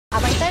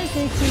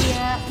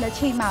the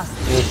Chi mouse.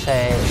 We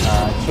say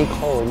Chi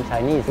Kou in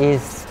Chinese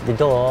is the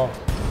door,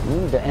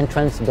 the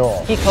entrance door.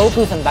 Chi Kou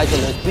គឺសំដៅទៅ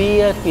លើទ្វា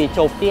រ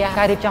ចូលផ្ទះ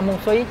ការរៀបចំហុង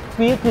ស៊ុយទ្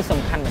វារគឺសំ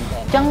ខាន់មែនទែ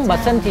នអញ្ចឹងបើ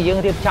សិនជាយើង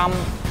រៀបចំ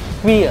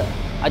ទ្វារ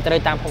ឲ្យត្រូវ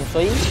តាមហុង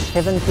ស៊ុយ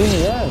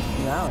 17 years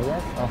now,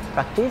 yes, of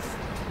practice.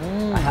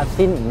 I have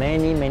seen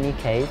many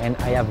cases and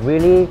I have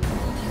really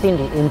seen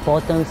the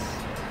importance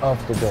of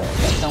the door.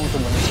 ក្នុង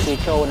ជំនួសទ្វារ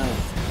ចូលនឹង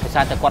ដោយ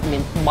សារតែគាត់មា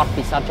នបទ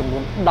ពិសោធន៍ចំនួ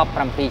ន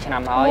17ឆ្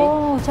នាំហើយ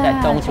តែ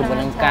តងជាមួយ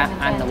នឹងការ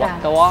អនុវត្ត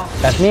ត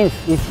That means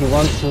if you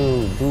want to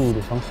do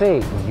the feng shui,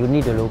 you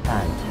need a low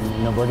pan.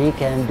 Nobody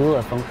can do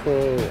a feng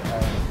shui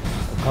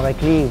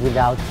correctly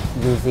without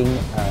using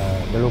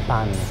the low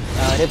pan.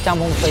 រៀបចំ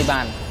ហុងស៊ុយបា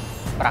ន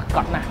ប្រក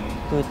បណាស់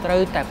គឺត្រូ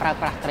វតែប្រើ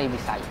ប្រាស់ត្រីវិ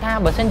ស័យថា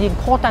បើសិនយើង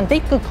ខុសតែបន្តិច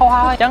គឺខុស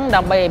ហើយអញ្ចឹង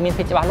ដើម្បីឲ្យមាន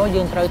ភាពច្បាស់លាស់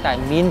យើងត្រូវតែ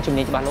មានជំ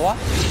នាញច្បាស់លាស់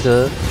The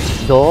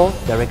door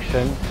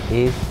direction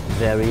is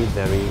very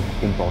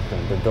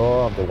important. The door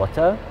of the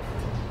water,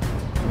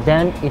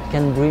 then it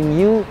can bring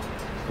you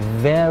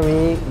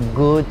very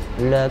good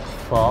luck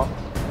for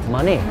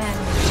money.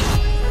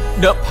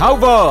 The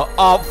power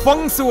of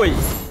Feng Shui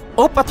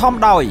ឧបត្ថម្ភ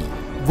ដោយ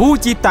វូ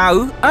ជីតៅ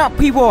អ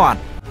ភិវឌ្ឍ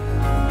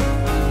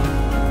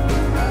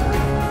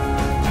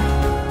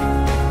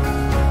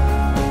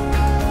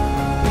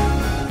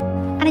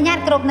អនុញ្ញាត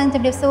គ្រប់នឹងជ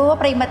ម្រាបសួរ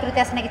ប្រិយមិត្តទ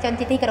ស្សនិកជន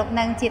ជាទីគោរព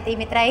និងជាទី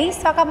មេត្រី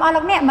ស្វាគមន៍អស់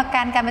លោកអ្នកមក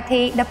កាន់កម្មវិ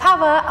ធី The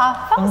Power of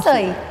Feng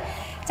Shui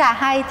ចា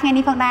ហើយថ្ងៃ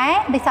នេះផងដែរ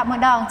ដូចសពមួយ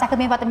ដងចាស់ក៏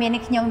មានវត្តមាន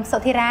នេះខ្ញុំសុ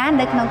ធីរា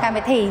នៅក្នុងកម្ម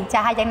វិធីចា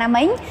ហើយយ៉ាងណា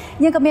មិញ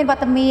យើងក៏មានវ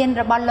ត្តមាន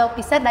របស់លោក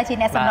ពិសិដ្ឋដែលជា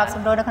អ្នកសម្របស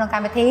ម្រួលនៅក្នុងក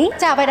ម្មវិធី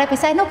ចាអ្វីដែលពិ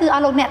សេសនោះគឺអ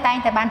ស់លោកអ្នកតែង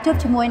តែបានជួប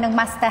ជាមួយនឹង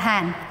Master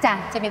Han ចា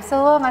ជំរាប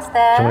សួរ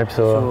Master ជំរាប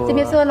សួរ ជំ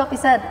រាបសួរលោកពិ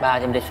សិដ្ឋ បាទ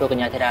ជំរាបសួរក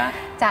ញ្ញាធីរា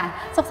ចា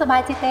សុខសប្បាយ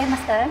ទេ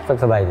Master សុខ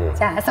សប្បាយទេ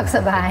ចាសុខស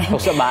ប្បាយ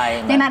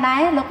យ៉ាងណាដែ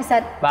រលោកពិសិ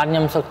ដ្ឋបាទខ្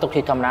ញុំសុខទុក្ខ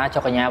ជាធម្មតា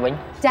ចុះកញ្ញាវិញ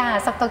ចា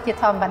សុខទុក្ខជា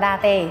ធម្មតា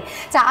ទេ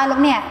ចាអស់លោក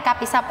អ្នកកាល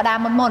ពីសប្តា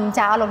ហ៍មុន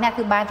ចាអស់លោកអ្នក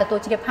គឺបានទទួល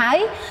ជ្រាបហើយ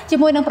ជា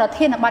មួយនឹងប្រ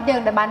ធានបទយើង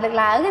ដែលបានលើក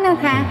ឡើងណា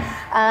ថា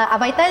អ្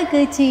វីទៅ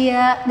គឺជា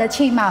the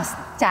Chi mouse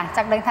ចាច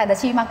ង់ដឹងថា the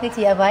Chi mouse គឺ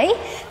ជាអ្វី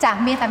ចា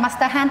មានតែ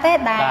Master Han ទេ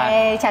ដែល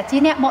ចាជា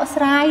អ្នកបក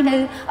ស្រាយនៅ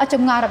ច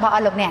ម្ងល់របស់អ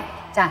ស់លោកអ្នក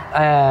ចា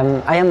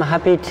I am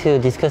happy to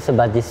discuss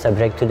about this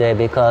subject today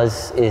because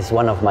it's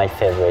one of my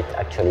favorite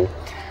actually.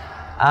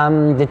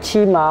 The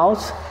Chi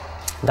mouse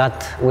that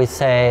we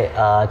say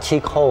Chi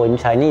Kou in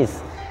Chinese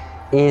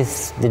is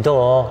the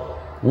door,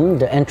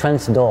 the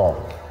entrance door.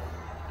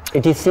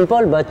 It is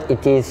simple but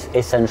it is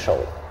essential.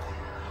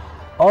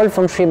 All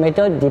feng shui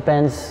method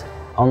depends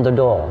on the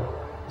door.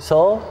 So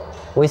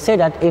we say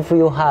that if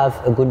you have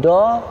a good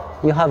door,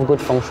 you have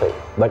good feng shui.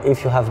 But if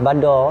you have bad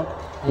door,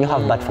 you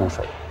have bad feng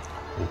shui.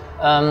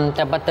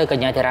 តែបាត់ទៅក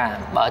ញ្ញាតារា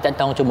បើតើ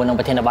តងជាមួយនឹង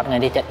ប្រធានបទថ្ងៃ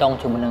នេះតើតង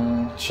ជាមួយនឹង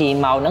ឈី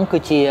ម៉ៅហ្នឹងគឺ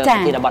ជាប្រ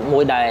ធានបទមួ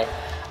យដែល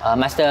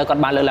Master គា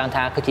ត់បានលើកឡើង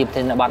ថាគឺជាប្រ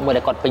ធានបទមួយ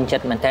ដែលគាត់ពេញចិ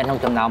ត្តមែនទែនក្នុង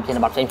ចំណោមប្រធាន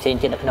បទផ្សេង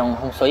ទៀតនៅក្នុង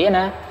ហុងស៊ុយ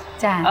ណា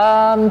ចា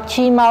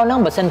ឈីម៉ៅហ្នឹង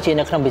បើសិនជា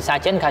នៅក្នុងភាសា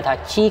ចិនគេថា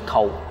ឈី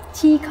ខោ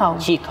ឈីខោ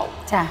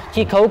ចា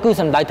ឈីខោគឺ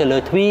សំដៅទៅលើ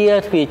ទ្វារ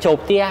ចូល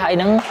ផ្ទះហើយ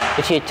ហ្នឹង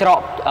ជាច្រ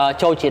ក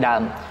ចូលជាដើ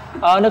ម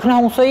នៅក្នុង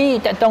ហុងស៊ុយ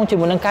តើតងជា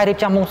មួយនឹងការរៀប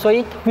ចំហុងស៊ុយ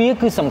ទ្វារ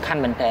គឺសំខាន់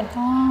មែនទែន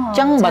អញ្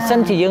ចឹងបើសិន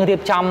ជាយើងរៀ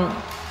បចំ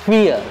ទ្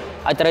វារ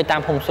ឲ្យត្រូវតា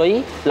មហុងស៊ុយ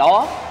ល្អ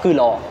គឺ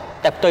ល្អ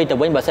តែផ្ទុយទៅ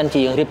វិញបើសិនជា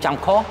យើងរៀបចំ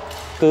ខុស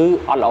គឺ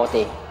អត់ល្អ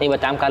ទេនេះបើ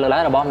តាមការលើកឡើ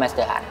ងរបស់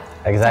Master Han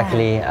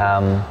Exactly.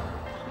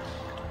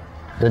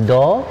 The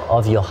door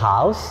of your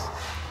house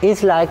is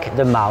like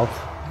the mouth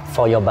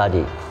for your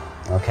body.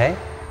 Okay?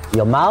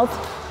 Your mouth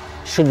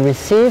should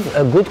receive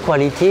a good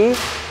quality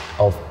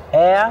of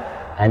air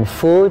and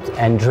food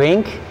and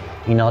drink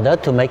in order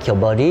to make your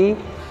body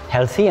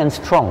healthy and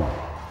strong.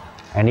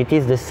 And it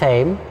is the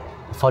same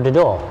for the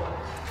door,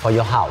 for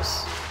your house.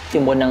 ជា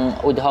មួយនឹង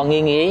ឧទាហរណ៍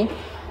ងាយ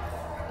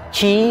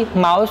ឈី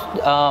mouse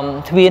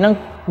ទ្វារហ្នឹង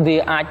វា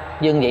អាច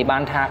យើងនិយាយបា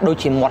នថាដូច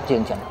ជាមាត់យើ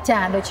ងអញ្ចឹងចា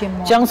ដូចជាមា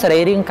ត់អញ្ចឹងសរី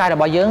រាង្គកាយរ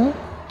បស់យើង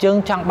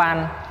ចង់បាន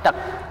ទឹក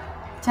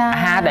ចាអា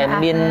ហារដែល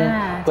មាន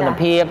គុណ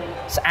ភាព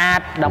ស្អា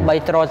តដើម្បី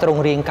ទ្រទ្រ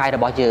ង់រាងកាយរ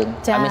បស់យើង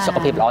ឲ្យមានសុខ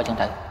ភាពល្អអញ្ចឹង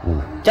ទៅអ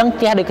ញ្ចឹង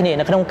ផ្ទះដូចគ្នា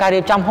នៅក្នុងការរៀ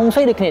បចំហុង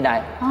ស៊ុយដូចគ្នាដែរ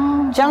អ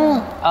ញ្ចឹង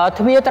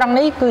ទ្វារត្រង់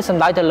នេះគឺសំ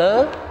ដៅទៅលើ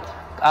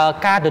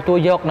ការទទួល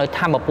យកនៅ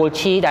ធម្មពល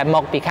ឈីដែលម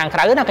កពីខាងក្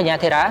រៅណាកញ្ញា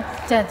ធីរា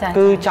ចា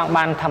គឺចង់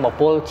បានធម្ម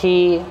ពលឈី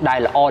ដែល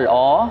ល្អ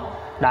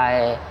ដែល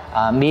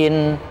មាន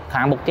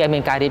ខាងមុខផ្ទះមា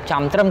នការរៀប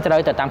ចំត្រឹមត្រូវ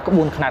ទៅតាមក្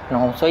បួនខ្នាតក្នុ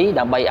ងហុងស៊ុយ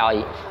ដើម្បីឲ្យ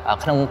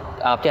ក្នុង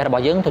ផ្ទះរប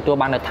ស់យើងទទួល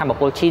បាននៅធម្ម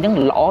ពលឈីហ្នឹង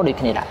ល្អដូច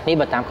គ្នាដែរនេះ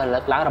បើតាមការលើ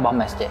កឡើងរបស់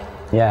Master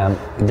Yeah,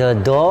 the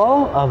door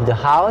of the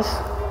house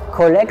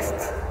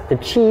collects the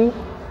qi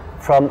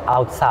from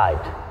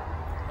outside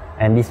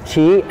and this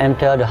qi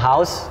enter the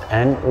house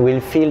and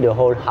will fill the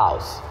whole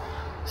house.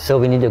 So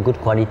we need a good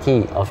quality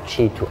of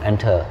qi to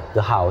enter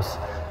the house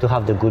to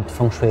have the good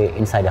feng shui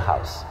inside the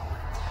house.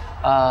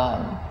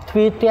 ទ្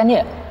វារផ្ទះ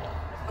នេះ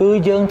គឺ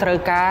យើងត្រូវ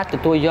ការទ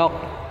ទួលយក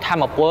ធ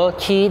ម្មពល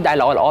ឈីដែល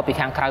ល្អពី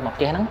ខាងក្រៅមក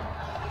ផ្ទះហ្នឹង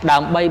ដើ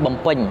ម្បីបំ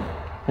ពេញ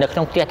នៅក្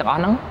នុងផ្ទះទាំងអស់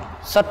ហ្នឹង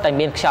សុទ្ធតែ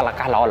មានខ្យល់អា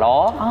កាសល្អ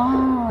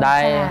ដែ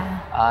ល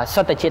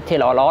សុទ្ធតែជាតិធា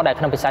តុល្អដែល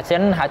ក្នុងភាសាចិ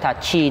នហៅថា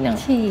ឈីហ្នឹង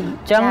អ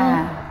ញ្ចឹង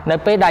នៅ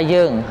ពេលដែល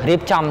យើងរៀ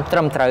បចំត្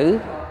រឹមត្រូវ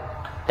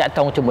តែត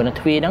ងជាមួយនឹង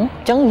ទ្វារហ្នឹង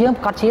អញ្ចឹងយើង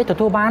ប្រកាសជាទ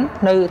ទួលបាន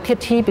នៅធាតុ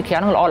ឈីពីក្រៅ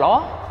ហ្នឹងល្អ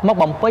មក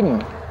បំពេញ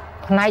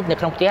ផ្នែកនៅ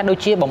ក្នុងផ្ទះដូច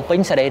ជាបំពេញ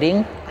សរីរាង្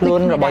គខ្លួ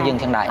នរបស់យើង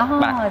ទាំងដែរ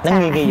បាទហ្នឹ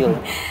ងងាយយល់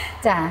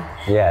ចា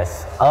Yes,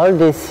 all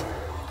this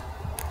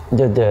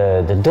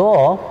the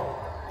door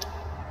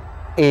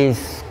is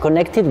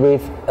connected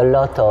with a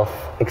lot of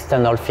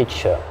external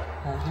feature,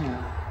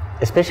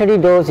 especially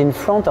those in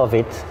front of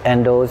it and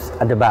those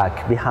at the back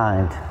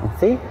behind. You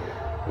see,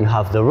 you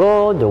have the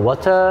road, the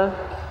water,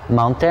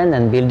 mountain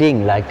and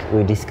building like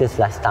we discussed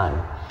last time.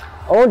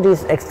 All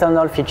these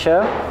external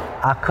features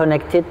are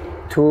connected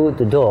to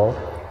the door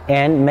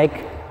and make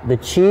the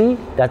chi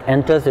that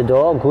enters the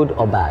door good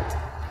or bad.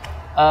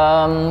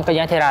 កញ្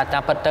ញាធីរ៉ាតា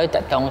មពិតទៅត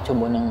កតងជា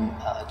មួយនឹង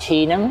ឈី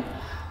ហ្នឹង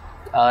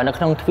នៅ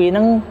ក្នុងទ្វារហ្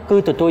នឹងគឺ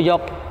ទទួលយ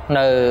ក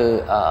នៅ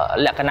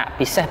លក្ខណៈ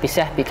ពិសេស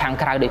ពីខាង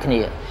ក្រៅដូចគ្នា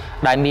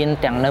ដែលមាន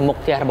ទាំងនៅមុខ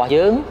ផ្ទះរបស់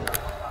យើង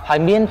ហើយ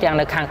មានទាំង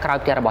នៅខាងក្រៅ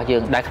ផ្ទះរបស់យើ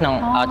ងដែលក្នុង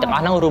ទាំងអ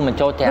ស់ហ្នឹងរួមបញ្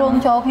ចូលទាំងរួម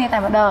ចូលគ្នាតែ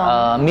ម្ដង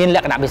មានល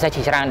ក្ខណៈពិសេស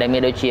ជាច្រើនដែលមា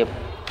នដូចជា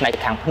ផ្នែក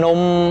ខាងភ្នំ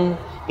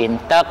មាន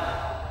ទឹក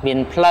មាន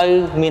ផ្លូវ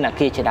មានអា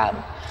គារជាដើម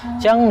អ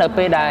ញ្ចឹងនៅ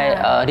ពេលដែល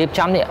រៀប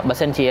ចំនេះបើ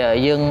សិនជា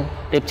យើង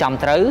រៀបចំ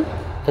ត្រូវ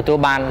ទទួល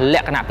បានល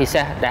ក្ខណៈពិ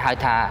សេសដែលហៅ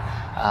ថា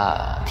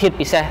ធាតុ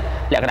ពិសេស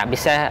លក្ខណៈពិ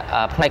សេស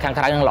ផ្នែកខាង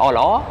ក្រៅនឹងល្អអ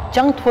ញ្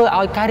ចឹងធ្វើ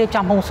ឲ្យការរៀប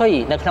ចំហុងស៊ុយ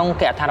នៅក្នុង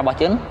គេហដ្ឋានរបស់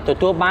យើងទ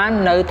ទួលបាន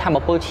នៅធម្ម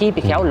ពលឈី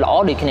ពីក្រៅល្អ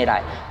ដូចគ្នាដែ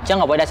រអញ្ចឹង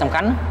អ្វីដែលសំ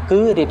ខាន់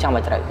គឺរៀបចំឲ្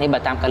យត្រូវនេះបើ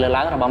តាមការលើក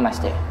ឡើងរបស់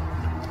Master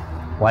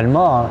One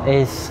more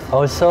is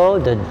also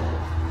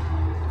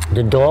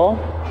the door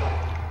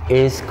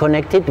is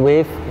connected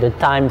with the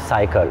time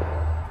cycle.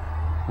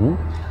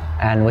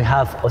 And we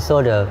have also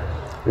the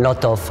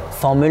lot of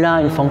formula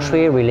in Feng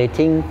Shui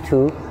relating to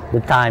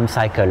the time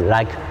cycle,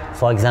 like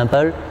for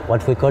example,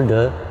 what we call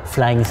the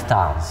flying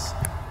stars.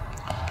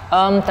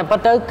 តែប៉ុ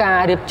ន្តែការ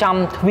រៀបចំ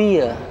ទ្វារ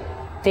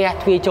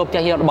ចូលផ្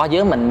ទះយើងរបស់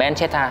យើងមិនមែន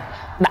ចេះថា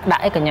ដា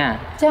ក់អីកញ្ញា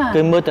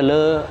គឺមើលទៅ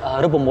លើ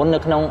រូបមន្តនៅ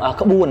ក្នុង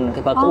ក្បួន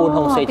គេបើក្បួន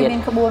ហុងស៊ុយទៀត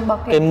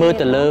គេមើល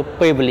ទៅលើ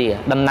ពេលវេលា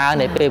ដំណើរ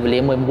នៃពេលវេលា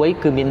មួយ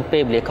គឺមានពេ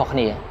លវេលាខុសគ្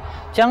នាអ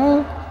ញ្ចឹង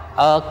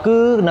គឺ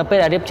នៅពេល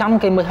ដែលរៀបចំ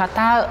គេមើលថា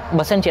តើ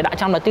បើសិនជាដាក់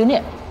ចំនៅទិស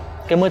នេះ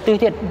គេមើលទិស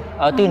ទៀត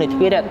ទិសនៃទ្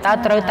វារតើ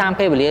ត្រូវតាម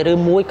ពេលវេលាឬ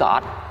មួយក៏អ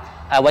ត់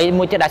អ្វី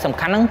មួយទៀតដែលសំ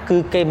ខាន់ហ្នឹងគឺ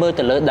គេមើល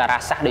ទៅលើតារា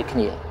សាស្ត្រដូចគ្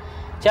នាអ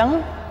ញ្ចឹង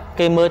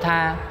គេមើលថា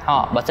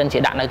បើសិនជា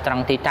ដាក់នៅត្រ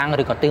ង់ទីតាំង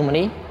ឬក៏ទិសមួយ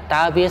នេះ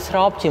តើវាស្រ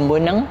បជាមួយ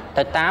នឹង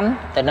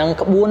ទៅនឹង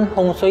ក្បួន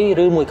ហុងស៊ុយ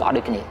ឬមួយក៏អត់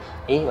ដូចគ្នា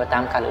នេះបើតា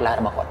មការលើកឡើង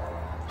របស់គាត់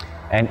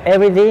And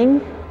everything,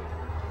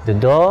 the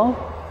door,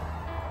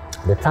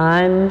 the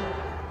time,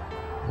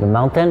 the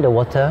mountain, the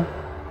water,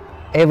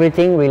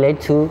 everything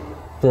relates to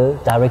the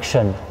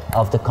direction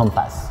of the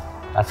compass.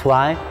 That's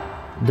why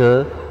the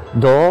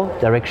door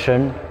direction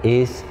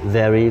is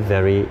very,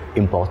 very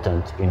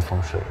important in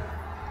Feng Shui.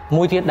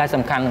 មួយទៀតដែល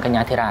សំខាន់កញ្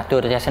ញាធីរ៉ាទូរ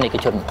ទស្សនិក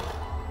ជន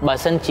បើ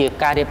សិនជា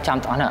ការរៀបចំ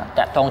ទាំងអស់ហ្នឹង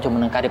តាក់ទងជាមួ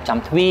យនឹងការរៀបចំ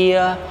ទ្វារ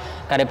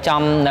ការរៀប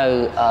ចំនៅ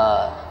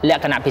ល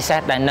ក្ខណៈពិសេស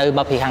ដែលនៅម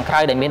កពីខាងក្រៅ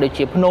ដែលមានដូច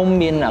ជាភ្នំ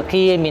មានអា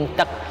គារមាន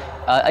ទឹក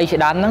អីជា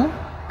ដើមហ្នឹង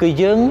គឺ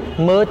យើង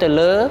មើលទៅ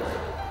លើ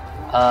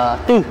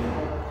ទិស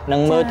និ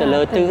ងមើលទៅ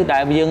លើទិសដែ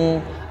លយើង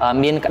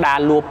មានក្តារ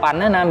លួប៉ាន់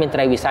ណាមានត្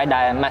រីវិស័យ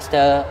ដែល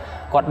Master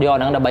គាត់យក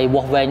ហ្នឹងដើម្បី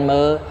វាស់វែង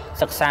មើល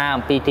សិក្សា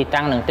អំពីទី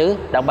តាំងហ្នឹងទៅ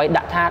ដើម្បី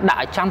ដាក់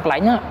ឲ្យចំកន្លែ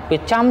ងហ្នឹងវា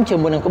ចំជា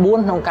មួយនឹងក្បួន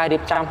ក្នុងការរៀ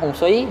បចំហុង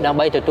ស៊ុយដើម្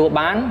បីទទួល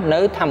បាននៅ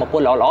ធម្មព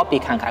លល្អៗពី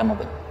ខាងក្រៅមក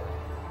វិញ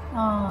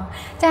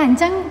ចាអញ្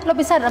ចឹងលោក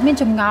ពិសិដ្ឋអត់មាន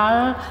ចម្ងល់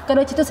ក៏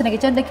ដូចជាទស្សនិក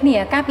ជនដូចគ្នា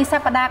ការពិសា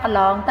បដាកន្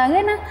លងទៅ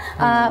ណា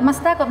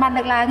Master ក៏បាន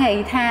លើកឡើងហើយ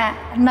ថា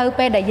នៅ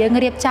ពេលដែលយើង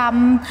រៀបចំ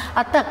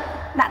ទឹក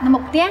ដាក់នៅមុ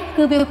ខផ្ទះ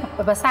គឺវា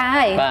ប្រសើរ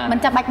ហើយមិន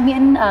ចាំបាច់មា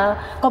ន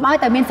កុំឲ្យ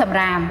តែមានសម្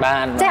រាម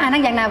ចាអាហ្នឹ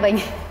ងយ៉ាងណាវិញ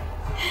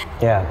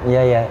Yeah.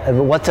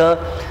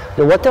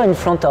 The water in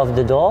front of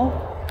the door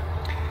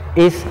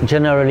is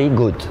generally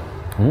good.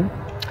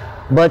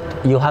 But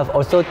you have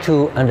also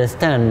to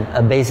understand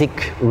a basic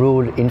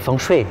rule in Feng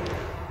Shui.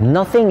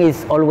 Nothing is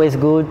always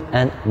good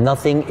and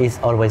nothing is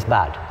always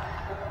bad.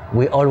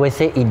 We always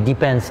say it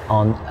depends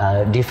on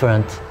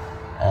different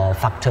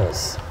factors.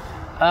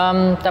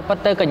 តែប៉ុ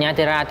ន្តែកញ្ញា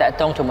ធីរ៉ាតក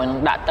តងជាមួយនឹង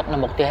ដាក់ទឹកនៅ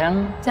មុខផ្ទះហ្នឹង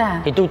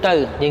ទីទូទៅ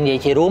យើងនិយាយ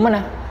ជារួម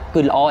ណា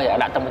គឺល្អ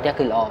ដាក់ទឹកមុខផ្ទះ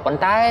គឺល្អប៉ុន្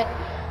តែ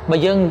បើ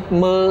យើង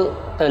មើល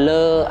ទៅ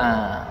លើ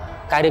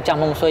ការរៀបចំ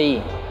ហុងស៊ុយ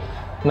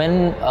មិន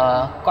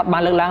គាត់បា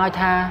នលើកឡើងឲ្យ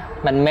ថា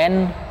មិនមែន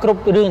គ្រ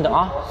ប់រឿងទាំងអ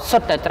ស់សុ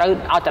ទ្ធតែត្រូវ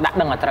ឲ្យតែដាក់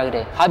ដឹងឲ្យត្រូវ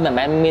ទេហើយមិន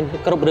មែនមាន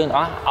គ្រប់រឿងទាំង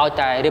អស់ឲ្យ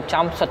តែរៀប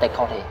ចំសុទ្ធតែ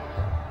ខុសទេ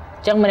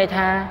អញ្ចឹងមានន័យ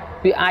ថា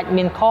វាអាច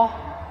មានខុស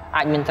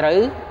អាចមានត្រូវ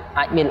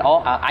អាចមានល្អ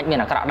អាចមាន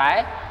អាក្រក់ដែរ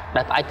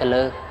ដែលផ្អែកទៅ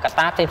លើកត្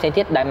តាផ្សេងៗ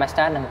ទៀតដែល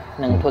Master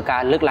នឹងធ្វើកា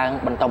រលើកឡើង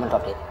បន្ត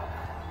ទៀត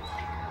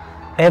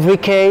Every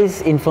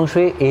case in Feng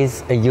Shui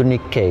is a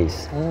unique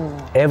case.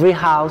 Every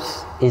house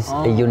is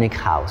a unique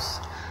house.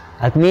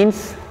 That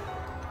means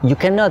you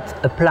cannot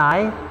apply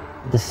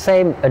the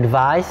same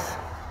advice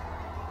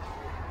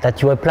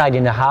that you applied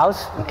in a house.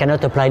 You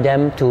cannot apply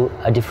them to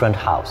a different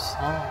house.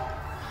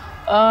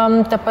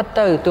 តែប៉ុន្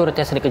តែទូរទ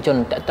ស្សនិកជន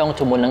តកតង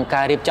ជាមួយនឹង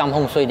ការរៀបចំ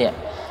ហុងស៊ុយនេះ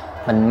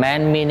មិនមែន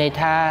មានន័យ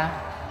ថា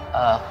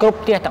គ្រប់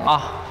ផ្ទះទាំងអ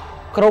ស់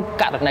គ្រប់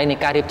ករណីនៃ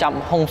ការរៀបចំ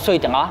ហុងស៊ុយ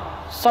ទាំងអស់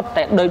សុទ្ធ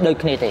តែដូច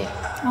គ្នាទេ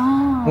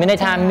មានន័យ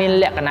ថាមាន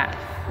លក្ខណៈ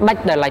ដា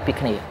ច់ដោយឡែកពី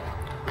គ្នា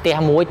เตีย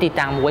มวยตี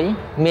ตังมวย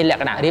มีหลั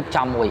กหนาเรียบจ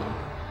ำมวย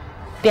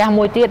เตียม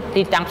วยตี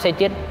ตีตังเสีย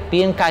ตีเป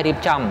ลี่ยนกายเรียบ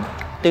จ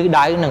ำตื้อไ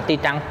ด้หนึ่งตี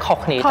ตังข้อ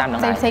ขณีตามหนัง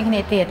ได้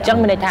จัง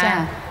ไม่ได้ท่า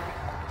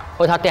โ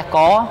อ้ยถ้าเตีย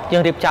ก็ยั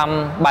งเรียบจ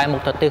ำใบหม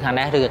กตื้อขน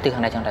าดหรือตื้อข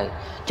นาดจังไร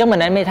จังเหมือน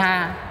นั้นไม่ท่า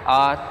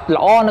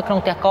ล้อในครอง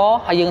เตียก็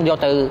ให้ยังโย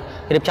ตื้อ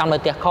เรียบจำใน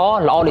เตียก็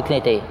ล้อด้วยขณี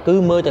ตีคือ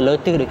มือแต่เลย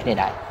ตื้อด้วยขณี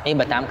ได้นี่แ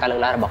บบตามการเลือ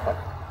กระบบ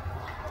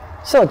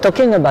So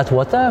talking about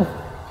water,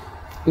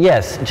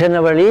 yes,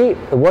 generally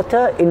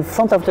water in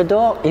front of the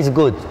door is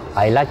good.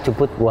 I like to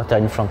put water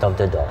in front of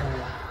the door.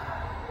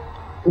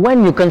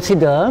 When you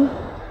consider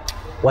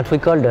what we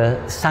call the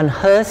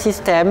San-He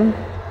system,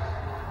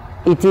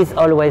 it is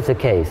always the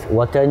case.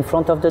 Water in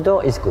front of the door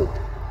is good.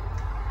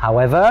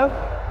 However,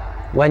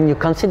 when you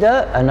consider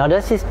another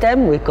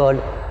system we call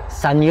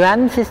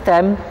San-Yuan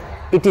system,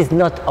 it is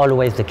not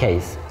always the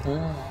case.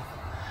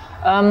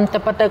 แต่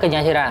ปัตตากัน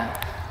ยังไงล่ะ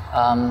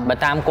แบบ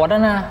ตามกฎ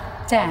นะ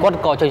กฎ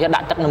ก็จะดั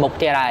ดตักในมุก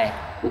เท่าไร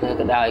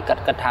ได้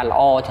กัดทานละ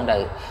อ้อจังเล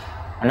ย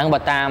อันนั้นแบ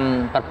บตาม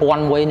ปัดปวน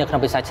มวยในขน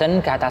มพิซซ่าชั้น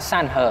การทา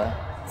สั้นเหรอ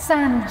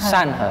สั้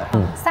นเห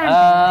ร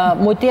อ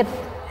มวยเตี้ย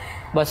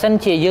แบบสั้น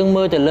เฉียยืง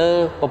มือแต่เลย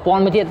ปัดปวน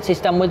มวยเตี้ยซิส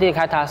เต็มมวยเตี้ย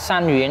การทาสั้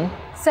นเหวียน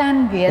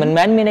มันแ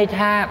ม้มีใน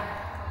ท่า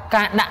ก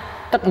ารดัด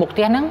ตักมุกเ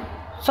ท่านั้น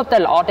สุดแต่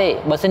ละอ้อเต้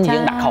แบบสั้นยื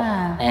งดักเขา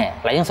เนี่ย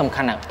หลายอย่างสำ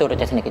คัญนะตัวเรา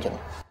จะสนิทกันจน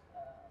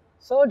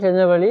So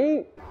generally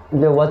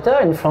the water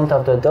in front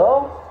of the door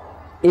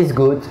is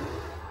good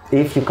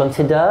if you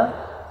consider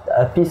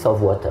a piece of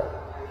water.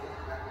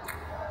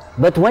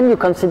 But when you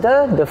consider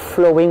the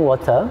flowing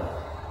water,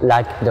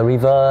 like the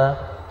river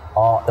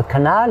or a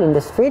canal in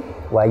the street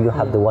where you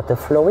have the water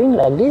flowing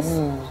like this,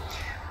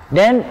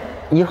 then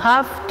you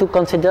have to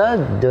consider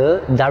the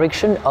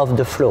direction of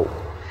the flow.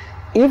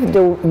 If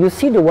you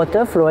see the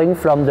water flowing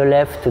from the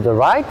left to the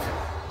right,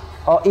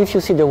 or if you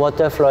see the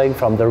water flowing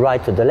from the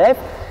right to the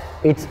left,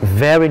 it's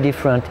very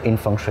different in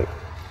Feng Shui.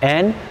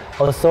 And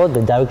also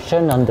the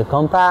direction on the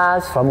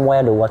compass, from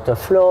where the water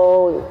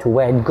flows to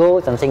where it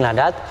goes and things like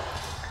that,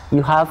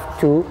 you have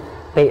to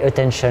pay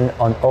attention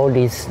on all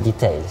these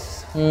details.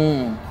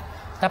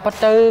 แต่ปัต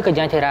เตอร์ก็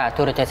ยังเทรา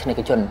ตัวเราจะสนิท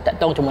กันจนแต่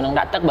ต้องจมูกนัง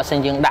ดัดตักบัดเซน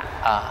ยังดัก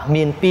เ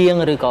มียนเปียง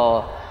หรือก็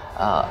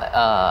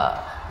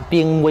เปี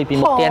ยงมวยปี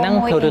มุกเตียนั่ง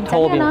โทรโทร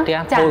ปีมุกเตีย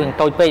โทรอย่างโ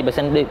ตไปบัดเซ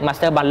นมาส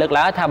เตอร์บันเลิกแ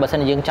ล้วถ้าบัดเซ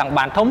นยังจังบ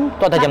านทม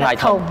ตัวแต่จำหน่าย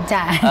ทม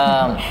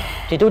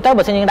ที่ตู้เต้า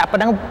บัดเซนยังดับปะ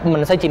นั่งมัน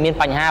ใช้จีเมียน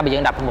ปัญหาบัดยั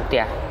งดับมุกเตี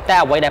ยแต่เ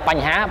อาไว้ได้ปัญ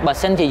หาบัด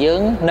เซนจียัง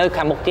เนื้อข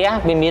ามุกเตีย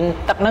มีเมียน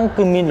ตักนั่ง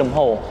คือเมียนหลุมโห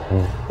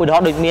อุดร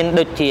โดยเมียนโด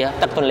ยเชีย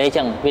ตักต้นเลี้ย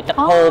จังวิตัก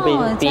โห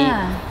ปี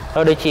เร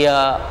าโดยเชีย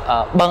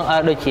บัง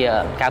โดยเชีย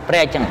กาแปร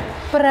จัง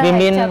มีเ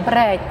มียน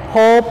โห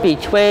ปี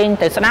ช่วย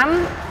แต่สนาม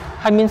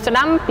ให้มีสน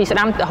ามปีสน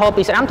ามโห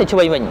ปีสนามแต่ช่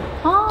วยmình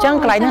จัง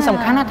ไกลนั่นส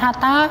ำคัญนะท่า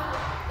ตา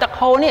ตักโ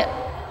หเนี่ย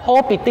โห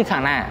ปีตื้อข้า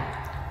งหน้า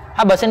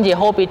ถ้าบัดเซนจีโ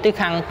หปีตื้อ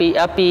ข้าง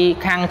ปี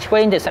ข้างช่ว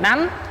ยแต่สนาม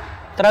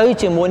ตรึ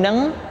จือมวยนัง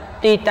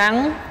ตีตัง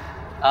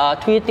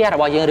ทวีเตียระ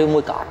บายยังเรื่องม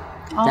วยก่อน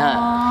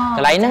ไก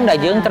ลนั่งได้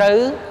ยังต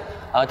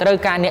รึ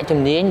การเนี่ยจุ่ม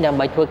นี้ยังไ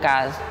ปทัวกา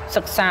ร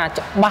ศึกษาจ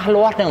ะบ้า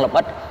ล้อเรื่องหลับ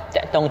อัดจ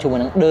ะต้องจุ่ม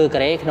นังเดือกระ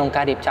เดขนมก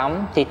ารเรียบจ้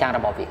ำตีตังร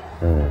ะบาย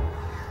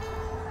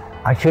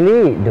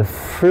Actually, the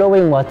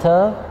flowing water,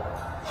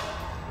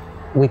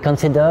 we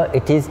consider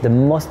it is the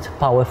most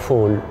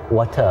powerful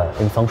water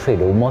in Feng Shui,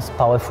 the most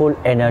powerful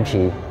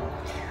energy.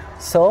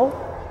 So,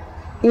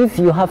 if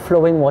you have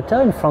flowing water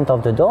in front of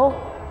the door,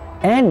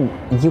 and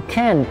you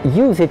can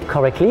use it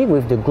correctly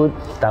with the good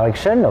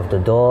direction of the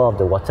door of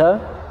the water,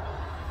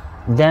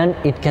 then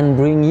it can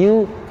bring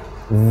you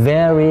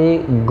very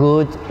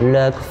good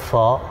luck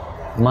for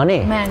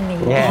money.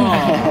 Yeah.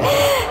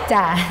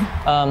 จ้ะ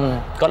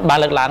ก็บา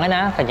เลิกหลังน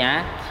ะขยะ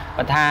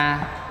ปัทา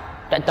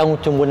แต่ตรง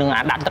จุ่มบนหนึ่ง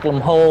ดัดตะลม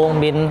โฮ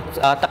มี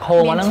ตะโฮ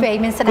มันนั่น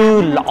คือ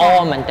ละอ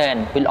มันเต้น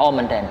เป็นละอ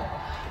มันเต้น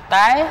แ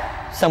ต่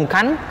สำ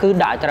คัญคือ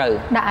ด่าเตย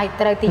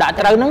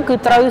นั่นคือ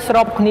เตยส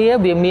อบเนี้ย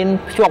เบียมีน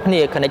ชอบเ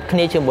นี้ยขณะเ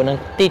นี้ยจุ่มบนหนึ่ง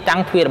ตีตั้ง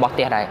ทวีระบอกเ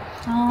ตี้ยได้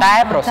แต่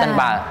โปรเซนต์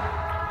บา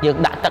ยึก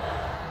ด่าตะ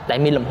แต่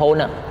มีลมโฮ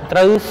น่ะเต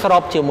ยสอ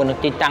บจุ่มบนหนึ่ง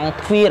ตีตั้ง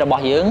ทวีระบอ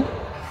กยึง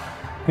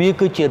วิ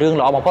คือจีเรื่อง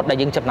ละอมาพอดได้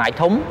ยึงจับไหน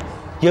ทม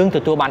ยึงตั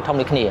วตัวบานทม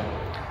ในขณี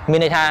มี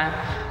ในท่า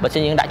บัดเซ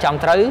นยังได้จ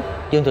ำเตย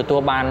ยึงตัว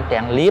บานแต่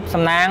งลิฟส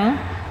ำนัก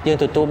ยึง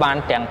ตัวบาน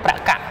แต่งประ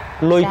กะ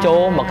ลอยโจ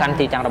มากัน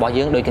ตีจังระบอก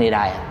ยึงโดยขณีไ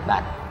ด้บั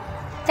ด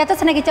จะต้อง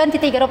สนิทกัน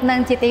ที่ตีกระดบหนึ่ง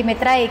ที่ตีเม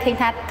ตรัยคิง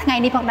ทัดไง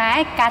นี่พวกนั้น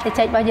การติดใจ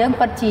บ่เยอะ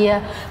ปัจเจีย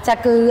จะ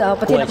คือ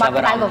ประเทศบัตร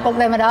ไทยของกง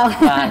เลยมาดอง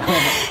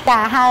แต่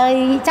เฮ้ย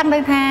จังเดิ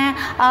นทาง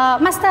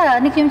มาสเตอร์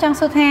นิคิมจัง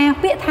สุดแท้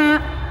เปียท่า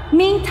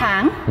มิ่งถั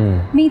ง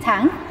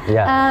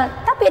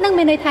ถ้าเปียนั่งเ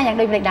มนูไทยอย่างโ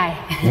ดยเด็กใด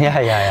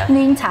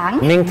มิ่งถัง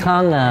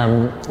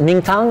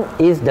Ming Tang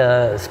is the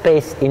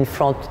space in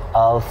front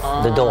of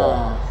the door.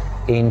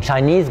 In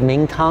Chinese,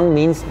 Ming Tang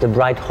means the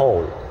bright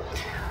hole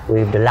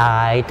with the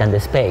light and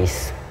the space.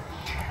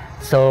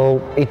 So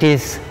it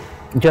is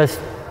just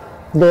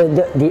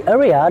the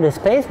area, the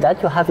space that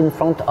you have in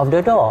front of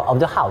the door of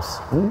the house.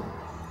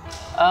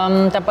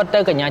 แต่ปัตเตอ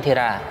ร์กับยาธี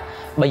รา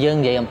บางอย่าง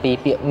อย่างปี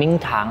เปียมิ่ง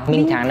ถังใน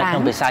ขน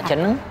มพิซซ่าชั้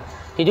น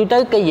ที่ดูเตอ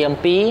ร์ก็อย่าง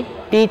ปี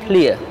ตีเ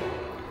ลีย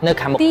ใน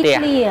ขามุกเตีย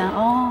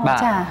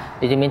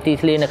thì mình tì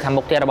thlia là khám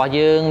mục tia bao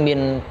dương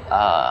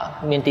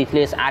mình tì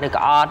thlia ai được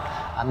ọt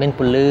mình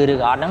phụ lư được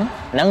ọt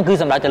nắng cứ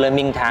sầm lại từ lời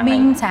minh thang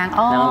nắng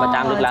mà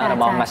tam được lang là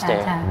bao master.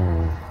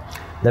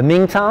 The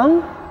Ming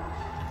Tang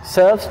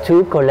serves to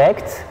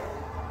collect,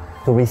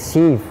 to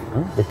receive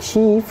the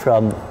qi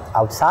from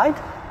outside,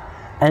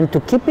 and to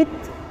keep it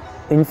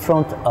in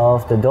front of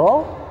the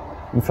door,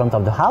 in front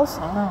of the house,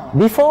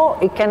 before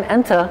it can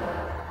enter.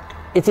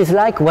 It is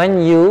like when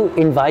you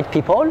invite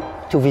people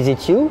to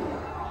visit you,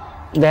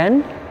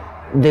 then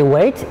they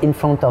wait in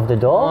front of the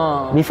door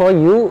before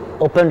you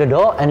open the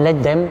door and let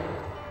them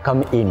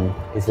come in.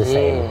 It's the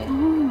same.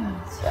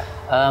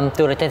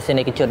 Tôi đã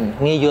thấy cái chuyện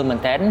nghi vô mình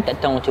tén tại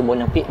trong trường bộ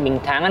làm việc mình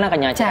tháng nó cả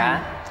nhà trả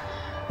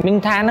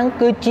mình tháng nó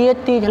cứ chia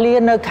ti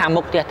liên nơi khám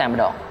mục tia tạm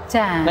độ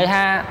đây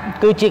ha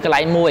cứ chia cái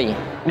lại mùi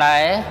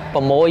đấy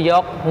và mỗi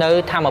giọt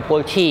nơi tham một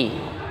bôi chi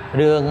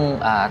đường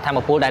tham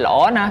một bôi đại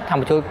lõ nè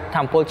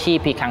tham bôi chi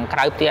bị khẳng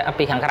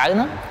khái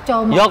nữa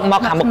giọt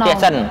mọc khám mục tia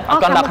sân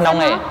còn đặc nông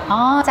này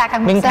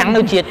mình tháng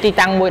nơi chia ti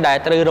tăng mùi đại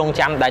từ đồng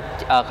trăm đại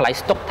lại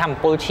stock tham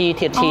bôi chi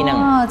thiệt chi nè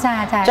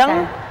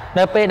chẳng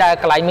nơi pe đại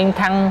cái lại mình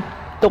thăng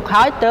tục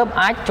hỏi tới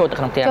ai cho được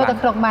không tiền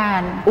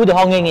bạn ui được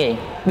họ nghề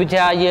bây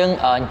giờ dương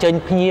ở trên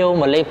nhiều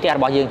mà lên tiền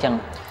bao dương chẳng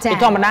thì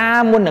cho mà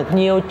đa muốn được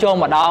nhiều cho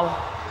mà đo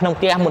nông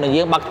tiền muốn được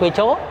dương bạc thuê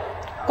chỗ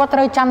có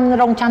tới trăm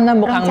rong trăm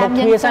nên một hàng một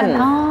kia sân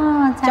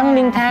chẳng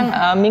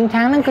miếng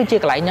tháng nó cứ chia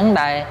lại những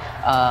đài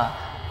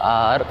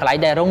lại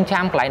đài rong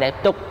trăm lại đài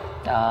tục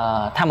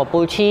tham một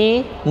bố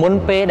trí muốn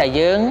pe đại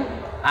dương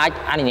ai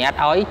anh nhát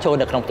ói cho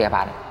được nông tiền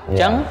bạn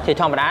chẳng thì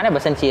cho mà đá này bà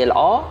sân chia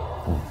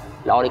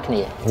lõ đi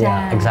kia.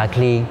 Yeah,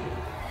 exactly.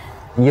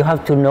 You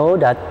have to know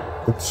that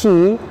the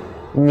qi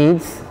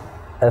needs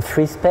a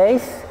free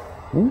space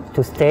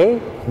to stay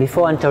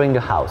before entering the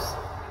house.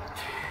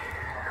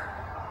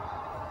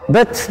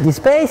 But the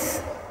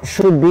space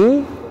should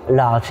be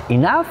large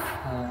enough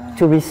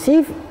to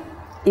receive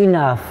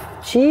enough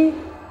qi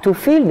to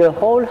fill the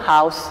whole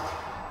house.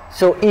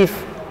 So if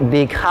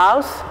big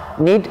house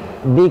need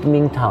big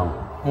Ming Tang.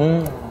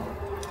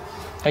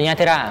 Cái nhà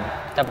thế ra,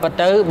 tập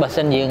tới bà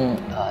sinh dương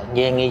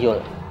về nghi dụ.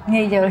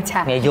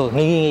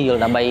 Nghi dụ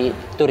là bởi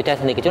tôi đi theo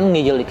này cái chỗ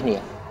nghi dụ lịch nè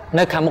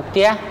nơi khám mục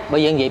tia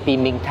bởi dương vậy vì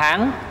mình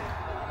tháng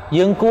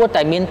dương cua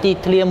tại miền tì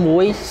thlia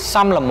muối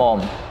xăm là mồm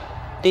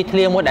tì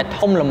thlia muối đã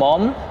thông là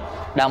mồm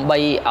đằng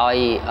bay ở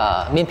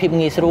miền phim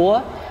nghi srúa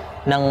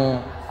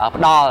nâng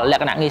đo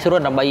lẹt nặng nghi srúa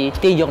đằng bay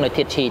tì dục này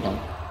thiệt chi nè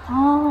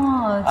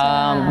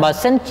bà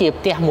sinh chịp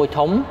tia mùi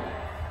thống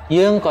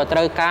dương có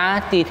trời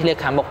cá tì thlia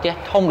khám mục tia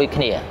thông lịch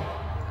nè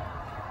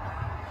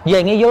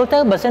về nghi dụ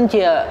tới bà sinh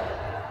chịp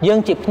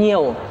dương chụp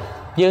nhiều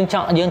dương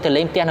chọn dương từ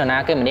lên tiền ở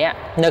na cái mình đấy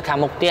nơi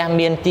khám mục tiền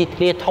miền tì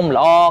thlia thông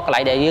lõ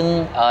lại để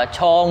dương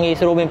cho nghi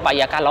sưu miền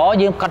bảy cá lõ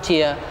dương cắt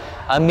chia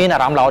miền là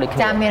làm lõ được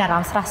kia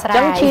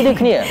chẳng chi được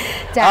kia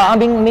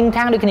mình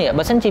thang được kia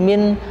bởi sân chỉ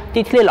miền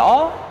tì thlia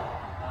lõ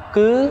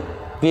cứ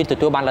vì tụi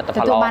tôi ban là tập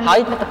lõ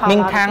hỏi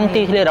mình thang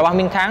tì thlia là bao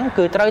mình thang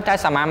cứ tới tay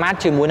sắm mát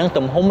chỉ muốn nâng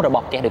tụm húng rồi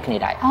bọc tiền được kia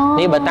đại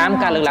đi bởi tám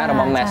ca lực lại là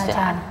bằng mess.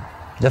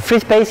 The free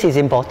space is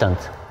important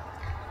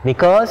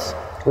because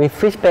with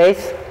free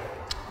space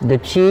the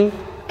qi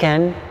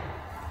can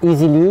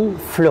easily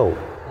flow,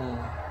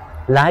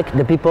 like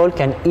the people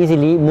can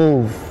easily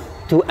move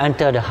to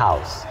enter the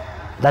house.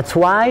 That's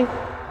why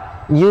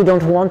you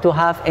don't want to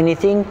have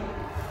anything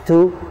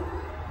to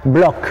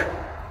block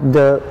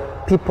the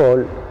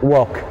people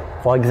walk.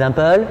 For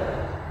example,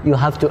 you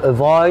have to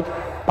avoid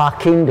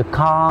parking the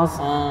cars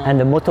and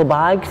the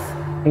motorbikes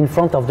in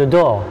front of the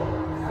door,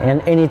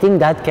 and anything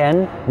that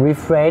can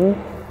refrain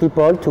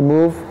people to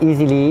move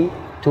easily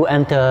to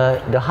enter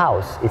the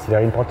house is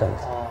very important.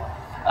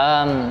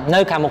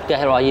 Nơi khám mục tia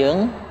rồi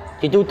dưỡng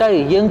thì tôi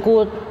tới dưỡng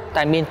của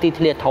tại miền tây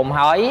liệt thùng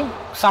hỏi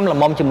xong là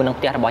mong chỉ mình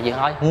tia bỏ dưỡng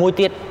hỏi mua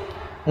tiết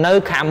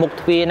nơi khám mục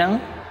tia nắng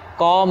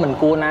có mình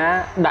cua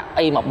ná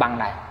đậy một bằng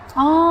này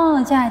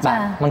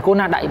mình cua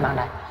ná đậy bằng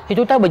này thì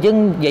tôi tới bà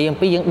dương vậy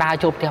bây dương đa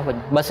chụp theo mình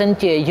bà xin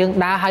chị dương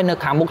đa hai nơi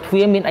khám mục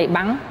tia miền ấy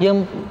bắn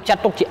dương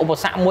chặt tục chị ốp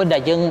xã môi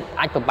đại dương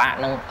anh và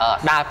bạn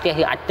đa tia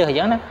thì anh từ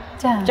dưỡng đó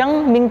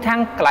chẳng minh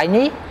thang lại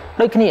ní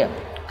đôi khi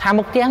khám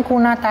mục tia cua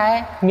ná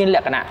tay miền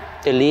lệ cả nè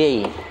từ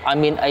lia ở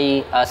miền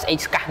ấy sẽ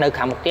cả nơi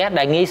khám mục tia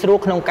đại nghi sưu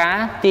không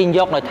cá tin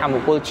dọc nơi tham một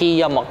cô chi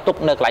do một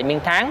tục nơi lại miền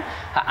tháng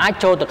ai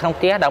cho từ không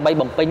tia đang bay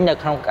bồng pin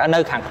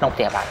nơi khám không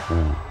tia bạn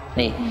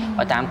nè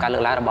ở tam cả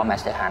lực lá là bỏ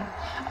master hand.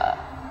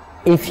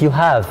 If you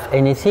have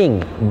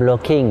anything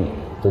blocking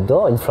the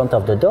door in front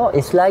of the door,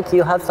 it's like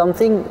you have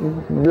something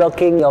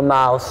blocking your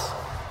mouth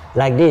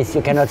like this.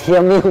 You cannot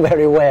hear me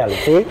very well.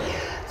 See,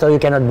 so you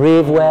cannot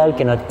breathe well,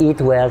 cannot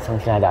eat well,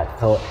 something like that.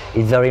 So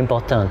it's very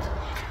important.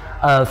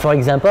 For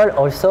example,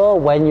 also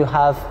when you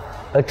have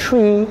a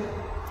tree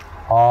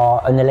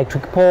or an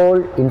electric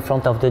pole in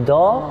front of the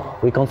door,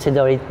 we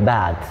consider it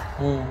bad.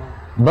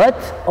 But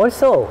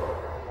also,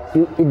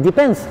 it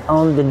depends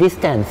on the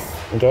distance.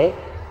 Okay,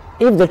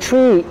 if the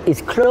tree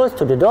is close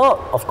to the door,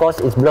 of course,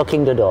 it's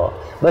blocking the door.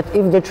 But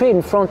if the tree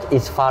in front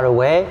is far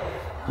away,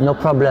 no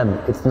problem.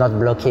 It's not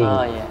blocking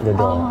the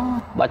door.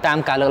 បើតាម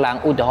ការលើកឡើង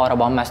ឧទាហរណ៍រ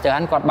បស់ Master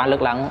Han គាត់បានលើ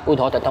កឡើងឧ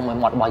ទាហរណ៍ទៅតាមមួយ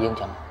មាត់របស់យើង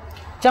ចឹង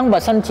អញ្ចឹងបើ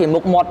សិនជាមុ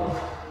ខមាត់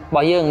រប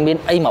ស់យើងមាន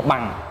អីមកបាំ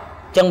ង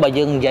អញ្ចឹងបើ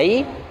យើងនិយាយ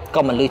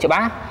ក៏មិនឮច្បា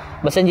ស់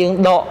បើសិនយើង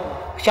ដក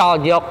ខ្យល់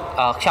យក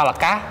ខ្យល់អា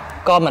កាស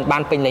ក៏មិនបា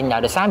នពេញលេញដែរ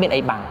ដោយសារមាន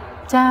អីបាំង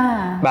ចា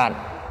បាទ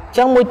អញ្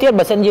ចឹងមួយទៀត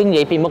បើសិនយើងនិ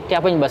យាយពីមុខផ្ទះ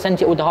វិញបើសិន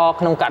ជាឧទាហរណ៍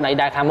ក្នុងករណី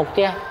ដែលខាងមុខផ្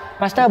ទះ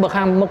Master បើ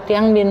ខាងមុខផ្ទះ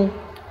មាន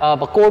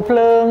បកគោលភ្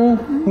លើង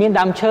មាន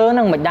ដើមឈើហ្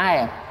នឹងមិនដែរ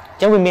អ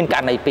ញ្ចឹងវាមានក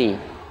រណីពីរ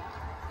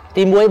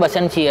ទី1បើ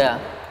សិនជា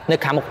នៅ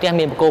ខាងមុខផ្ទះ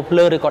មានបកគោលភ្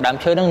លើងឬក៏ដើម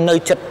ឈើហ្នឹងនៅ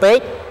ជិតពេក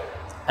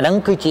អាហ្នឹង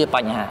គឺជាប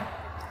ញ្ហា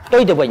ផ្ទុ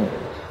យទៅវិញ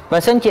បើ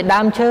សិនជាដើ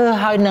មឈើ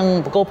ហើយនឹង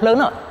បកគោលភ្លើង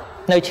នោះ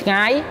នៅឆ្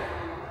ងាយ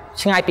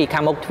ពីខា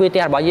ងមុខទ្វារផ្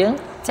ទះរបស់យើង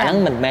អាហ្នឹង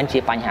មិនមែនជា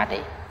បញ្ហាទេ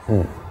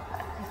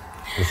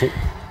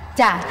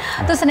ចា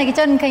ទស្សនិកជ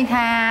នឃើញ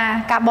ថា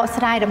ការបក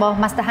ស្រាយរបស់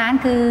Master Han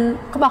គឺ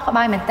ក្បោះក្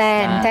បាយមែនតើ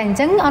តែអញ្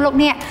ចឹងអស់លោក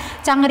អ្នក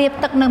ចង់រៀប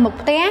ទឹកនៅមុខ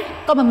ផ្ទះ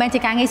ក៏មិនមែនជា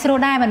ការងាយស្រួល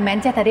ដែរមិនមែន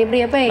ចេះតែរៀប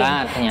ទេ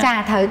ចា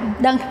ត្រូវ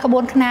ដឹងក្បួ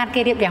នខ្នាត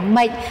គេរៀបយ៉ាង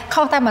ម៉េច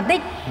ខុសតែបន្តិច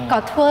ក៏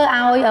ធ្វើ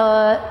ឲ្យ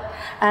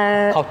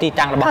ខុសទី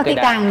តាំងរបស់គេ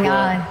ដែ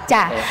រ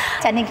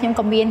ចានេះខ្ញុំ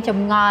ក៏មានច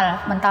ម្ងល់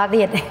បន្ត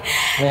ទៀត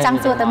ចង់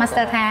សួរទៅ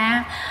Master ថា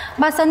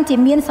បើសិនជា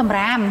មានសម្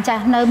រាមចា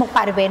ស់នៅមុខប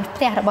រិវេណផ្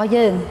ទះរបស់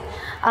យើង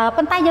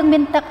ប៉ុន្តែយើងមា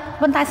នទឹក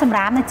ប៉ុន្តែសម្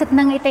រាមនៅចិត្ត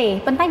នឹងអីទេ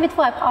ប៉ុន្តែវាធ្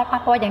វើឲ្យផលប៉ះ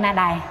ពាល់យ៉ាងណា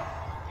ដែរ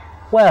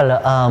Well,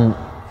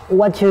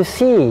 what you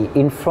see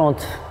in front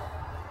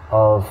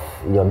of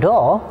your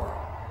door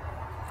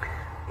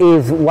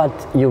is what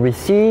you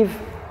receive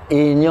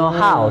in your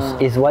house,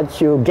 is what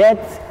you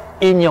get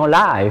in your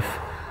life.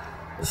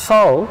 So,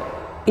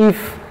 if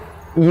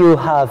you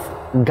have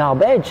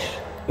garbage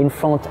in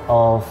front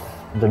of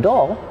the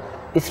door,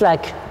 it's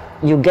like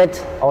you get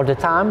all the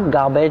time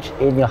garbage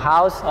in your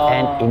house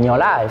and in your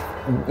life.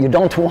 You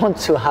don't want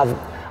to have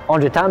all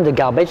the time the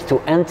garbage to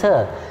enter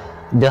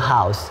the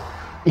house.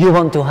 You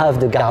want to have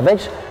the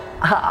garbage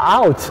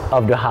out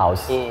of the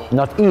house,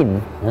 not in.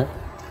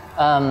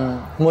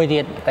 មួយទៀ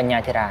តកញ្ញា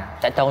ចារា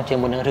តើតើជា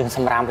មួយនឹងរឿងស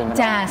ម្រាមវិញមិន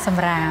ចាស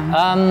ម្រាម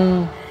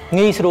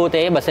ងាយស្រួល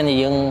ទេបើសិនជា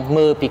យើង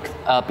មើល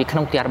ពីក្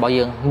នុងផ្ទះរបស់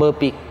យើងមើល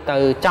ពីទៅ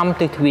ចំ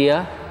ទិសទ្វារ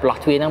ប្រឡោះ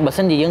ទ្វារហ្នឹងបើ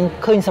សិនជាយើង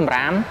ឃើញសម្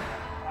រាម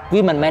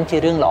វាមិនមែនជា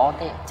រឿងល្អ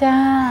ទេចា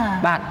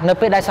បាទនៅ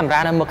ពេលដែលសម្រា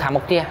មនៅមុខខាង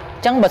មុខផ្ទះអ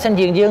ញ្ចឹងបើសិន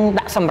ជាយើង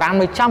ដាក់សម្រាម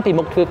នៅចំពី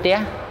មុខទ្វារផ្ទះ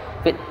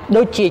វា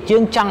ដូចជាយើ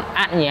ងចង់អ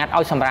នុញ្ញាត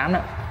ឲ្យសម្រាម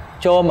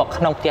ចូលមក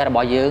ក្នុងផ្ទះរប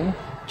ស់យើង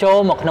ចូល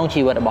មកក្នុង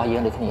ជីវិតរបស់យើ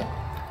ងដូចគ្នាអ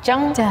ញ្ចឹង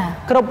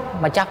គ្រប់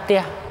ម្ចាស់ផ្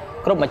ទះ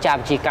គ្រប់ម្ចាស់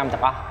វិជ្ជាកម្មទាំ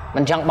ងអស់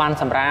មិនចង់បាន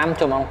សម្រាម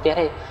ចូលមកផ្ទះ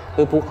ទេ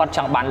គឺពួកគាត់ច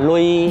ង់បានលុ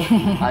យ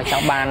ហើយច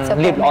ង់បាន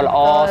លៀបល្អ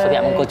សុភ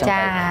មង្គលចឹងទៅ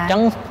អញ្ចឹ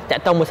ងតើ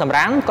តើមួយសម្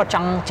រាមគាត់ច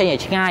ង់ចេញឲ្យ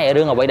ឆ្ងាយ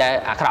រឿងអ្វីដែល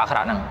អាក្រក់ហ្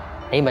នឹង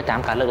នេះបើតាម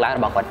ការលើកឡើង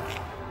របស់គាត់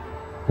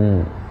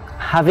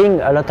Having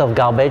a lot of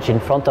garbage in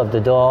front of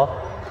the door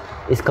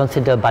is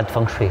considered bad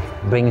feng shui,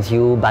 brings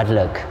you bad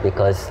luck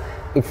because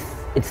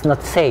it's not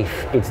safe,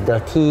 it's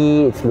dirty,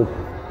 it's look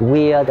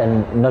weird and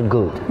not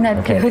good. Not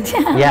good.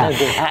 Yeah.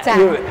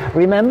 You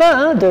remember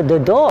the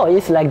door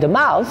is like the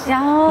mouse,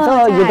 so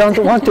you don't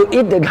want to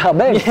eat the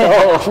garbage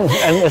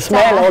and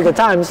smell all the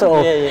time. So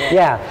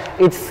yeah,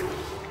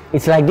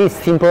 it's like this,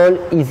 simple,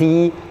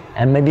 easy,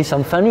 and maybe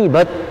some funny,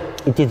 but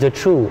it is the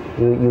truth.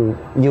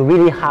 You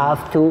really have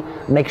to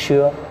make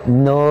sure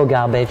no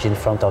garbage in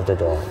front of the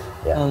door.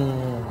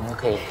 Yeah.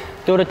 Okay.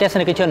 ទូរទស្ស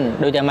និកជន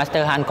ដូចតែ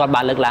Master Han គាត់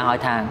បានលើកឡើងឲ្យ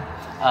ថា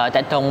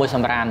តើតងមួយស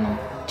ម្រាមនោះ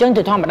អញ្ចឹង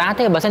ជាធម្មតា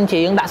ទេបើសិនជា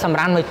យើងដាក់សម្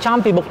រាមនៅចំ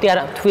ពីមុខទ្វារ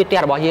ផ្ទះ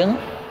របស់យើង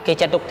គេ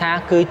ចាត់ទុកថា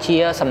គឺជា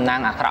សំណាង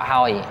អាក្រក់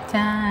ហើយ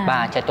ចា៎បា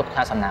ទចាត់ទុក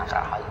ថាសំណាងអាក្រ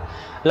ក់ហើយ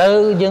លើ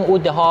យើងឧ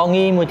ទាហរណ៍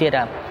ងាយមួយទៀត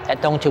តែ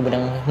តងជាមួយនឹ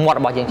ងមាត់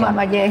របស់យើងចឹង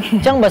អ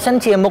ញ្ចឹងបើសិន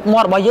ជាមុខ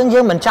មាត់របស់យើ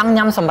ងមិនចង់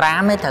ញ៉ាំសម្រា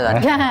មទេត្រូវ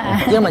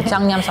យើងមិនច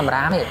ង់ញ៉ាំសម្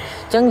រាមទេអ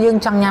ញ្ចឹងយើង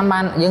ចង់ញ៉ាំបា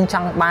នយើងច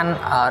ង់បាន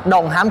ដ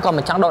កដង្ហើមក៏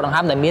មិនចង់ដកដង្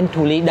ហើមដែលមាន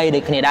ធូលីដីដូ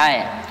ចគ្នាដែរ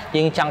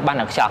យើងចង់បាន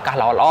ខ្យល់អាកាស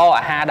ល្អៗ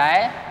អាហារដែរ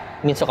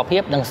មានសុខភា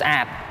ពនិងស្អា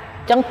ត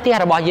អញ្ចឹងផ្ទះ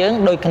របស់យើង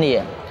ដូចគ្នា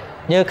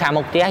នៅខាង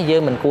មុខផ្ទះយើ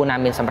ងមិនគួរណា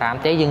មានសម្រាម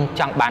ទេយើង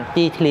ចង់បាន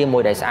ទីធ្លាមួ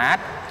យដែលស្អាត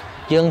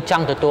យើងច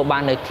ង់ទទួលបា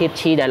ននៅធាតុ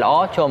ឈីដែលល្អ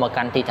ចូលមក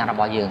កាន់ទីតាំងរ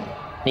បស់យើង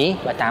នេះ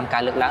បើតាមកា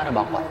រលើកឡើងរប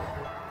ស់គាត់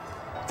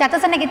ចាទ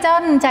ស្សនិកជ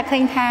នចាឃើ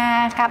ញថា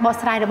ការបក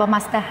ស្រាយរបស់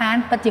Master Han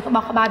ពិតជាក្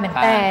បោះក្បាយមែន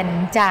តើ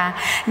ចា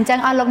អញ្ចឹង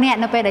អស់លោកអ្នក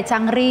នៅពេលដែលច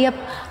ង់រៀប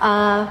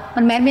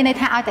មិនមែនមានន័យ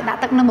ថាឲ្យតែដាក់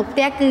ទឹកនៅមុខផ្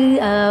ទះគឺ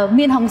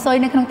មានហុងស៊ុយ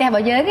នៅក្នុងផ្ទះរប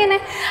ស់យើងទេណា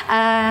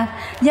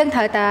យើងត្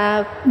រូវតែ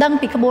ដឹង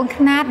ពីក្បួន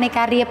ខ្នាតនៃ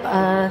ការរៀប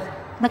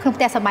នៅក្នុង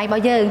ផ្ទះសម័យរប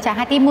ស់យើងចា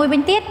ហើយទី1វិ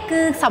ញទៀត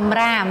គឺសម្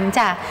រាម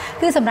ចា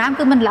គឺសម្រាម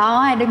គឺមិនល្អ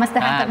ហើយដូច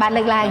Master Han ក៏បាន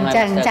លើកឡើងអញ្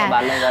ចឹងចា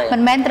មិ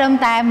នមែនត្រឹម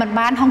តែមិន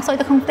បានហុងស៊ុយ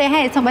ទៅក្នុងផ្ទះ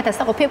ទេសូម្បីតែ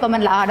សុខភាពក៏មិ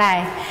នល្អដែរ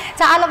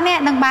ចាអស់លោកអ្នក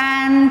នឹងបា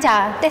នចា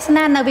ទេស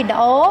នានៅវីដេ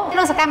អូក្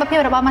នុងសកម្មភាព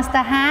របស់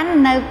Master Han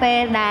នៅពេ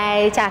លដែល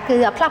ចាគឺ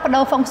ផ្លាស់ប្ដូ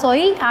រ Feng Shui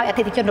ឲ្យអ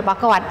តិថិជនរបស់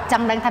គាត់ច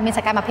ង់ដឹងថាមានស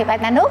កម្មភាពបែប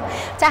ណានោះ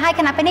ចាហើយ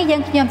គណៈពេលនេះយើ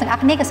ងខ្ញុំទាំងអ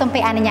ស់គ្នាក៏សូមពេ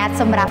លអនុញ្ញាត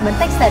សម្រាប់បន្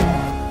តិចសិន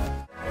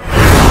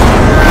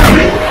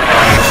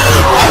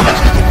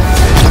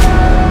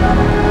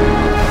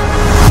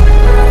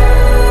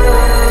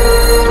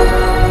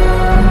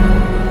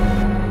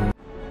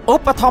ឧ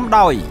បត្ថម្ភ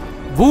ដោយ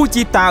វូ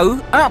ជីតៅ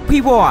អភិ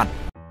វឌ្ឍ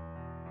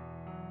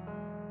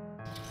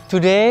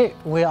Today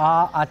we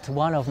are at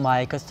one of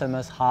my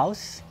customers'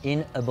 house in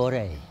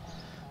Abore.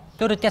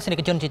 ទូរទស្សនិ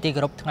កជនជាទី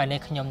គោរពថ្ងៃនេះ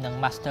ខ្ញុំនិង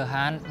Master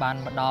Han បាន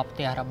មកដល់ផ្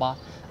ទះរបស់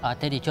អ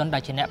តិថិជនដែ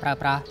លជាអ្នកប្រើ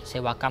ប្រាស់សេ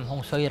វាកម្មហុង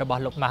ស៊ុយរប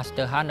ស់លោក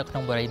Master Han នៅក្នុ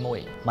ងបរិយាមួយ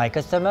My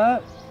customer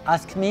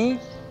asked me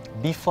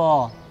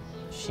before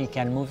she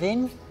can move in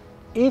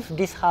if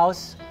this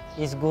house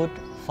is good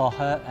for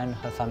her and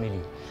her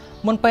family.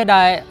 មុនពេល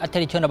ដែលអតិ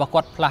ថិជនរបស់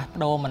គាត់ផ្លាស់ប្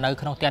ដូរមកនៅ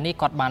ក្នុងផ្ទះនេះ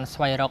គាត់បានស្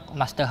វែងរក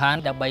Master Han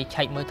ដើម្បី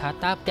ឆែកមើលថា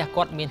តើផ្ទះ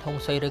គាត់មានហុង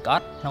ស៊ុយឬក៏អ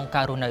ត់ក្នុង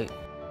ការរស់នៅ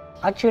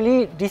Actually,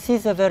 this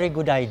is a very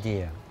good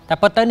idea. តែ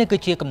ប៉ុន្តែនេះគឺ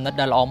ជាគំនិត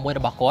ដែលល្អមួយ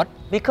របស់គាត់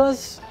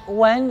Because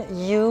when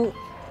you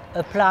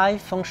apply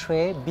Feng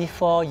Shui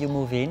before you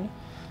move in,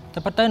 តែ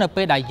ប៉ុន្តែនៅ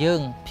ពេលដែលយើង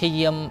ព្យា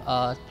យាម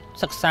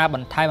សិក្សាប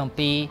ន្ថែមអំ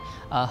ពី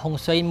ហុង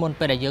ស៊ុយមុន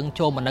ពេលដែលយើង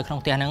ចូលមកនៅក្នុង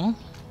ផ្ទះហ្នឹង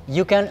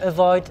you can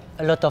avoid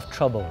a lot of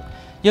trouble.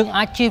 យើង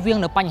អាចជៀសវាង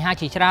នៅបញ្ហា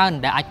ជាច្រើន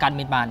ដែលអាចកើត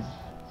មានបាន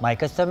My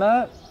customer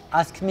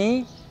asked me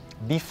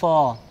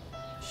before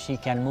she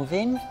can move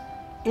in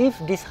if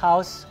this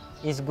house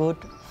is good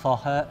for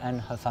her and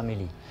her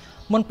family.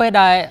 មុនពេល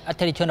ដែលអ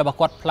តិថិជនរបស់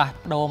គាត់ផ្លាស់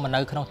ប្ដូរមកនៅ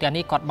ក្នុងផ្ទះ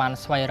នេះគាត់បាន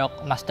ស្វែងរក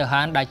Master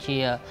Han ដែលជា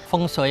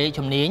Feng Shui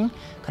ជំនាញ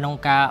ក្នុង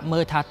ការមើ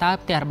លថាតើ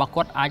ផ្ទះរបស់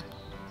គាត់អាច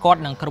គាត់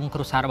និងក្រុមគ្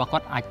រួសាររបស់គា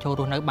ត់អាចចូល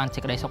រស់នៅបានសេ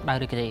ចក្តីសុខដែរ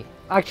ឬក៏ទេ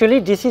Actually,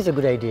 this is a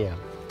good idea.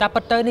 តែ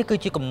ប៉ុន្តែនេះគឺ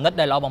ជាគំនិត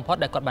ដែលល្អបំផុត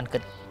ដែលគាត់បានគិ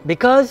ត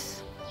Because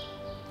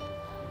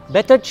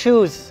better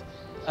choose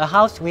a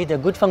house with a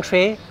good Feng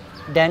Shui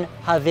than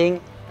having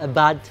a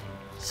bad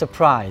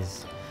surprise.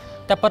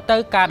 តែប៉ុន្តែ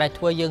ការដែល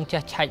ធ្វើយើង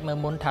ចេះឆែកមើល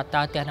មុនថា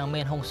តើផ្ទះនឹង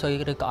មានហុងស៊ុយ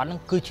ឬក៏អត់ហ្នឹង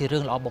គឺជារឿ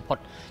ងល្អបំផុត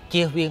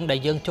ជៀសវាងដែល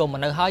យើងចូលមក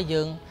នៅហើយ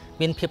យើង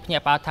មានភាពភ្ញា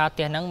ក់ផ្អើលថាផ្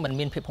ទះហ្នឹងមិន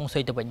មានភាពហុងស៊ុ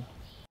យទៅវិញ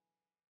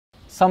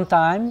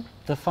Sometimes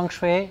the Feng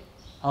Shui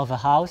of a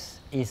house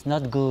is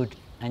not good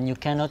and you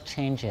cannot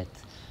change it.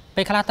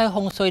 ពេលខ្លះទៅ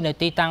ហុងស៊ុយនៅ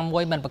ទីតាំងមួ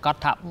យមិនប្រកាស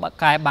ថា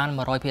កែបាន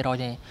 100% ទេអ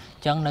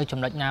ញ្ចឹងនៅចំ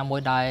ណុចណាមួយ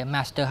ដែល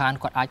Master Han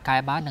គាត់អាចកែ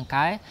បាននឹង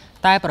កែ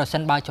តែប្រសិ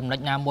នបើចំណុច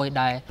ណាមួយ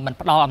ដែលមិន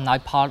ផ្ដល់អំណោយ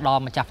ផលដ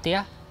ល់ម្ចាស់ផ្ទះ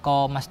ក៏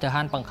Master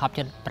Han បង្ខំ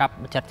ចិត្តប្រាប់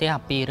ម្ចាស់ផ្ទះ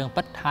អំពីរឿង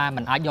ពិតថា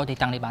មិនអាចយកទី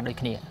តាំងនេះបានដូច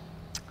គ្នា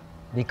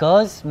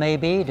Because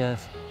maybe the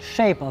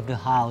shape of the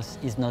house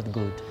is not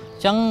good. អ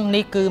ញ្ចឹង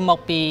នេះគឺមក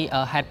ពី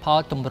ហេតុផល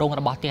ទម្រង់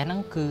របស់ផ្ទះហ្នឹង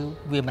គឺ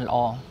វាមិនល្អ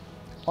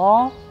Or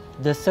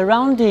the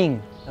surrounding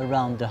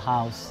around the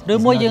house. ឬ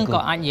មួយយើងក៏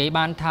អាចនិយាយ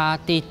បានថា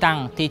ទីតាំង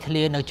ទីធ្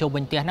លានៅជុំវិ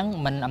ញផ្ទះហ្នឹង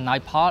មិនអំណោយ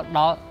ផលដ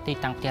ល់ទី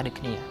តាំងផ្ទះដូច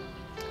គ្នា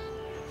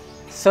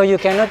So you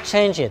cannot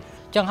change it.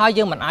 អញ្ចឹងហើយ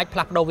យើងមិនអាចផ្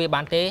លាស់ប្ដូរវា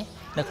បានទេ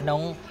នៅក្នុង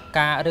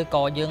ការឬ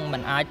ក៏យើងមិ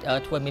នអាច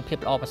ធ្វើមានភាព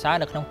ល្អប្រសើរ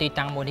នៅក្នុងទី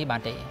តាំងមួយនេះបា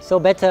នទេ So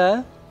better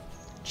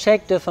check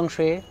the Feng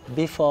Shui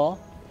before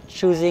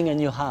choosing a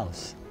new house.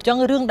 អញ្ចឹង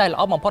រឿងដែលល្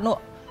អបំផុតនោះ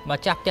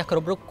ម្ចាស់ផ្ទះគ្រ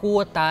ប់រូបគួ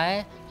រតែ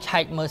ឆែ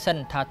កមើលសិន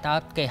ថាតើ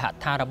គេហ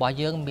ដ្ឋានរបស់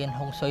យើងមាន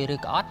ហុងស៊ុយឬ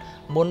ក៏អត់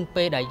មុន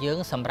ពេលដែលយើង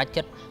សម្រេច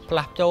ចិត្តផ្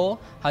លាស់ប្ដូរ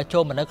ហើយចូ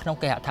លមកនៅក្នុង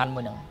គេហដ្ឋាន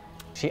មួយហ្នឹង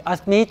She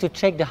asked me to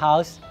check the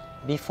house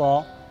before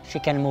she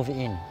can move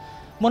in.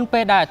 មុនពេ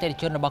លដែលអតិថិ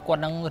ជនរបស់គា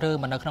ត់នឹងរើ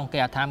មកនៅក្នុងគេ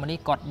ហដ្ឋានមួយនេះ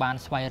គាត់បាន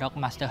ស្វែងរក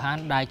Master Han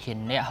ដែលជា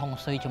អ្នកហុង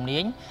ស៊ុយជំនា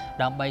ញ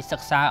ដើម្បីសិ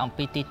ក្សាអំ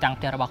ពីទីតាំង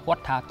ផ្ទះរបស់គា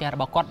ត់ថាផ្ទះរ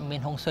បស់គាត់មា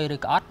នហុងស៊ុយឬ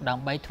ក៏អត់ដើ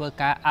ម្បីធ្វើ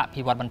ការអ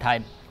ភិវឌ្ឍបន្ថែម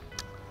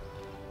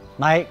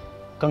My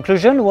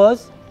conclusion was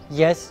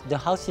yes, the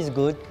house is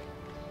good.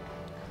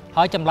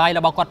 ហើយចម្លើយរ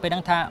បស់គាត់ពេលហ្នឹ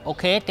ងថាអូ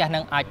ខេផ្ទះនឹ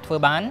ងអាចធ្វើ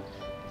បាន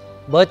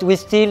But we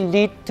still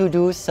need to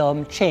do some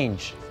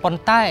change. ប៉ុ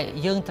ន្តែ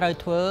យើងត្រូវ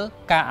ធ្វើ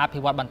ការអភិ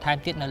វឌ្ឍបន្ថែម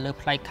ទៀតនៅលើ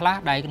ផ្នែកខ្លះ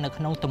ដែលនៅ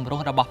ក្នុងទម្រ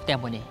ង់របស់ផ្ទះ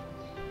មួយនេះ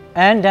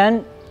And then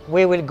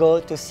we will go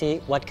to see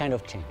what kind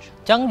of change. អ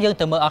ញ្ចឹងយើង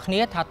ទៅមើលអស់គ្នា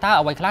ថាតើ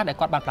អ្វីខ្លះដែល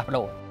គាត់បានផ្លាស់ប្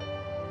ដូរ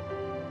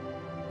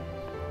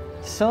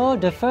So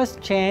the first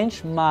change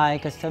my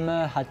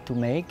customer had to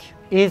make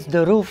is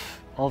the roof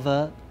over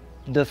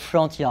the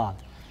front yard.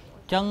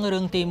 អញ្ចឹងរឿ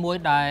ងទី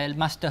1ដែល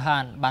Master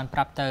Han បានប្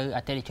រាប់ទៅអ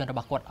តិថិជនរប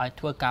ស់គាត់ឲ្យ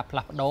ធ្វើការផ្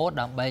លាស់ប្ដូរ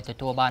ដើម្បីទ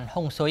ទួលបាន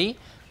ហុងស៊ុយ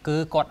គឺ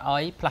គាត់ឲ្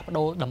យផ្លាស់ប្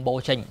ដូរដំបូល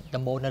ចេញ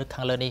ដំបូលនៅ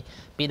ខាងលើនេះ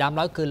ពីដើម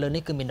ឡើយគឺលើ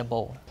នេះគឺមានដំ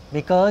បូល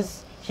Because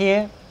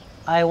here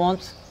I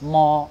want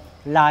more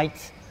light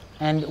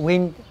and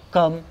wind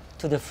come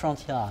to the front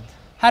yard.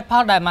 ហេតុផ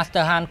លដែល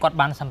Master Han គាត់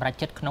បានសម្រេច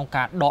ចិត្តក្នុង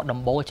ការដកដំ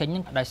បូលចេញហ្នឹ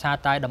ងដោយសារ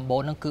តែដំបូ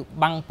លហ្នឹងគឺ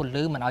បាំងពន្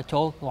លឺមិនឲ្យ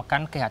ចូលមកកា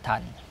ន់គេហដ្ឋា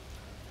ន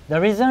The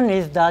reason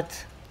is that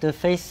the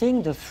facing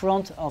the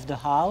front of the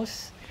house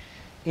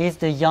is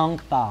the young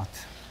part.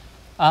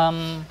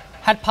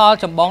 ហេតុផល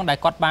ចម្បងដែល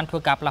គាត់បានធ្វើ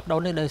ការផ្លាស់ប្ដូរ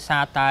នេះដោយសា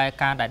រតែ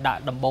ការដែលដាក់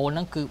ដំបូលហ្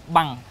នឹងគឺ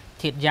បាំង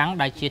ធាតុយ៉ាង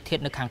ដែលជាធា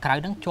តុនៅខាងក្រៅ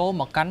ហ្នឹងចូល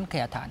មកកាន់គេ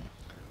ហដ្ឋាន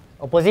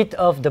Opposite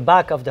of the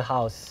back of the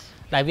house.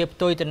 ដែលវាផ្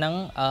ទុយទៅនឹង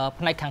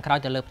ផ្នែកខាងក្រៅ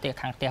ទៅលើផ្ទះ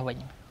ខាងផ្ទះវិញ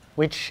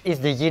Which is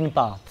the yin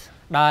part.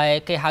 ដែល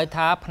គេហៅ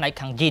ថាផ្នែក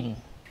ខាង yin.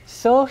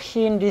 So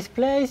in this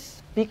place,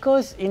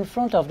 because in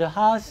front of the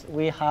house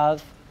we have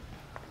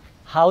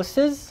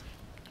houses.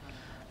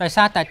 ដោយ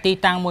សារតែទី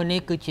តាំងមួយនេះ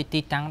គឺជាទី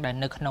តាំងដែល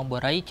នៅក្នុងប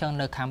រិយាចឹង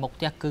នៅខាងមុខ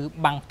ផ្ទះគឺ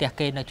បាំងផ្ទះ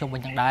គេនៅជុំវិ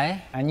ញទាំងដែរ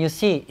And you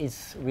see it's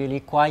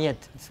really quiet.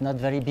 It's not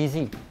very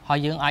busy. ហើយ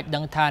យើងអាចដឹ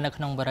ងថានៅ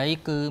ក្នុងបរិយា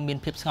គឺមាន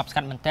ភាពស្ងប់ស្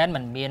ងាត់មែនទែនមិ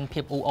នមានភា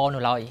ពអ៊ូអរ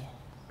នោះឡើយ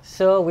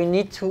So we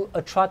need to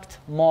attract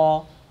more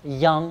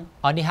young.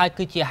 ហើយនេះហើយ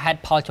គឺជាហេតុ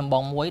ផលចម្ប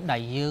ងមួយដែ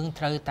លយើង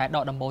ត្រូវតែដ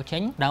កដំបូលចេ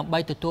ញដើម្បី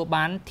ទទួល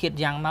បានធាតុ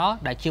យ៉ាងមក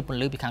ដែលជាពន្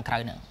លឺពីខាងក្រៅ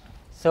ហ្នឹង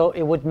So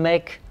it would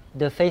make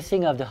the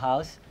facing of the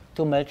house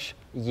too much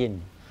yin.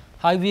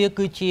 ហើយវា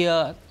គឺជា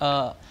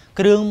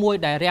គ្រឿងមួយ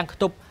ដែលរាំងខ្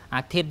ទប់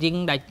អាធាតុយីង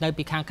ដែលនៅ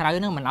ពីខាងក្រៅ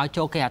ហ្នឹងមិនឲ្យ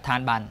ចូលគេអាឋាន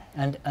បាន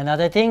And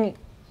another thing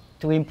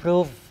to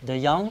improve the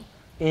yang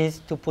is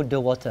to put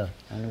the water,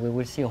 and we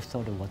will see also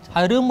the water.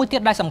 ហើយរឿងមួយទៀ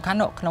តដែលសំខាន់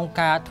ក្នុង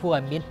ការធ្វើឲ្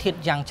យមានធាតុ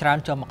យ៉ាងច្រើន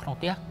ចូលមកក្នុង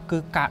ផ្ទះគឺ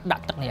ការដា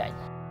ក់ទឹកនេះឯង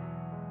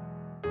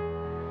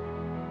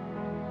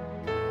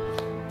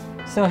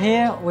So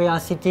here we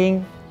are sitting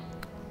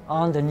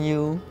on the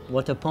new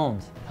water pond.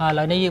 ហើយឥ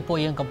ឡូវនេះពួក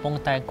យើងកំពុង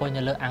តែអង្គុយ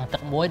នៅលើអាងទឹ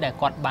កមួយដែល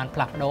គាត់បានផ្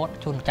លាស់ប្ដូរ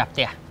ជូនម្ចាស់ផ្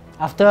ទះ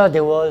After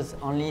there was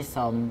only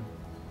some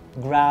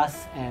grass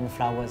and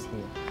flowers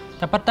here.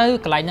 តែប៉ុន្តែ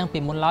កន្លែងហ្នឹងពី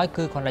មុនឡើយ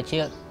គឺគ្រាន់តែជា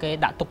គេ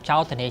ដាក់ទុកចោ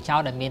លធានាចោល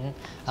ដែលមាន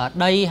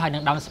ដីហើយនឹ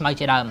ងដើមស្មៅ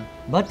ជាដើម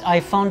But I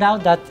found out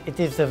that it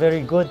is a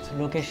very good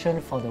location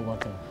for the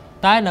water.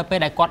 តែនៅពេល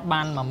ដែលគាត់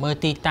បានមកមើល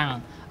ទីតាំង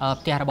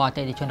ផ្ទះរបស់អ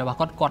តិថិជនរបស់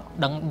គាត់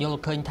ដឹងយល់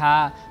ឃើញថា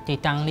ទី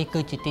តាំងនេះគឺ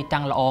ជាទី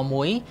តាំងល្អ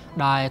មួយ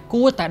ដែល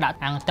គួរតែដាក់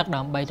អាងទឹក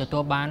ដើម្បីទទួ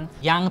លបាន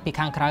យ៉ាងពី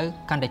ខាងក្រៅ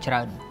កាន់តែច្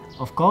រើន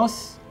Of course,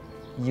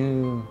 you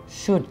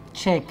should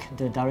check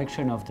the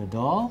direction of the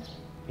door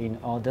in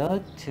order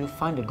to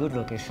find a good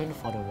location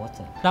for the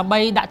water. ដើម្បី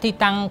ដាក់ទី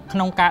តាំងក្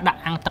នុងការដាក់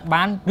អាងទឹក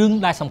បានរឿង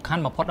ដែលសំខា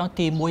ន់បំផុតនោះ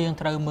ទី1យើង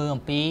ត្រូវមើល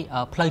អំពី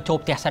ផ្លូវចូល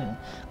ផ្ទះសិន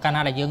កាលណា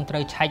ដែលយើងត្រូ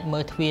វឆែកមើ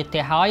លទ្វារផ្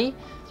ទះហើយ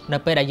នៅ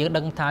ពេលដែលយើង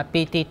ដឹងថា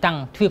ពីទីតាំង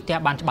ទ្វារផ្ទះ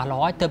បានច្បាស់លា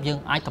ស់ហើយទើបយើង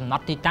អាចកំណ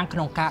ត់ទីតាំងក្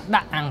នុងការ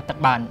ដាក់អាងទឹក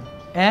បាន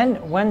And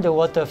when the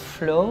water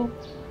flow,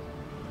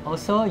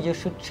 also you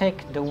should check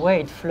the way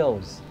it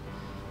flows.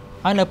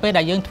 ហើយនៅពេល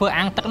ដែលយើងធ្វើ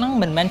អាងទឹកហ្នឹង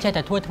មិនមែនចេះ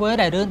តែធ្វើ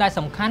តែរឿងដែល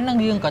សំខាន់ហ្នឹង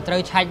យើងក៏ត្រូ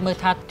វឆែកមើល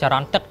ថាចរ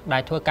ន្តទឹកដែ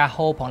លធ្វើការ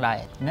ហូរផងដែរ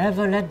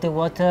Never let the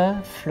water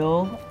flow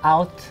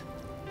out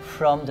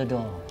from the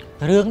door.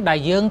 រឿងដែល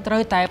យើងត្រូ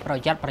វតែប្រ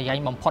យ័ត្នប្រយែង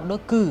បំផុតនោះ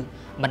គឺ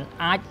មិន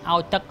អាចឲ្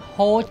យទឹក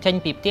ហូរចេញ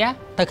ពីផ្ទះ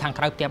ទៅខាង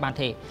ក្រៅផ្ទះបាន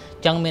ទេអ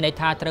ញ្ចឹងមានន័យ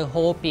ថាត្រូវ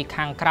ហូរពី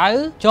ខាងក្រៅ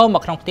ចូលម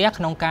កក្នុងផ្ទះ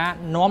ក្នុងការ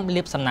នាំ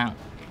លាបសំណាំង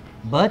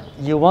But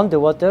you want the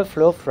water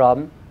flow from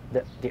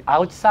the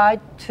outside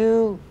to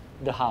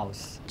the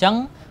house. អញ្ចឹង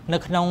នៅ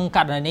ក្នុងក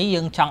រណីនេះ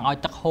យើងចង់ឲ្យ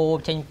ទឹកហូរ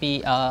ចេញ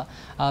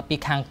ពី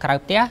ខាងក្រៅ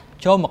ផ្ទះ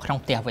ចូលមកក្នុង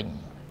ផ្ទះវិញ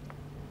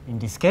In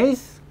this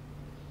case,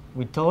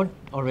 we told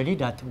already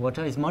that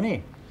water is money.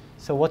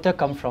 So water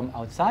comes from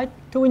outside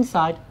to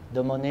inside,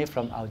 the money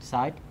from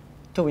outside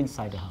to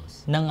inside the house.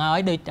 នឹងហើយ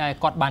ដូចតែ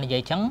គាត់បាននិយា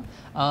យអញ្ចឹង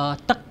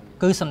ទឹក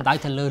គឺសំដៅ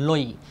ទៅលើលុ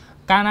យ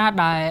កាលណា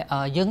ដែល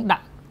យើងដា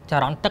ក់ច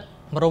រន្តទឹក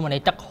រមណី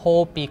ទឹកហូរ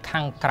ពីខា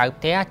ងក្រៅ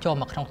ផ្ទះចូល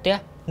មកក្នុងផ្ទះ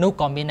នោះ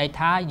ក៏មានន័យ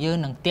ថាយើង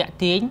នឹងតាក់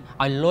ទាញ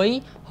ឲ្យលុយ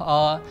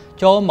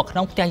ចូលមកក្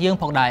នុងផ្ទះយើង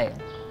ផងដែរ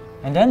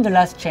And then the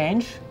last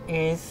change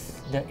is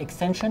the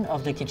extension of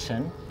the kitchen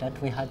that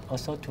we had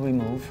also to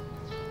remove.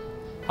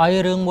 ហើយ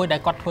រឿងមួយដែ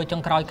លគាត់ធ្វើចុ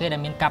ងក្រោយគេដែ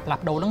លមានការផ្លា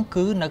ស់ប្ដូរហ្នឹង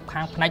គឺនៅ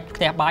ខាងផ្នែក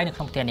ផ្ទះបាយនៅ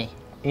ក្នុងផ្ទះនេះ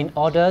In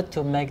order to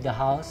make the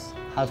house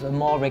have a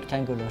more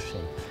rectangular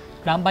shape.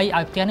 ដើម្បី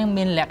ឲ្យផ្ទះនេះ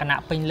មានលក្ខណៈ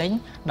ពេញលេញ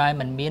ដែល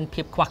មិនមាន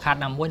ភាពខ្វះខាត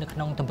ណាមួយនៅក្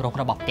នុងទម្រង់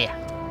របស់ផ្ទះ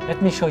Let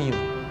me show you.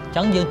 អញ្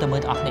ចឹងយើងទៅមើ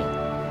លទាំងអស់គ្នា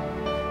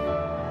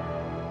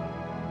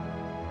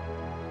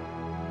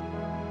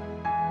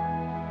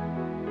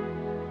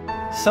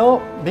So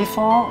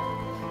before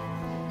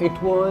it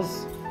was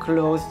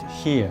closed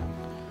here.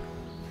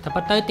 តែ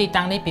ប៉ុន្តែទី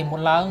តាំងនេះពីមុ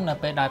នឡើងនៅ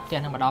ពេលដែលផ្ទះ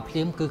នឹងមកដល់ភ្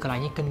លាមគឺកន្លែ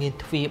ងនេះគឺមាន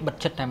ទ្វារបិទ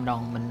ជិតតែម្ដង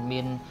មិន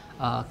មាន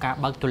ការ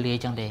បើកទូលាយអ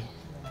ញ្ចឹងទេ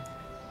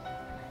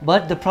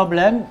But the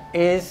problem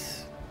is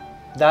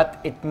that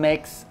it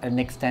makes an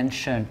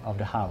extension of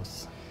the house.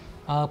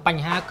 ប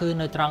ញ្ហាគឺ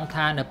នៅត្រង់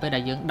ថានៅពេលដែ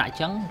លយើងដាក់អញ្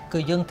ចឹងគឺ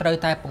យើងត្រូវ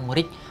តែពង្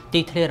រីកទី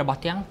ធ្លារបស់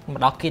ផ្ទះមក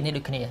ដល់គៀននេះ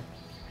ដូចគ្នា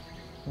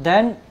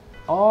Then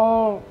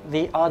all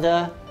the other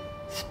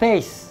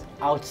space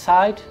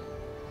outside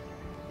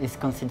is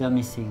considered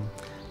missing.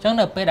 អញ្ចឹង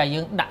នៅពេលដែល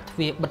យើងដាក់ទ្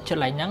វារបិទជិត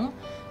ឡើងហ្នឹង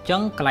អញ្ចឹ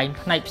ងកន្លែង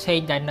ផ្នែកផ្សេង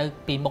ដែលនៅ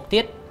ពីមុខ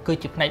ទៀតគឺ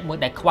ជាផ្នែកមួយ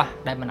ដែលខ្វះ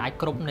ដែលមិនអាច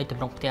គ្រប់នៃទ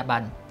ម្រង់ផ្ទះបា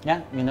ន Yeah,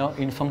 you know,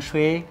 in Feng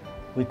Shui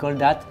we call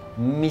that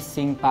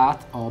missing part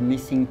or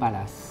missing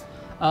palace.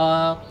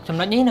 ចំ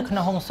ណុចនេះនៅក្នុ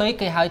ងហុងស៊ុយ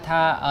គេហៅថា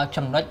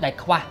ចំណុចដែល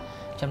ខ្វះ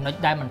ចំណុច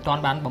ដែលមិនទា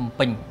ន់បានបំ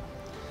ពេញ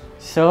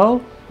So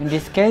in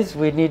this case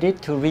we needed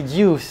to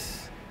reduce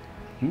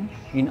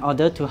in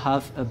order to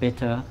have a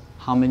better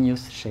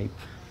harmonious shape.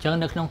 អញ្ចឹង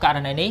នៅក្នុងករ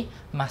ណីនេះ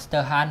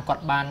Master Han គា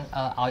ត់បាន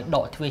ឲ្យដ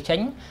កទ្វារចេញ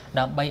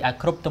ដើម្បីឲ្យ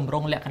គ្រប់ទម្រ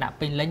ង់លក្ខណៈ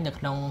ពេញលេញនៅ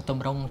ក្នុងទ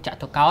ម្រង់ច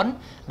តុកោណ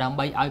ដើម្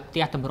បីឲ្យផ្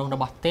ទះទម្រង់រ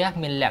បស់ផ្ទះ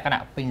មានលក្ខ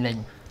ណៈពេញលេញ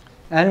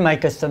And my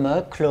customer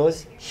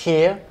closed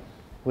here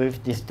with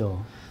this door.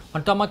 ប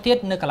ន្ទាប់មកទៀត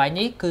នៅកន្លែង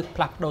នេះគឺ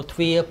ផ្លាស់ប្ដូរទ្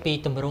វារពី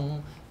ទម្រង់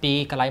ពី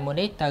កន្លែងមួយ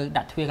នេះទៅ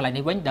ដាក់ទ្វារកន្លែង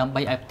នេះវិញដើម្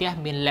បីឲ្យផ្ទះ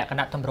មានលក្ខ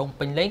ណៈទម្រង់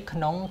ពេញលេញក្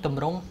នុងទ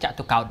ម្រង់ច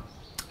តុកោណ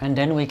And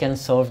then we can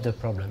solve the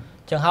problem.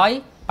 អញ្ចឹងហើយ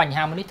បញ្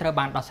ហាមួយនេះត្រូវ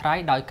បានដោះស្រាយ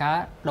ដោយការ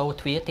ដូរ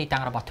ទ្វារទីតាំ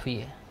ងរបស់ទ្វា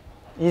រ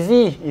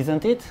Easy,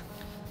 isn't it?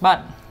 បាទ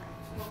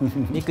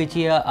នេះគឺ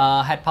ជា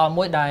ហេតុផល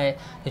មួយដែល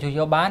ទទួលយ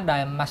កបានដែ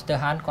ល Master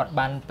Han គាត់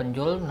បានបញ្យ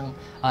ល់និង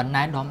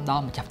ណែនាំដ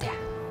ល់ម្ចាស់ផ្ទះ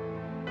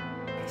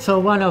So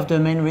one of the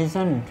main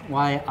reasons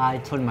why I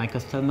told my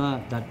customer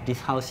that this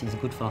house is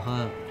good for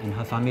her and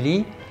her family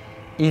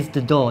is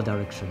the door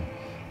direction.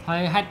 ហើ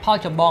យហេតុផល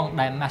ចម្បង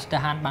ដែល Master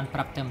Han បានប្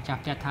រាប់ទៅម្ចាស់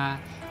ផ្ទះថា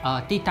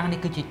ទីតាំងនេះ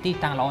គឺជាទី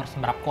តាំងល្អស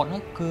ម្រាប់គាត់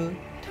នោះគឺ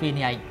ទ្វារ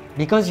នេះឯង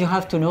Because you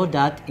have to know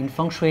that in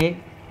Feng Shui,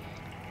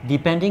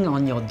 depending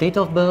on your date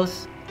of birth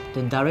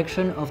the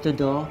direction of the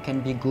door can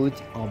be good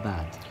or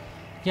bad.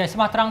 ជាស្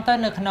មោះត្រង់ទៅ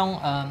នៅក្នុង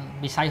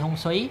វិស័យហុង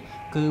ស៊ុយ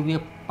គឺវា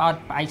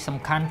ផ្អែកសំ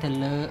ខាន់ទៅ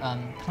លើ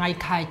ថ្ងៃ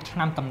ខែឆ្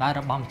នាំកំណើត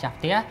របស់ម្ចាស់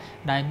ផ្ទះ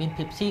ដែលមាន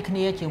ភាពស៊ីគ្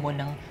នាជាមួយ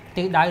នឹង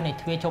ទិសដៅនៃ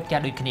ទ្វារចូលផ្ទះ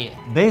ដូចគ្នា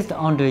Based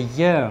on the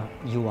year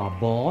you are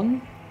born,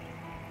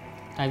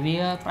 តែវា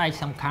ផ្អែក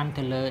សំខាន់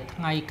ទៅលើ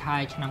ថ្ងៃខែ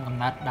ឆ្នាំកំ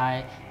ណើតដែល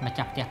ម្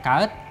ចាស់ផ្ទះ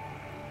កើត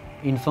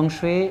in Feng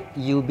Shui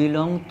you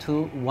belong to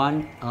one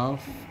of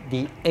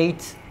the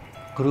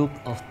 8 group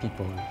of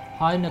people.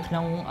 ហើយនៅក្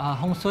នុង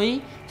ហុងស៊ុយ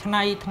ថ្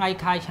ងៃ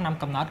ខែឆ្នាំ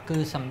កំណើតគឺ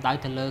សំដៅ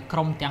ទៅលើក្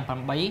រុមទាំង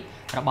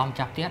8របស់ម្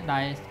ចាស់ផ្ទះ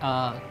ដែល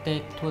គេ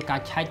ធ្វើការ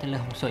ឆែកទៅលើ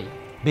ហុងស៊ុយ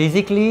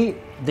Basically,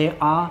 there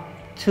are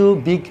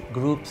 2 big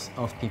groups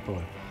of people.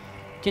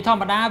 ជាធម្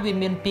មតាវា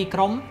មាន2ក្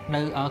រុម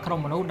នៅក្រុម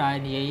មនុស្សដែល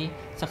និយាយ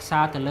សិក្សា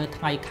ទៅលើ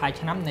ថ្ងៃខែ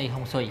ឆ្នាំនៃ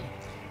ហុងស៊ុយ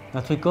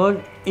That we call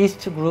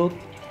East group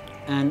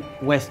and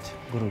West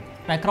group.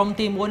 តែក្រុម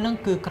ទី1ហ្នឹង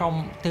គឺក្រុម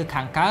ទិស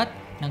ខាងកើត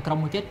និងក្រុម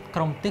មួយទៀតក្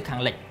រុមទិសខាង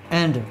លិច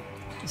And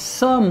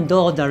some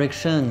door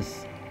directions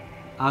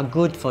are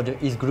good for the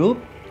East group.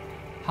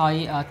 ហើយ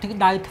ទិស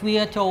ដៅទ្វា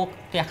រចូល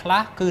ផ្ទះខ្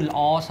លះគឺល្អ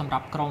សម្រា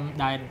ប់ក្រុម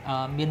ដែល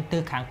មានទិ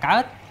សខាងកើ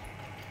ត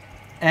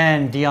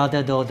And the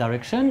other door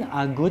direction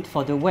are good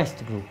for the West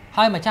group.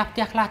 ហើយម្ចាស់ផ្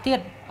ទះខ្លះទៀត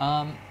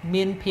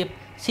មានភាព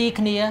ស៊ី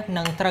គ្នា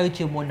នឹងត្រូវ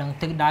ជាមួយនឹង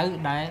ទិសដៅ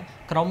ដែល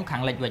ក្រុមខា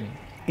ងលិចវិញ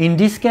In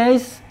this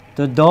case,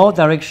 the door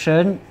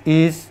direction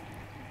is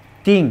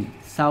Ting,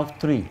 South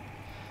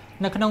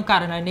 3. នៅក្នុងក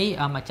រណីនេះ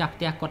ម្ចាស់ផ្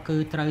ទះគាត់គឺ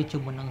ត្រូវជា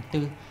មួយនឹង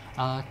ទិស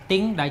ទី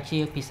ងដែលជា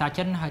ភាសា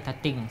ចិនហៅថា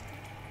ទីង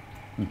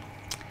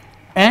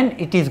And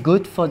it is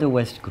good for the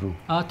West group.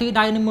 ទិស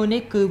ដៅនីមួយ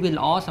នេះគឺវា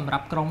ល្អសម្រា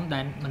ប់ក្រុមដែ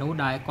លមនុស្ស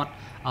ដែលគាត់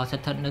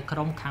ស្ថិតនៅក្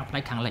រុមខាងផ្នែ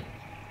កខាងលិច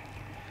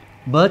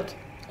But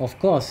of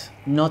course,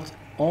 not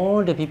all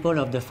the people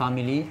of the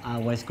family are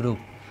West group.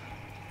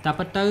 តែ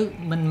ប៉ុន្តែ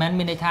មិនមែន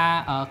មានន័យថា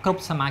គ្រ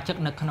ប់សមាជិក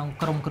នៅក្នុង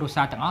ក្រុមគ្រួ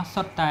សារទាំងអស់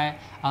សុទ្ធតែ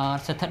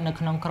ស្ថិតនៅ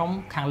ក្នុងក្រុម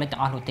ខាងលិចទាំ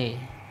ងអស់នោះទេ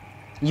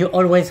You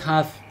always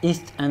have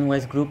East and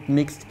West group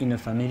mixed in a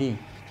family.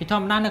 ជាធ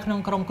ម្មតានៅក្នុង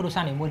ក្រុមគ្រួ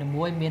សារនីមួ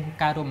យៗមាន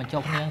ការរួមបញ្ចូ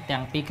លគ្នាទាំ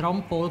ងពីរក្រុម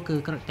ពោលគឺ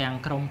ទាំង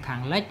ក្រុមខា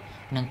ងលិច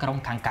និងក្រុម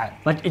ខាងកើត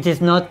But it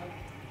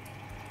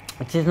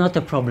is not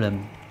a problem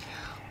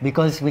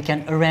because we can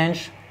arrange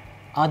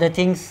other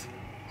things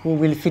who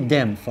will fit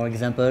them. For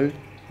example,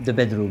 the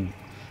bedroom.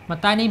 ប៉ុ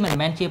ន្តែនេះមិន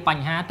មែនជាប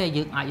ញ្ហាទេ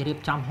យើងអាចរៀប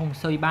ចំហុង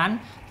ស៊ុយបាន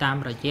តាម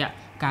រយៈ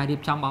ការរៀ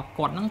បចំរបស់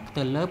គាត់នឹង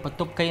ទៅលើបន្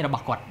ទប់គេងរប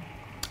ស់គាត់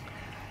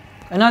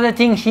Another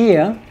thing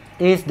here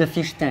is the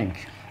fish tank.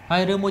 ហើ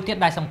យរឿងមួយទៀត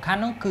ដែលសំខាន់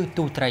នោះគឺ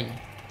ទូត្រី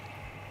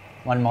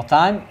One more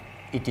time,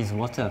 it is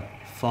water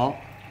for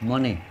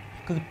money.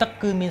 គឺទឹក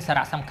គឺមានសា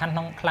រៈសំខាន់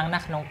ខ្លាំងណា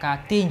ស់ក្នុងការ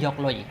ទាញយក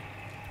លុយ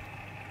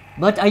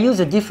But I use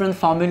a different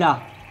formula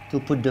to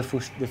put the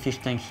fish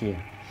tank here.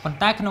 ប៉ុន្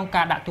តែក្នុង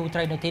ការដាក់ទូត្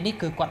រីនៅទីនេះ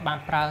គឺគាត់បាន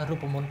ប្រើរូ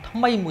បមន្តថ្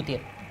មីមួយទៀត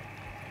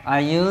I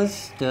use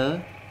the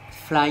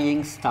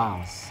flying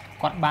stars.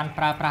 គាត់បាន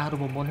ប្រើប្រាស់រូ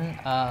បមន្ត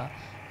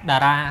តា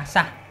រា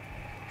សាស្ត្រ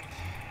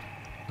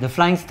The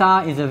flying star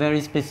is a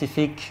very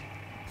specific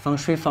Feng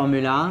Shui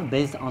formula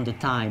based on the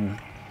time.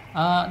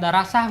 តា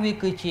រាសាស្ត្រវា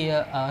គឺជា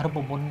រូប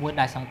មន្តមួយ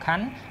ដែលសំខា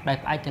ន់ដែល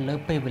ផ្អែកទៅលើ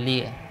ពេលវេលា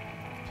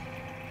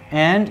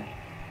And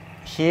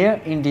here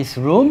in this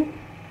room,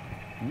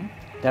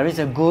 there is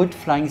a good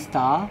flying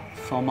star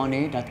for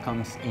money that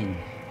comes in.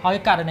 ហើយ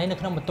ករណីនៅ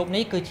ក្នុងបន្ទប់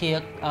នេះគឺជា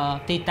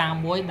ទីតាំង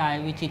មួយដែល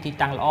វាជាទី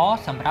តាំងល្អ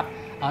សម្រាប់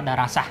តា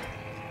រាសាស្ត្រ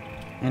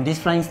And this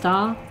flying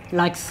star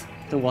likes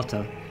the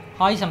water.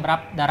 ហើយសម្រា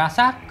ប់តារា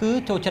សាស្ត្រគឺ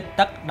ចូលចិត្ត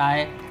ទឹកដែល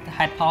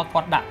ហេតុផលគា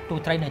ត់ដាក់ទូ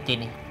ត្រីនៅទី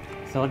នេះ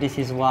So this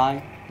is why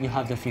you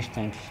have the fish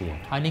tank here.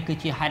 ហើយនេះគឺ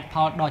ជាហេតុផ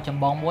លដ៏ច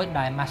ម្បងមួយ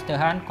ដែល Master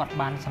Han គាត់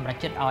បានសម្រេច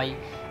ចិត្តឲ្យ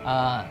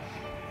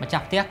ម្ចា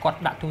ស់ផ្ទះគាត់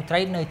ដាក់ទូត្រី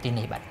នៅទី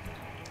នេះបាទ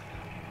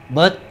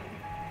But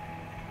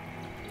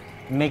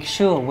make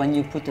sure when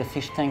you put a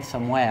fish tank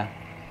somewhere,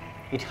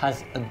 it has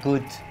a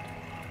good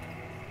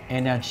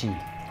energy.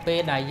 ពេ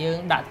លដែលយើង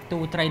ដាក់ទូ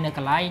ត្រីនៅក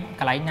ន្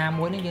លែងណា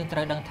មួយនេះយើងត្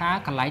រូវដឹងថា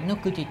កន្លែងនោះ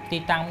គឺជាទី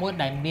តាំងមួយ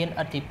ដែលមាន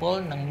ឥទ្ធិពល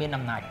និងមាន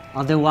អំណាច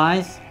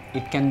Otherwise,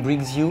 it can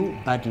bring you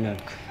bad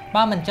luck.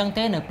 បើមិនចឹង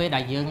ទេនៅពេល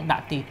ដែលយើងដា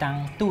ក់ទីតាំង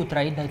ទូត្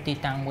រីនៅទី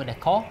តាំងមួយដែល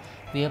ខុស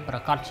វាប្រ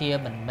កាសជា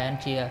មិនមែន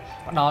ជា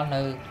ផ្ដល់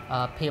នៅ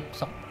ភាព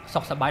សុ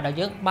ខសប្បាយដល់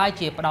យើងបែរ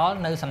ជាផ្ដល់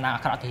នៅសំណាង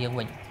អាក្រក់ទៅយើង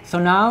វិញ So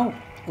now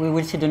we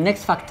will see the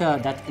next factor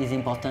that is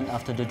important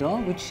after the door,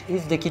 which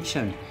is the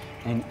kitchen.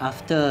 And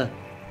after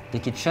the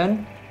kitchen,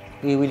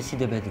 we will see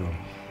the bedroom.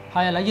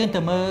 ហើយឥឡូវយើង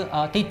ទៅមើល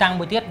ទីតាំង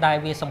មួយទៀតដែល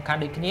វាសំខាន់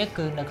ដូចគ្នា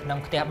គឺនៅក្នុង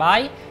ផ្ទះបាយ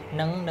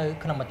និងនៅ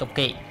ក្នុងបន្ទប់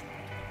គេង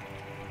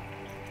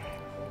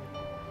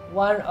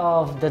One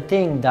of the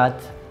things that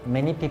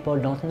many people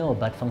don't know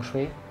about Feng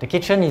Shui, the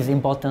kitchen is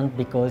important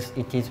because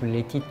it is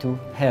related to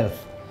health.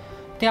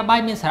 ផ្ទះបាយ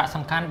មានសារៈ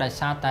សំខាន់ដោយ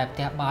សារតែផ្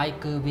ទះបាយ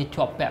គឺវា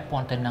ជាប់ពាក់ព័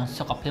ន្ធទៅនឹង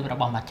សុខភាពរ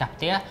បស់ម្ចាស់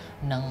ផ្ទះ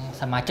និង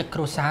សមាជិកគ្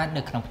រួសារ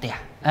នៅក្នុងផ្ទះ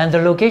And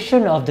the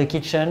location of the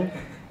kitchen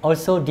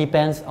also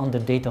depends on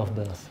the date of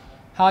birth.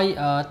 ហើយ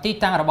ទី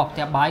តាំងរបស់ផ្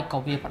ទះបាយក៏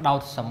វាផ្ដោត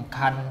សំ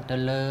ខាន់ទៅ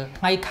លើ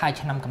ថ្ងៃខែ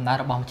ឆ្នាំកំណើត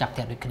របស់ម្ចាស់ផ្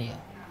ទះដូចគ្នា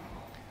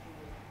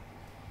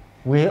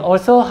We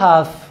also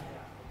have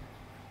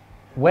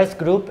West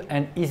group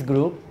and East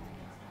group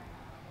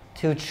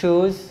to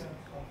choose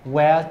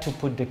where to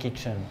put the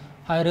kitchen.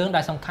 ហើយរឿង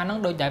ដែលសំខាន់ហ្នឹង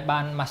ដូចដែលបា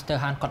ន Master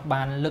Han គាត់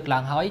បានលើកឡើ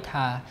ងហើយ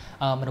ថា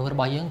មនុស្សរ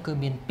បស់យើងគឺ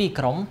មាន2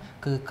ក្រុម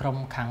គឺក្រុម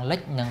ខាងលិច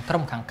និងក្រុ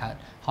មខាងកើត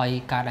ហើយ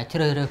ការដែលជ្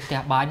រើសរើសផ្ទះ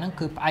បាយហ្នឹង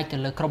គឺផ្អែកទៅ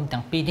លើក្រុម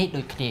ទាំងពីរនេះ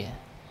ដូចគ្នា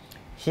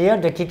Here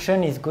the kitchen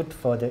is good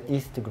for the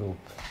east group.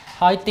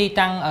 ហើយទី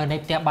តាំងនៃ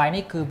ផ្ទះបាយ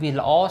នេះគឺវា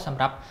ល្អសម្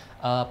រាប់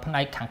ផ្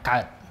នែកខាងកើ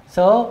ត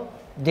So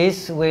this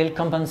will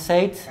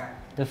compensate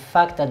the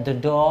fact that the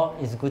door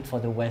is good for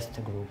the west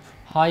group.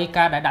 ហើយ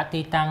ការដែលដាក់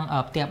ទីតាំង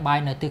ផ្ទះបាយ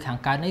នៅទិសខាង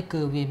កើតនេះ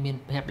គឺវាមាន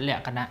ភាពល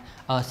ក្ខណៈ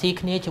ស៊ី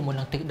គ្នាជាមួយ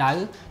នឹងទិសដៅ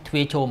ទ្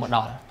វារចូលមកដ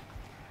ល់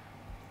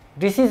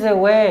This is a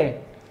way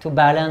to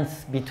balance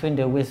between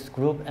the west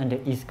group and the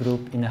east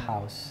group in the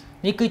house.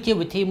 នេះគឺជា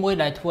វិធីមួយ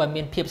ដែលធ្វើឲ្យ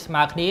មានភាពស្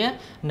មើគ្នា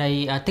នៃ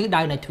ទិស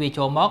ដៅនៃទ្វារ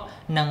ចូលមក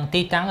និង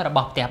ទីតាំងរប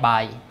ស់ផ្ទះបា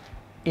យ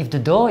If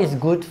the door is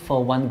good for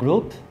one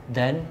group,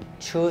 then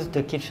choose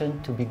the kitchen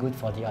to be good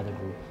for the other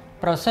group.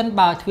 ប្រសិន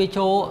បើទ្វារ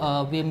ចូល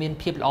វាមាន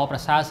ភាពល្អប្រ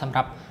សើរសម្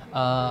រាប់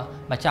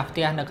ម្ចាស់ផ្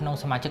ទះនៅក្នុង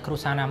សមាជិកគ្រួ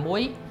សារណាមួ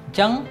យអញ្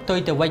ចឹងផ្ទុយ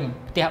ទៅវិញ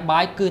ផ្ទះបា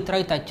យគឺត្រូ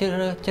វតែជ្រើ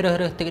ស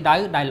រើសទិសដៅ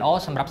ដែលល្អ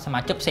សម្រាប់សមា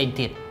ជិកផ្សេង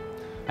ទៀត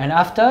And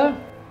after,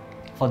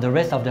 for the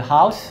rest of the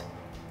house,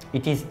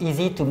 it is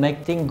easy to make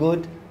things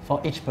good for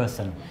each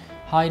person.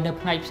 ហើយនៅ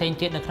ផ្នែកផ្សេង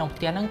ទៀតនៅក្នុងផ្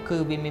ទះហ្នឹងគឺ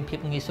វាមានភាព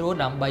ងាយស្រួល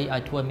ដើម្បីឲ្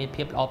យធ្វើមាន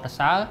ភាពល្អប្រ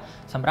សើរ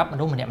សម្រាប់ម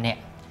នុស្សម្នាក់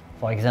ៗ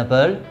For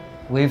example,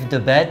 with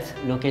the bed,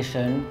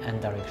 location and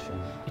direction.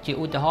 ជា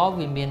ឧទាហរណ៍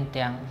វាមាន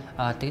ទាំង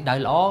ទិសដៅ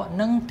ល្អ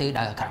និងទិស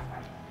ដៅអាក្រក់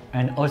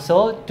And also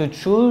to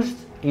choose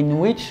in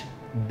which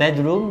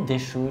bedroom they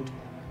should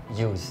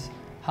use.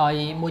 ហើយ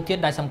មួយទៀត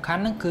ដែលសំខា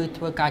ន់ហ្នឹងគឺ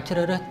ធ្វើការជ្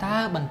រើសរើសតើ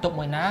បន្ទប់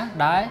មួយណា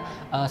ដែល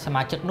ស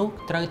មាជិកនោះ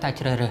ត្រូវតែ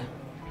ជ្រើសរើស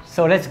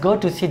So let's go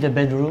to see the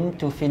bedroom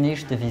to finish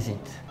the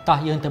visit. តោះ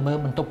យើងទៅមើល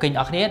បន្ទប់គេង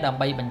អស់គ្នាដើម្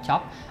បីបញ្ច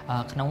ប់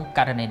ក្នុងក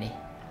រណីនេះ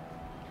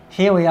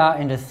Here we are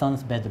in the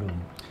son's bedroom.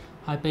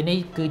 ហើយពេលនេះ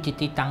គឺជា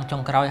ទីតាំងចុ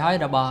ងក្រោយហើយ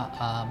របស់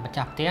ម្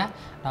ចាស់ផ្ទះ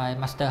ដែល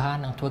Master Han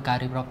នឹងធ្វើការ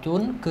រៀបរាប់ជូ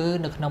នគឺ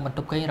នៅក្នុងបន្ទ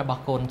ប់គេងរប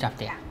ស់កូនម្ចាស់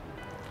ផ្ទះ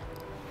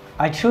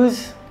I choose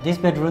this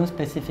bedroom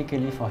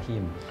specifically for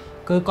him.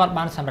 គឺគាត់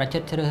បានសម្រេចចិ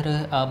ត្តជ្រើសរើស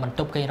បន្ទ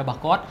ប់គេងរបស់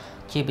គាត់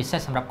ជាពិសេស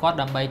សម្រាប់គាត់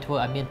ដើម្បីធ្វើ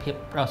ឲ្យមានភាព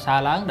ប្រសើរ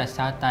ឡើងដោយ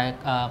សារតែ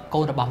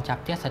កូនរបស់ម្ចាស់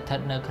ផ្ទះស្ថិត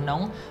នៅក្នុង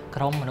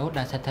ក្រុមមនុស្ស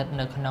ដែលស្ថិត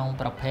នៅក្នុង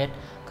ប្រភេទ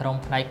ក្រុម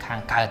ផ្នែកខាង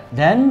កើត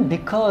Then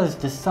because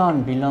the son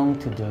belongs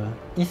to the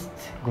east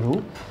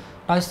group,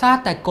 ដោយសារ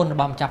តែកូនរ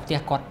បស់ម្ចាស់ផ្ទះ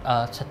គាត់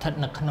ស្ថិត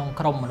នៅក្នុង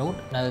ក្រុមមនុស្ស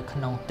នៅក្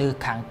នុងទិស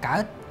ខាងកើ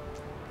ត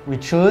we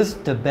choose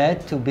the bed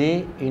to be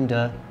in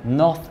the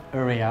north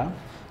area.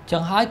 ចឹ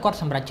ងហើយគាត់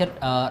សម្រេចចិត្ត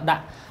ដា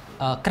ក់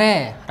ក្រែ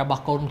រប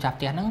ស់កូនម្ចាស់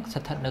ផ្ទះហ្នឹង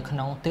ស្ថិតនៅក្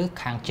នុងទិស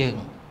ខាងជើង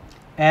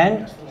And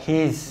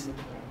his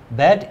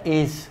bed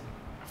is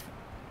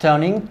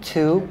turning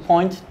to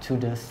point to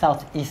the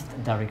southeast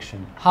direction.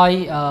 ហើយ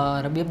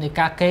របៀបនៃ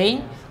ការគេង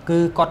គឺ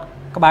គាត់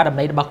ក្បាលដំ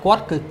ណេករបស់គា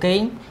ត់គឺគេ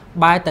ង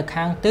បែរទៅ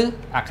ខាងទិស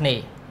អាគ្នេ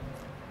យ៍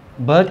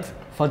But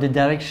for the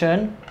direction,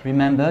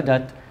 remember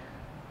that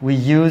we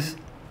use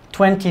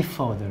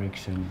 24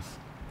 directions.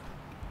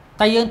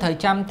 តែយើងត្រូវ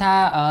ចាំថា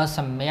ស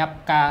ម្រាប់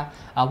ការ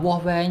វា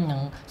ស់វែងនិ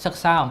ងសិ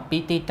ក្សាអំពី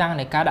ទីតាំង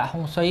នៃការដាក់ហុ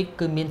ងស៊ុយ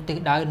គឺមានទិស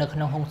ដៅនៅក្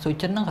នុងហុងស៊ុយ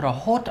ចិនហ្នឹងរ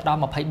ហូតដល់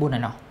24ឯ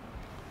ណោះ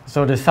So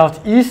the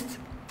southeast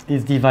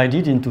is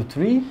divided into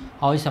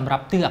 3. ហើយសម្រា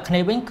ប់ទិសអាគ្នេ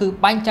យ៍វិញគឺ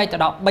បែងចែកទៅ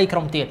ដល់3ក្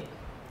រុមទៀត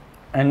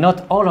And not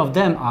all of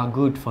them are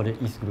good for the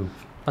east group.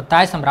 ប៉ុន្តែ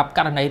សម្រាប់ក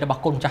រណីរប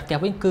ស់កូនម្ចាស់ផ្ទះ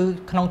វិញគឺ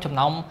ក្នុងចំ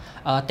ណោម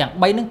ទាំង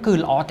3ហ្នឹងគឺ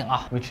ល្អទាំងអ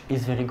ស់ Which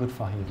is very good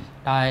for him.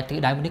 តែទិស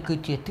ដៅនេះគឺ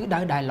ជាទិសដៅ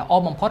ដែលល្អ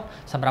បំផុត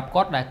សម្រាប់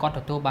គាត់ដែលគាត់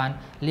ទទួលបាន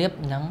លាភ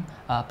និង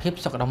ភាព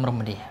សុខដុមរ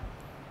មនា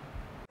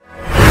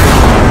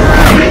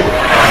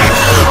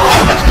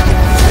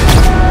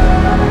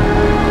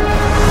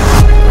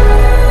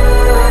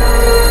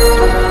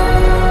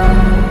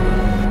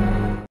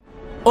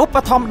ឧប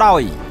ត្ថម្ភដោ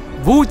យ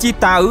វូជី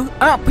តៅ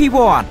អភិវ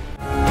ឌ្ឍ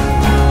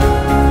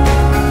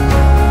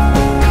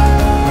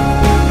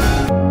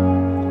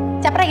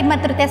ចាប់ប្រិយមិ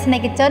ត្តទស្សនិ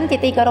កជនជា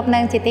ទីគោរពនិ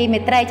ងជាទីមេ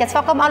ត្រីចាសស្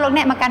វាគមន៍អស់លោក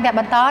អ្នកមកកាន់វគ្គ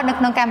បន្តនៅ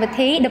ក្នុងកម្មវិ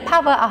ធី The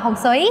Power of Feng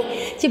Shui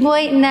ជាមួ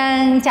យនឹង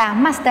ចា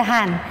Master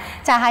Han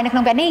ចាហើយនៅក្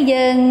នុងវគ្គនេះ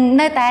យើង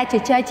នៅតែជ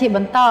ជែកជាប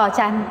ន្ត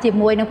ចាជា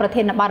មួយនឹងប្រ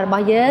ធានបទរប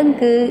ស់យើង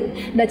គឺ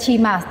The Chi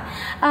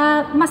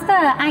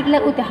Master អាចលើ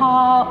កឧទាហ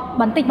រណ៍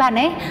បន្តិចបាន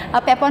ទេ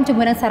ពាក់ព័ន្ធជា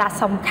មួយនឹងសារៈ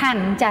សំខា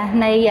ន់ចា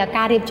នៃ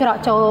ការរៀបច្រក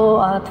ចូល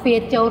ទ្វារ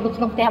ចូល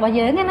ក្នុងផ្ទះរបស់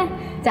យើងណា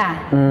ចា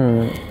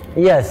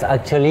Yes,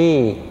 actually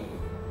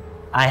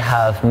I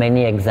have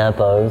many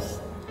examples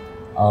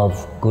of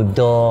good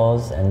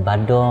doors and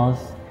bad doors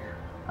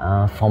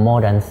for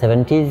more than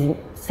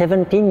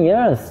 17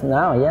 years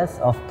now, yes,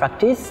 of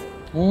practice.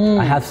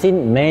 I have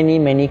seen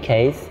many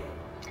cases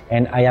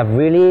and I have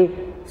really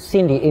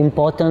seen the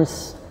importance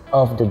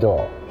of the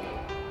door.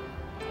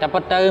 តែ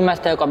ប៉ុន្តែ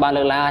Master គាត់បាន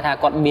លើកឡើងថា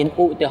គាត់មាន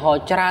ឧទាហរ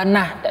ណ៍ច្រើន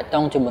ណាស់តាក់ទ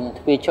ងជាមួយនឹង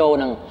ទ្វារចូល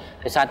នឹង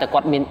ដោយសារតែគា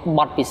ត់មានប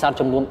ទពិសោធន៍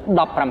ចំនួន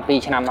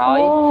17ឆ្នាំហើយ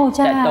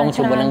តាក់ទង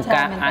ជាមួយនឹង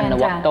ការអនុ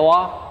វត្តត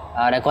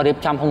ដែលគាត់រៀប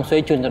ចំហុងស៊ុយ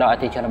ជូនទៅដល់អ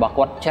តិថិជនរបស់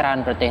គាត់ច្រើន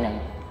ប្រទេសហ្នឹង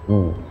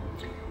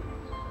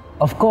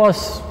Of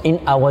course, in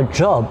our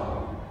job,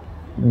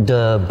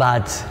 the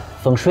bad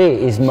feng shui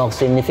is more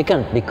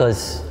significant because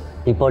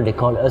people they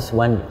call us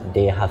when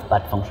they have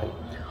bad feng shui.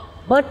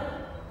 But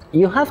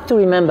you have to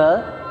remember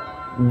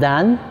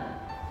that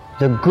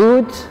the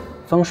good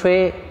Feng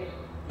Shui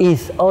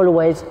is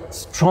always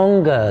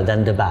stronger than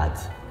the bad.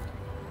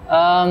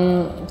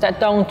 តែ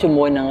តង់ជា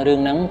មួយនឹងរឿង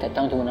ហ្នឹងតែត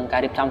ង់ជាមួយនឹងកា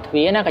ររៀបចំទ្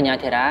វារណាកញ្ញា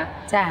ធីរ៉ា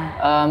ចា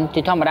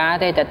ជាធម្មតា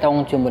ទេតែតង់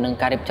ជាមួយនឹង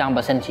ការរៀបចំ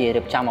បើសិនជា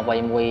រៀបចំអ្វី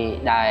មួយ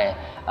ដែល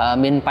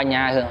មានបញ្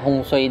ហារឿងហុង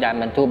ស៊ុយដែល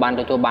មិនទទួល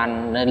បាន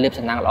លៀប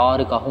សំណាងល្អ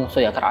ឬក៏ហុង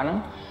ស៊ុយអាក្រក់ហ្នឹង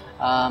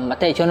ម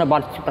តិជនរប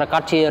ស់ប្រកា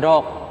សជារ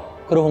ក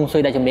គ្រូហុងស៊ុ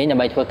យដែលជំនាញដើ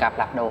ម្បីធ្វើការផ្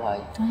លាស់ប្ដូរហើយ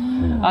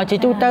ជា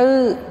ទូទៅ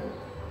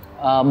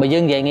បើយើ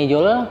ងនិយាយងាយយ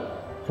ល់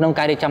ក្នុង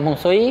ការរៀបចំហុង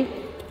ស៊ុយ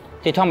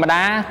ជាធម្ម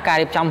តាការ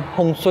រៀបចំ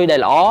ហុងស៊ុយដែ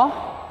លល្អ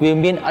វា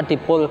មានឥទ្ធិ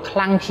ពលខ្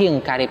លាំងជាង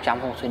ការរៀបចំ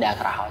ហុងស៊ុយដែលអា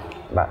ក្រក់ហើយ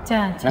បាទ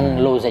ចានឹង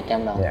logic តែ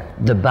ម្ដង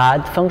The bad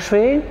feng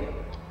shui,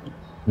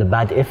 the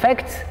bad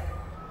effects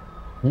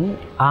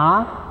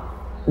are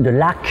the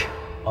lack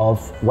of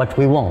what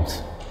we want.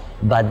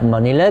 Bad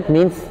money luck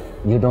means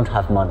you don't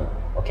have money.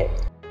 Okay.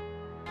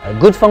 A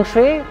good feng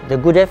shui, the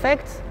good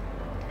effects,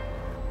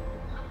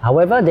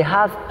 however, they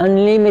have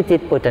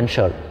unlimited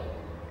potential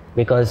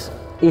because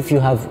if you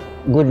have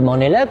good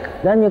money luck,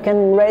 then you can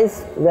raise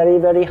very,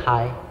 very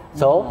high.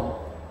 So,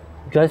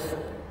 just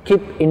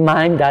keep in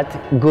mind that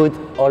good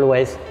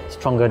always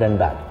stronger than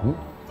bad.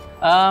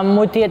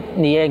 មួយទៀត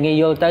និយាយងាយ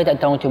យល់ទៅតើ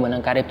តើជាមួយនឹ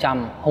ងការរៀបចំ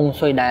ហុង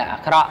ស៊ុយដែលអា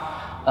ក្រក់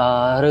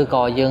ឬ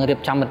ក៏យើងរៀប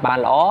ចំមិនបាន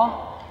ល្អអ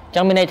ញ្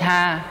ចឹងមានន័យថា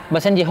បើ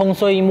សិនជាហុង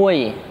ស៊ុយមួយ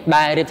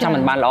ដែលរៀបចំមិ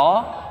នបានល្អ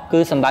គឺ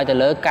សំដៅទៅ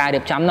លើការរៀ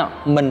បចំនោះ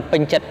មិនពេ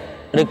ញចិត្ត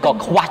ឬក៏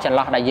ខ្វះចន្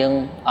លោះដែលយើង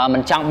មិ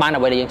នចង់បាន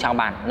អ្វីដែលយើងចង់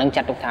បាននឹង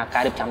ចាត់ទុកថាកា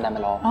ររៀបចំដែលមិ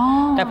នល្អ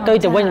តែផ្ទុយ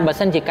ទៅវិញបើ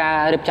សិនជាការ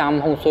រៀបចំ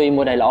ហុងស៊ុយ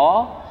មួយដែលល្អ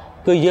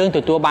គឺយើងទ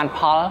ទួលបានផ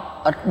ល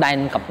ឥតដែន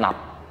កំណត់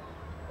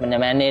មិន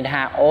មែនន័យ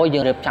ថាអូយើ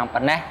ងរៀបចំ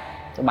ប៉ុណ្ណេះ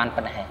ទៅបាន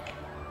ប៉ុណ្ណេះ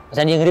បើ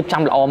សិនយើងរៀប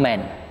ចំល្អមែន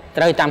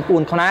ត្រូវតាមក្បួ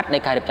នខ្នាតនៃ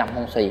ការរៀបចំ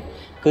ហុងស៊ុយ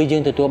គឺយើ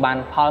ងទទួលបាន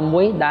ផល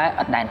មួយដែល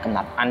ឥតដែនកំណ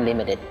ត់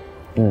unlimited.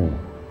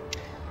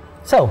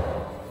 So,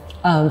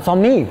 for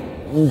me,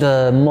 the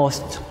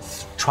most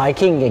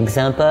striking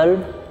example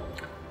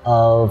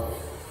of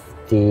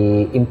the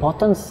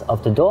importance of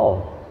the door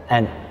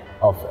and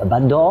of a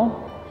bad door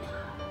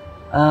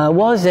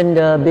was in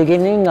the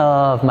beginning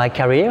of my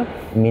career,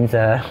 means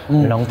a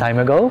long time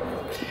ago.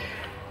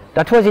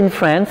 That was in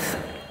France.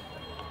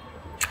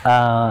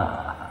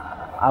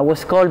 I was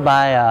called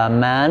by a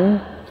man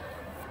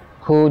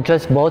who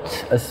just bought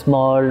a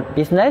small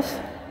business.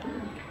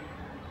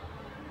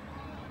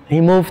 He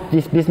moved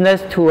this business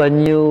to a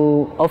new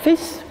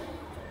office,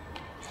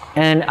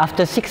 and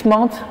after 6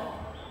 months,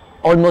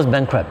 almost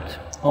bankrupt.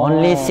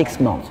 Only 6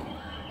 months.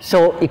 So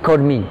he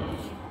called me,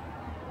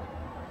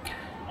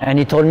 and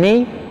he told me,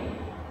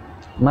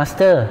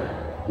 "Master,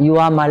 you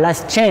are my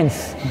last chance,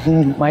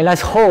 my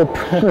last hope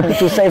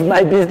to save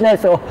my business."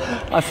 So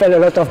I felt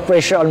a lot of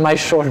pressure on my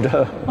shoulder.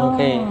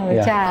 Okay.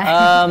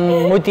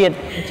 មួយទៀត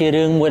ជា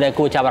រឿងមួយដែល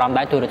គួរចាប់អារម្មណ៍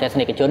ដែរទូរទស្ស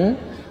និកជន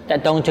តើ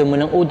តើជាមួយ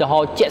នឹងឧទាហ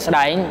រណ៍ជាក់ស្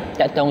ដែង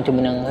តើតើជា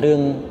មួយនឹងរឿ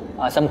ង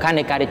សំខាន់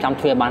នៃការរៀបចំ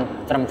ទ្វារបាន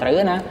ត្រឹមត្រូវ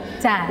ណា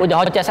ឧទាហ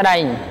រណ៍ជាក់ស្ដែ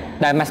ង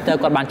ដែល Master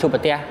គាត់បានជួបប្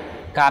រទេស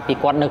កាលពី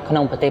គាត់នៅក្នុ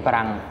ងប្រទេសបា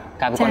រាំង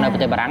កាលពីគាត់នៅប្រ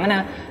ទេសបារាំងណា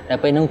តែ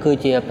ពេលនោះគឺ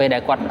ជាពេលដែ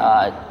លគាត់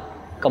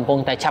កំពុង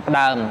តែចាប់ផ្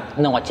ដើម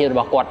ក្នុងអាជីពរ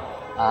បស់គាត់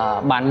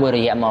បានមួយរ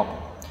យៈមក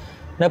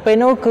នៅពេល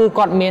នោះគឺ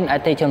គាត់មានអ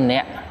តិថិជនម្នា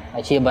ក់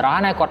ជាបរិសុ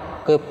ទ្ធណាគាត់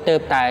គឺទៅ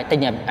តែទិ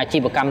ញអាជី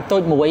វកម្មតូ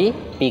ចមួយ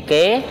ពី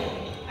គេ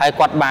ហើយ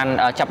គាត់បាន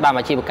ចាប់ផ្ដើម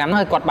អាជីវកម្ម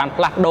ហើយគាត់បាន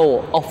ផ្លាស់ប្ដូរ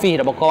office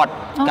របស់គាត់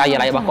ការិយា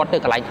ល័យរបស់គាត់ទៅ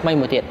កន្លែងថ្មី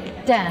មួយទៀត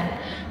ចា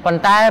ប៉ុ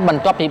ន្តែប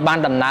ន្ទាប់ពីបាន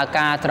ដំណើរ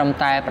ការត្រឹម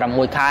តែ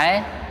6ខែ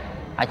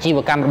អាជីវ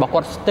កម្មរបស់គា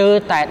ត់ស្ទើរ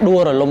តែដួ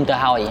លរលំទៅ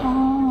ហើយ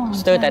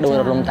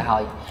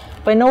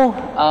ពេលនោះ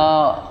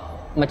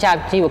ម្ចាស់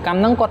អាជីវកម្ម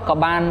ហ្នឹងគាត់ក៏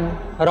បាន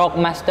រក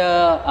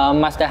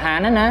Master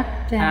Han ណា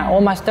អូ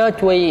Master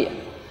ជួយ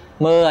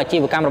មើលអាជី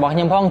វកម្មរបស់ខ្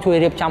ញុំផងជួយ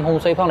រៀបចំហុង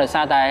ស៊ុយផងដោយ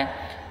សារតែ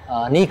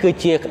នេះគឺ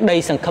ជាក្តី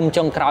សង្ឃឹម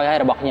ចុងក្រោយហើយ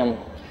របស់ខ្ញុំ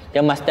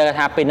ចឹង Master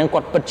ថាពេលហ្នឹងគា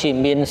ត់ពិតជា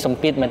មានសម្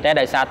ពាធមែនតើ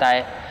ដោយសារតែ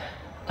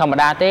ធម្ម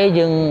តាទេ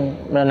យើង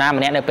នរណា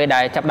ម្នាក់នៅពេល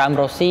ដែលចាប់ដើម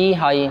រស់ស៊ី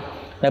ហើយ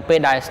នៅពេល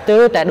ដែលស្ទើ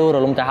រតែដួលរ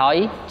លំទៅហើយ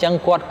ចឹង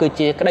គាត់គឺ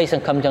ជាក្តីស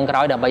ង្ឃឹមចុងក្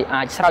រោយដើម្បី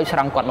អាចស្រោចស្រ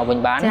ង់គាត់មកវិញ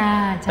បាន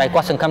តែ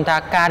គាត់សង្ឃឹមថា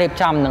ការរៀប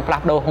ចំនិងផ្លា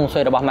ស់ប្ដូរហុងស៊ុ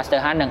យរបស់ Master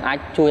Han នឹងអាច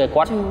ជួយឲ្យ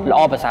គាត់ល្អ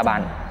ប្រសើរបាន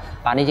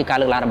បាទនេះជាការ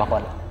លើកឡើងរបស់គា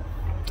ត់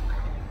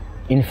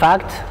In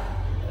fact,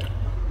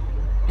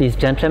 this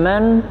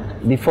gentleman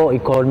before he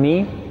called me,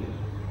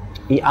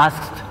 he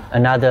asked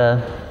another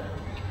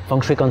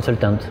Feng Shui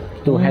consultant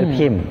to help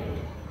him.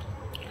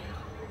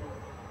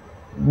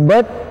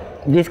 But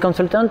this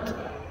consultant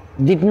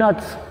did not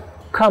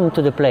come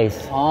to the place.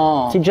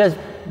 She just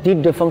did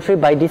the Feng Shui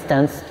by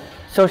distance,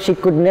 so she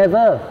could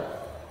never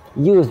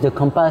use the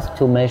compass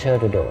to measure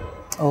the door.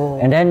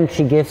 And then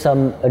she gave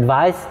some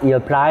advice, he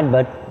applied,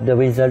 but the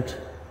result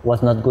was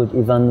not good,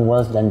 even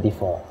worse than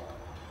before.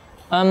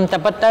 តែ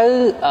ប៉ុន្តែ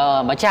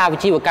ម្ចាស់អា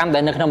ជីវកម្មដែ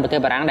លនៅក្នុងប្រទេស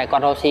បារាំងដែលគា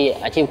ត់រកស៊ី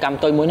អាជីវកម្ម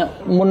តូចមួយនោះ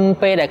មុន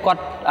ពេលដែលគា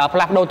ត់ផ្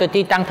លាស់ប្ដូរទៅ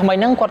ទីតាំងថ្មី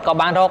ហ្នឹងគាត់ក៏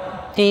បានរក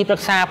ទីប្រឹ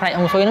ក្សាផ្នែក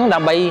ហុងស៊ុយហ្នឹងដើ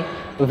ម្បី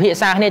វិភា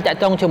សាគ្នាតាក់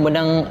ទងជាមួយ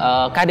នឹង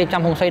ការរៀប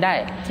ចំហុងស៊ុយដែរ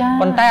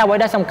ប៉ុន្តែអ្វី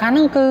ដែលសំខាន់ហ្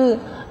នឹងគឺ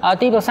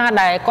ទីប្រឹក្សា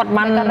ដែលគាត់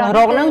បានរ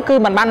កហ្នឹងគឺ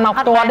មិនបានមក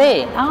ផ្ទាល់ទេ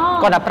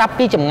គាត់តែប្រាប់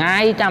ពីចម្ងា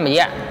យតាមរ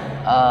យៈ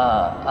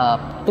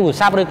ទូរ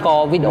ស័ព្ទឬក៏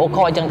វីដេអូខ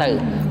លអញ្ចឹងទៅ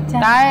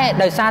តែ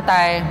ដោយសារ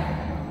តែ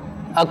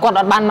គាត់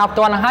អត់បានមកផ្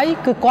ទាល់ហើយ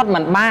គឺគាត់មិ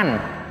នបាន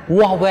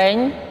វាស់វែង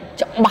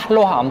ច្បាស់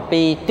លាស់អំ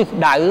ពីទិស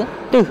ដៅ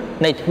ទិស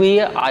នៃទ្វារ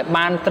ឲ្យ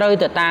បានត្រូវ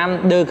ទៅតាម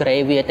ដឺក្រេ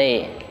វាទេ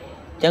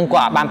អញ្ចឹង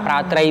គាត់អាចបានប្រើ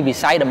ត្រីវិ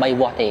ស័យដើម្បី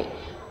វាស់ទេ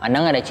អាហ្នឹ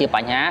ងដែលជាប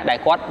ញ្ហាដែល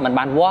គាត់មិន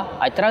បានវាស់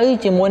ឲ្យត្រូវ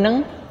ជាមួយនឹង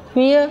ទ្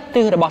វារ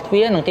ទិសរបស់ទ្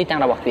វារនិងទីតាំ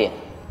ងរបស់ទ្វារ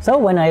So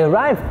when I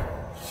arrive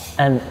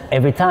and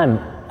every time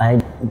I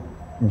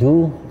do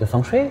the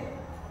feng shui,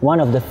 one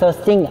of the first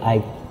thing I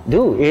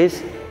do is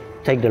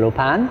take the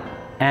lopan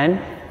and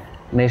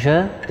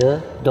measure the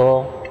door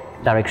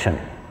direction.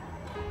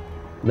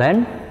 Then,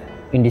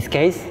 in this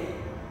case,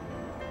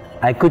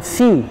 I could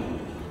see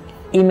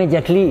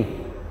immediately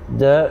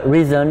the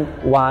reason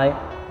why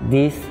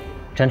this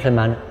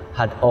gentleman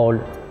had all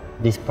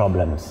these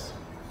problems.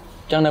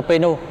 ចឹងនៅពេល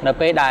នោះនៅ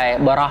ពេលដែល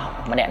បរោះ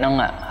ម្នាក់ហ្នឹង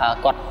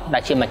គាត់ដែ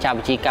លជាម្ចាស់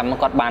វិជ្ជាកម្ម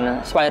គាត់បាន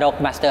ស្វែងរក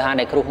Master Han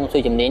ដែលគ្រូហុងស៊ុ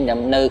យជំនាញ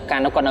នៅកាល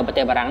នោះគាត់នៅប្រ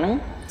ទេសបារាំងហ្នឹង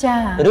ចា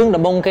រឿង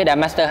ដំបូងគេដែល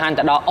Master Han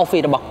ទៅដល់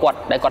office របស់គាត់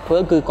ដែលគាត់ធ្វើ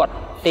គឺគាត់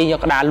ទីយក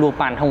ក្តារលួ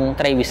ប៉ានហុង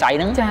ត្រីវិស័យ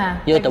ហ្នឹង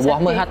យកទៅវា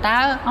ស់មើលថាតើ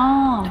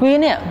ទ្វារ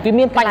នេះវា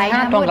មានបញ្ហា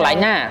ត្រង់កន្លែង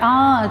ណា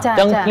ចា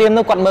ចឹងភ្លាម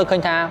នោះគាត់មើលឃើ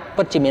ញថា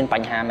ពិតជាមានប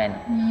ញ្ហាមែន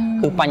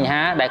គឺបញ្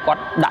ហាដែលគា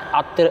ត់ដាក់អ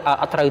ត់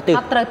ត្រូវទិស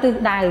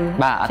ដៅ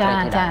បាទអត់ត្រូវ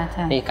ទិសដៅ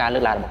នេះការលើ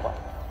កឡើងរបស់គាត់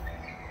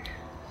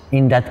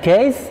In that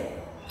case,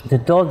 the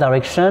door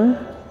direction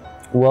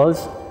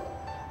was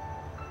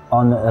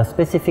on a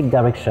specific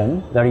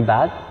direction, very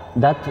bad,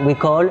 that we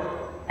call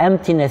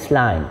emptiness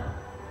line.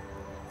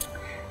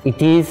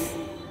 It is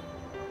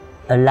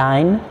a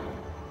line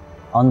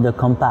on the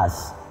compass.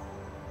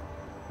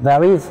 There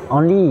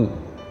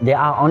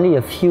are only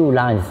a few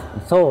lines,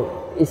 so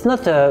it's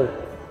not a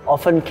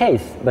often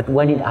case, but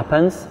when it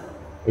happens,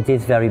 it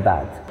is very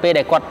bad. ពេល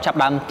ដែលគាត់ចាប់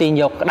ដើមទាញ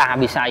យកក្តារ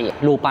វិស័យ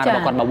លូប៉ានរប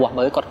ស់គាត់មកវាស់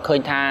មើលគាត់ឃើ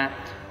ញថា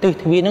ទិស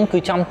ទ្វារហ្នឹងគឺ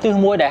ចំទិស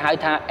មួយដែលហៅ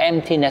ថា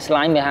emptiness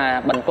line មានថា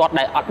បន្ទាត់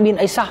ដែលអត់មាន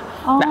អីសោះ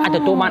ដែលអាចទ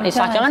ទួលបានអី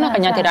សោះចឹងណាក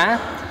ញ្ញាធីតា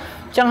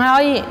ចឹងហើ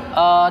យ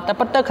តែ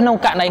ប៉ុន្តែក្នុង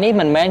ករណីនេះ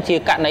មិនមែនជា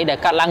ករណីដែល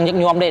កាត់ឡើងញឹក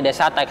ញាប់ទេដោយ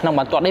សារតែក្នុង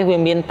បន្ទាត់នេះវា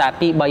មានតែ2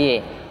 3ទេ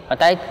ប៉ុ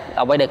ន្តែ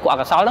អ្វីដែលគួរឲ្យ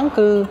កសលហ្នឹង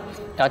គឺ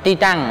ទី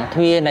តាំងទ្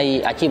វារនៃ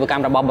អាជីវក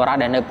ម្មរបស់បរិបទ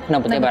ដែលនៅក្នុង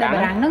ប្រទេសបារាំង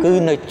គឺ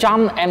នៅចំ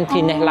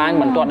emptiness line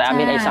បន្ទាត់ដែលអត់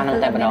មានអីសោះហ្នឹង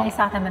តែម្ដ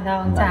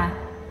ងចា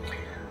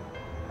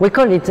We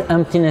call it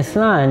emptiness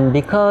line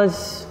because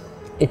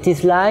it is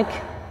like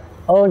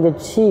all the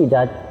chi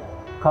that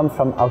come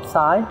from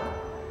outside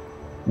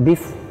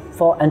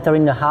before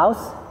entering the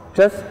house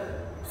just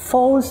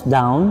falls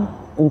down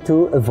into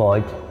a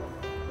void,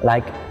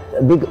 like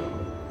a big.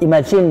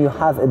 Imagine you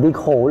have a big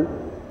hole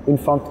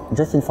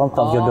just in front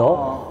of your door,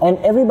 and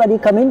everybody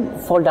come in,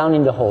 fall down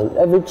in the hole.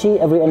 Every chi,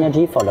 every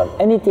energy fall down.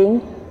 Anything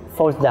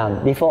falls down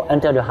before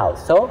enter the house.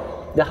 So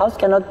the house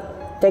cannot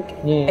take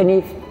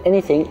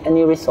anything,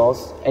 any resource,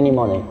 any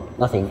money,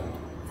 nothing.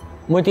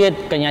 មួយទៀត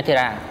កញ្ញាធី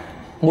តា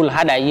មូល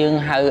ហេតុដែលយើង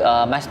ហៅ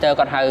master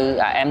គាត់ហៅ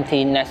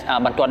emptiness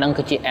បន្ទាត់ហ្នឹង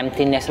គឺជា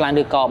emptiness line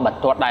ឬក៏បន្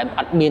ទាត់ដែល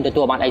អត់មានទ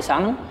ទួលបានអីសោះ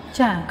ហ្នឹង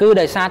ចាគឺ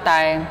ដោយសារតែ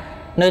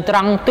នៅត្រ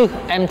ង់ទិស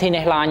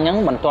emptiness line ហ្នឹង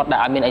បន្ទាត់ដែល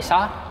អត់មានអី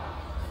សោះ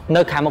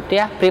នៅខាងមុខផ្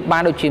ទះប្រៀបបា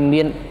នដូចជា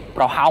មាន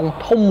ប្រហោង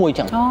ធំមួយ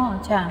ចឹង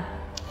ចា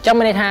ចឹង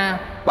មានន័យថា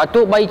បើ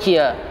ទោះបីជា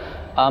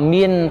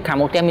មានខាង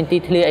មុខផ្ទះមានទី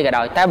ធ្លាអីក៏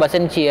ដោយតែបើ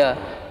សិនជា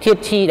ធាតុ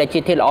ឈីដែលជា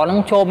ធាតុល្អហ្នឹង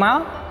ចូលមក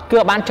គឺ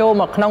អត់បានចូល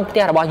មកក្នុងផ្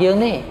ទះរបស់យើង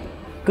ទេ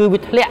គឺ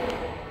វាធ្លាក់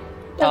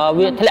អ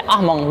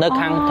ស់ហ្មងនៅ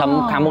ខា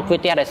ងមុខទ្វារ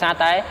ផ្ទះដោយសារ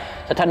តែ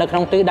ស្ថិតនៅក្នុ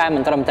ងទិសដែលមិ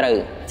នត្រឹមត្រូវ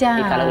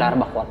ពីការលើកឡើងរ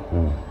បស់គាត់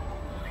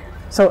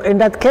So in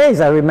that case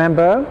I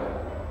remember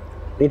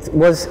it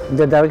was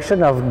the direction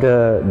of the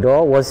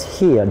door was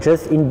here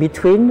just in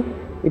between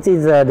it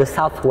is the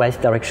southwest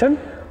direction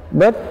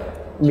but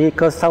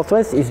because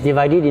southwest is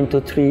divided into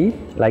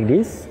 3 like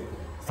this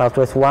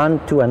southwest 1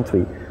 2 and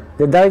 3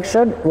 the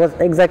direction was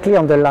exactly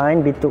on the line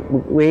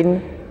between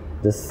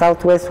the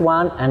southwest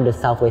 1 and the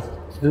southwest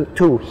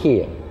 2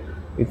 here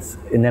It's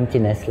an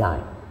emptiness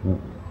line.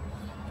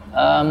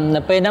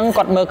 នៅពេលហ្នឹង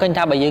គាត់មើលឃើញ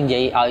ថាបើយើងនិយា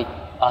យឲ្យ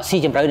ស៊ី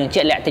ជម្រៅនឹង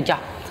ជាក់លាក់តិចចោះ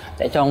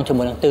តែចង់ជា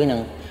មួយនឹងទិសហ្នឹ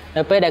ង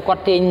នៅពេលដែលគា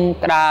ត់ទាញ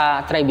ក្តារ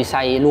ត្រីវិ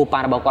ស័យលួប៉ា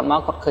នរបស់គាត់ម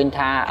កគាត់ឃើញ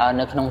ថា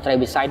នៅក្នុងត្រី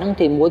វិស័យហ្នឹង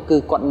ទីមួយគឺ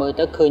គាត់មើល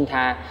ទៅឃើញ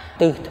ថា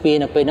ទិសទ្វារ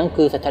នៅពេលហ្នឹង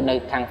គឺស្ថិតនៅ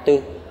ខាងទិស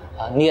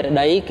និរ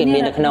ដីគេមា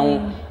ននៅក្នុង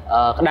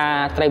ក្តារ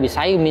ត្រីវិ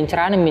ស័យមានច្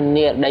រើនមាន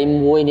និរដី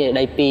1និរ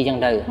ដី2ចឹង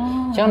ទៅ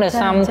អញ្ចឹងដែល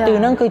សំទិស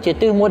ហ្នឹងគឺជា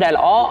ទិសមួយដែល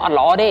ល្អអត់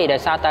ល្អទេដោ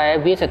យសារតែ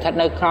វាស្ថិត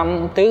នៅក្នុង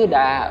ទិស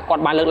ដែលគា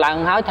ត់បានលើកឡើង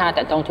ហើយថាត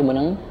កតងជាមួយ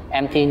នឹង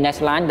emptiness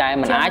line ដែល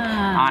មិនអាច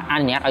អ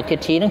នុញ្ញាតឲ្យធា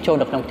តុឈីហ្នឹងចូល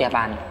ទៅក្នុងផ្ទះ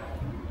បាន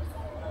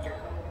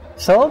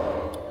So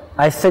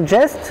I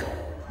suggest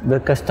the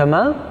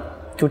customer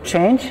to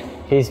change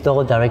his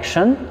door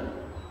direction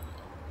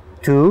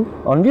to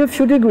only a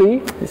few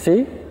degrees, you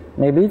see,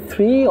 maybe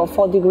 3 or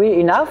 4 degrees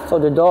enough, so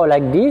the door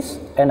like this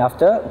and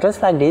after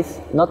just like this,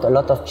 not a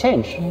lot of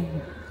change.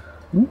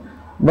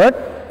 But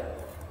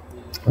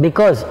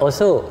because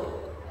also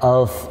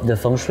of the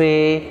feng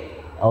shui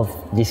of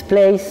this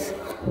place,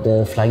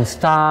 the flying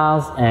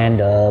stars and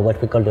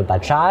what we call the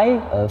bajai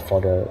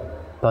for the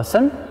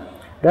person,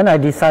 then I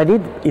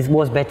decided it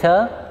was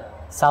better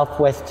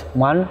southwest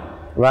 1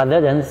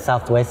 rather than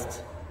southwest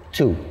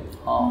 2.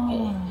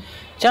 Okay.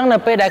 ចឹងនៅ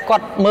ពេលដែលគា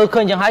ត់មើល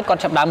ឃើញចឹងហើយគា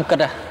ត់ចាប់ដើមគិត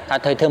ថា ថា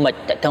ត្រូវធ្វើមិន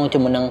តើតងជា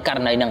មួយនឹងករ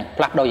ណីហ្នឹង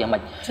ផ្លាស់ប្ដូរយ៉ាងម៉េ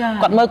ច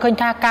គាត់មើលឃើញ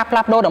ថាការផ្លា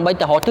ស់ប្ដូរដើម្បី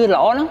ទៅរកទិស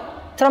ល្អហ្នឹង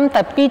ត្រឹម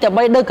តែ2ទៅ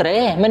3ដឺក្រេ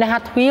មានន័យថា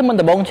ទ្វារមិន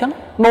ដំបងអញ្ចឹង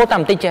បូរតា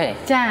មបន្តិចទេ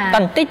តែប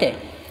ន្តិចទេ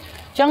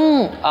អញ្ចឹង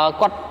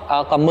គាត់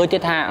ក៏មើលទៀ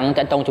តថា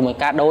តើតងជាមួយ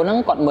ការដូរហ្នឹង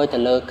គាត់មើលទៅ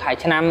លើខែ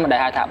ឆ្នាំដែល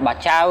ហៅថាបា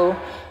ចៅ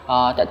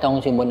តើតង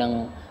ជាមួយនឹង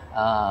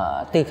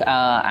ទិស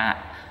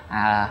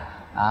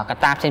ក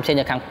ត្តាផ្សេងៗ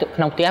នៅខាង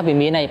ក្នុងផ្ទះវា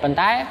មានហើយប៉ុន្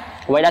តែ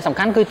អ្វីដែលសំ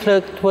ខាន់គឺ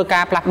ធ្វើកា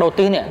រផ្លាស់ប្ដូរ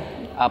ទិសនេះ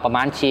ប្រ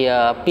ហែលជា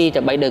2ទៅ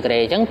3ដឺក្រេ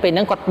អញ្ចឹងពេលហ្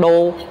នឹងគាត់ដូ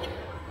រ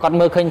គាត់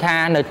មើលឃើញថា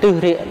នៅទិស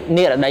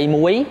និរដី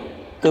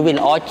1គឺវា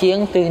ល្អជាង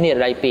ទិសនិរ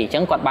ដី2អញ្ចឹ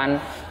ងគាត់បាន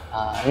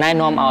ណែ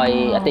នាំឲ្យ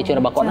អតិថិជន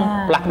របស់គាត់ហ្នឹង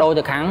ផ្លាស់ប្ដូរ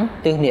ទៅខាង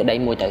ទិសនិរដី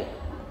1ទៅ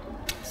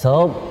So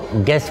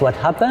guess what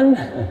happened?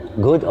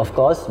 Good, of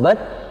course, but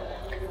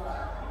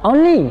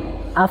only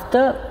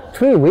after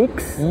 3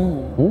 weeks,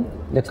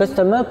 the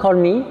customer called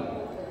me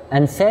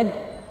and said,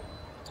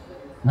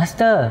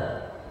 Master,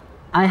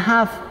 I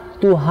have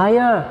to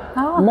hire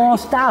more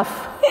staff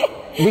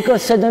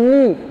because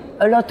suddenly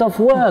a lot of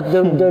work,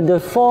 the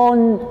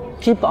phone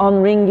keep on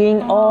ringing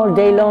all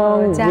day long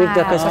with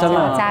the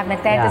customer.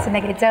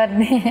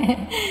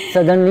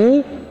 Suddenly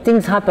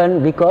things happen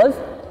because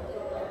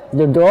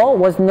the door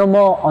was no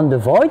more on the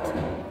void,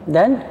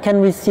 then can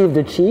receive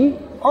the chi,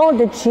 all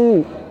the chi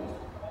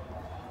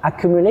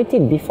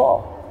accumulated before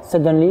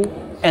suddenly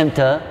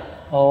enter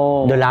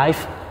the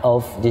life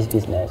of this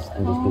business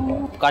and these people.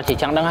 គាត់chỉ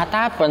chẳngដឹង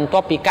ថាបន្ទា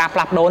ប់ពីការផ្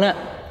លាស់ប្ដូរនេះ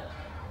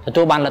ទ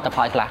ទួលបានលទ្ធផ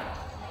លខ្លះ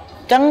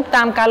ចឹង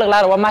តាមការលើកឡើ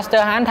ងរបស់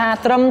Master Han ថា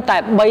ត្រឹមតែ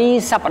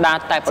3សប្តាហ៍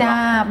តែប៉ុណ្ណោះ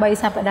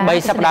3ស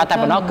ប្តាហ៍តែ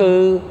ប៉ុណ្ណោះគឺ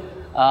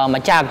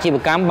ម្ចាស់អាជីវ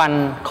កម្មបាន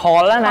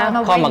call ណា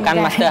call មកកាន់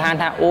Master Han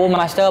ថាអូ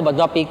Master បន្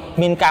ទាប់ពី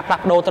មានការផ្លា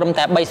ស់ប្ដូរត្រឹម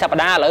តែ3សប្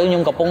តាហ៍ឥឡូវខ្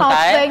ញុំកំពុង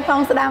តែ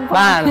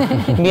បាទ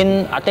មាន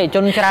អតិថិជ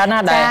នច្រើនណា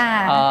ស់ដែល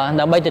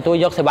ដើម្បីទទួល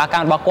យកសេវាក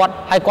ម្មរបស់គាត់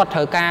ហើយគាត់ត្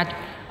រូវការ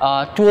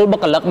ជួលបុ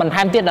គ្គលិកបន្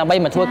ថែមទៀតដើម្បី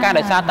មកធ្វើការ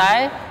ដោយសារតែ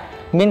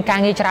មានការ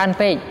ងារច្រើន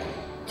ពេក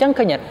អញ្ចឹង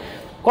ឃើញគា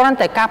ត់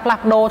តែការផ្លា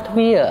ស់ប្ដូរទ្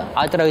វារ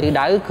ឲ្យត្រូវឬ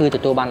ដៅគឺទ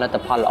ទួលបានលទ្ធ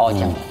ផលល្អអ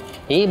ញ្ចឹង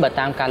បើ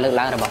តាមការលើក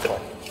ឡើងរបស់គា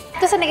ត់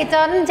ទស្សនិកជ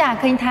នចា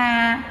ឃើញថា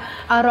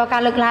រកកា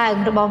រលើកឡើង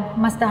របស់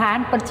Master Han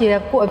ពិតជា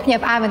ពួកឲ្យភ្ញា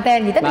ក់ផ្អើលមែនតើ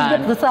និយាយទៅ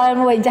ដូចសរសើរ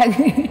មួយអញ្ចឹង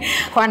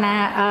គាត់ណា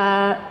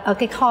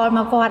គេ call ម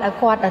កគាត់ឲ្យ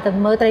គាត់ទៅ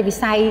មើលត្រីវិ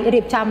ស័យ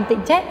រៀបចំបន្តិច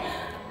ចេះ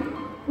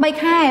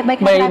3ខែ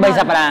3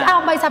សប្តាហ៍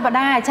3សប្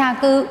តាហ៍ចា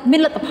គឺមាន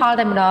លទ្ធផល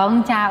តែម្ដង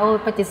ចាអូ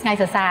ពិតជាស្ងាយ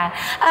សរសើរ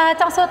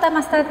ចង់សួរតែ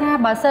Master ថា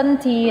បើសិន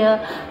ជា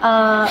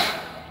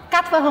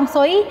ការធ្វើហុង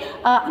ស៊ុយ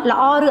ល្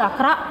អឬអា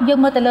ក្រក់យើង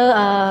មើលទៅលើ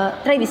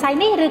ត្រីវិស័យ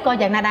នេះឬក៏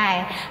យ៉ាងណាដែរ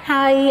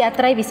ហើយ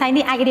ត្រីវិស័យ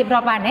នេះអាចរៀបរា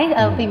ប់បានទេ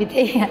ពីវិ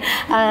ធី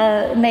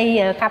នៃ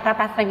ការប្រើ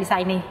ប្រាស់ត្រីវិស័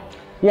យនេះ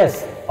Yes,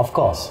 of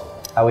course.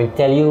 I will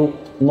tell you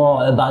more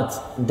about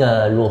the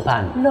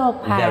luopan.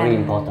 Very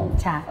important.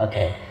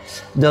 Okay.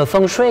 The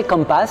Feng Shui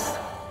compass,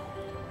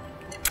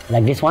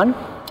 like this one,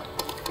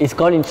 is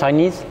called in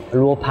Chinese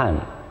luopan.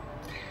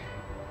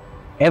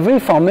 Every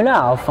formula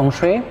of Feng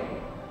Shui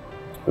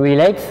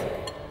relates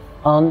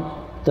on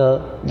the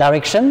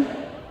direction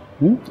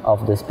of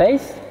the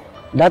space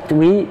that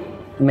we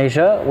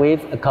measure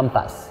with a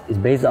compass. It's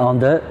based on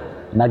the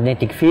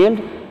magnetic field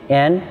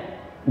and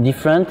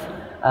different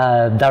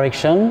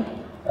direction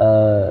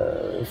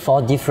for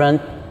different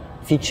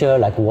features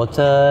like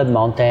water,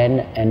 mountain,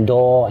 and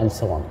door, and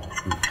so on.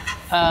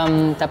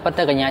 តែប៉ុន្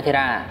តែកញ្ញាធី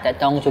រ៉ាតើ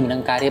តងជាមួយនឹ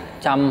ងការរៀប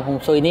ចំហុង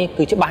ស៊ុយនេះ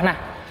គឺច្បាស់ណាស់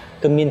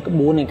គឺមានក្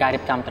បួននៃការរៀ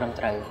បចំត្រឹម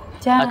ត្រូវ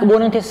ក្បួន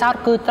នឹងទៀតសោត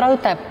គឺត្រូវ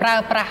តែប្រើ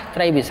ប្រាស់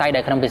ត្រីវិស័យដែ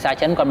លក្នុងភាសា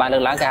ចិនគាត់បានលើ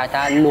កឡើងគេហៅ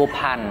ថាលួ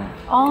ផាន់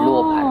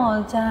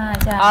ចា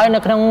ហើយនៅ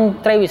ក្នុង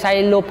ត្រីវិស័យ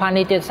លួផាន់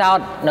នេះទៀតសោត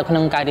នៅក្នុ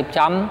ងការរៀប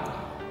ចំ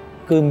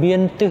គឺមាន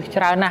ទិស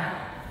ច្រើនណាស់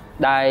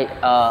ដែល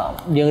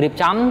យើងរៀប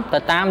ចំទៅ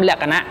តាមល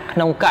ក្ខណៈក្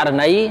នុងករ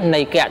ណីនៃ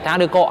កិច្ចការ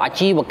ឬក៏អា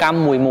ជីវកម្ម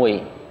មួយ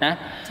ណា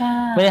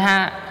មានន័យថា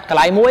កន្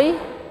លែងមួយ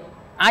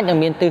អាចនឹង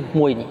មានទិស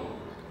មួយនេះ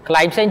កន្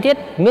លែងផ្សេងទៀត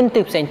មាន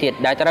ទិសផ្សេងទៀត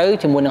ដែលត្រូវ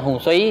ជាមួយនឹងហុង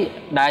ស៊ុយ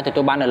ដែលទ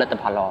ទួលបានលទ្ធ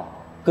ផលល្អ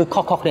គឺ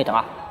ខុសគ្នាទាំង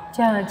អស់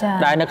ចា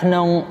ដែលនៅក្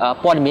នុង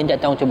ព័ត៌មានទា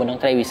ក់ទងជាមួយនឹង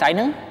ត្រីវិស័យហ្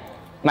នឹង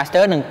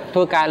Master នឹងធ្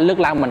វើការលើក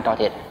ឡើងបន្ត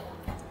ទៀត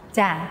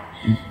ចា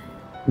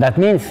That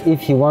means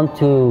if you want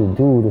to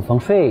do the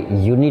feng shui,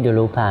 you need a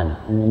luopan.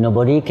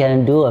 Nobody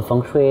can do a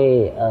feng shui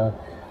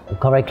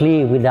correctly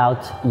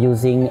without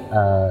using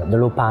the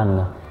luopan.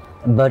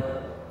 But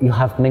you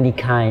have many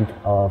kind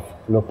of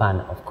luopan,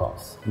 of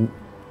course.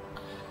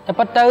 តែ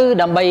ប៉ុន្តែ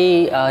ដើម្បី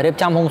រៀប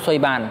ចំហុងស៊ុយ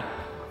បាន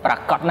ប្រ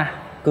កបណាស់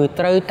គឺ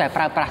ត្រូវតែ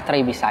ប្រើប្រាស់ត្រី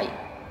វិស័យ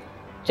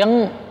អញ្ចឹង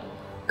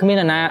គ្មា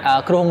នណា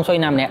គ្រូហុងស៊ុយ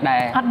ណាម្នាក់ដែ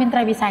រអត់មានត្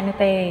រីវិស័យនោះ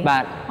ទេបា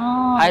ទ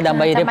ហើយដើម្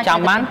បីរៀបចំ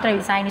បានត្រី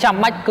វិស័យនេះចាំ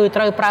បាច់គឺ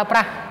ត្រូវប្រើប្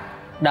រាស់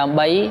ដើម្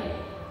បី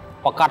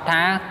ប្រកាស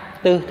ថា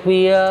ទិសទ្វា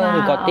រ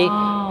ឬក៏ទិស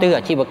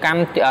អាជីវកម្ម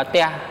ផ្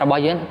ទះរប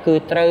ស់យើងគឺ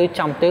ត្រូវ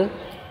ចំទិស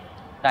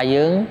ដែល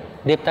យើង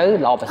រៀបទៅ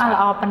ល្អប្រសើរល្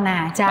អប៉ុណ្ណា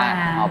ចា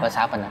ល្អប្រ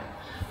សើរប៉ុណ្ណា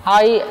ហើ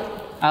យ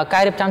កា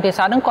ររៀបចំទីផ្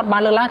សារហ្នឹងគាត់បា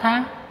នលើកឡើងថា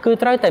គឺ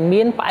ត្រូវតែ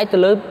មានផ្អែកទៅ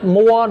លើ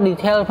more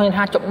detail ឃើញ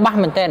ថាច្បាស់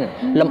មែនទែន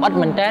លម្អិត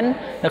មែនទែន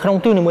នៅក្នុង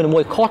ទិសនី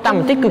មួយៗខុសតាម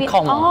បន្តិចគឺខុ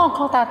ស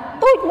ខុសតា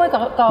ទូចមួយក៏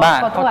ធ្វើ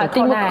ឲ្យ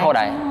ខុស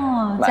ដែរ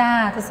ចា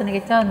ទស្សនិក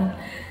ជន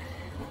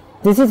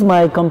This is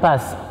my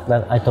compass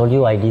that I told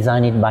you I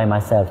designed it by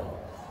myself.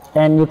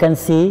 and you can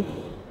see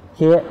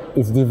here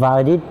it's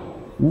divided.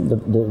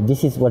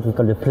 This is what we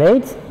call the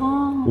plate.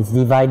 It's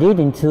divided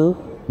into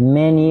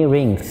many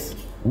rings.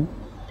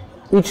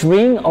 Each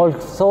ring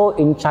also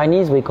in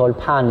Chinese we call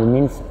pan, it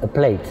means a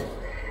plate.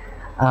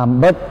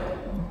 But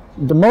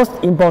the most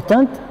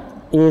important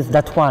is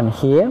that one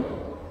here,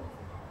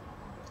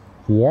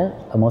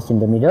 almost in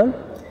the middle.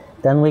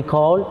 Then we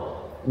call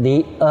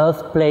the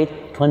earth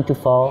plate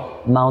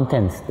 24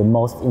 mountains, the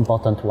most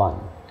important one.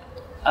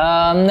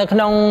 នៅក្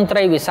នុងត្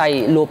រីវិស័យ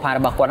លូផារ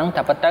បស់គាត់ហ្នឹង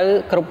តែប៉ុន្តែ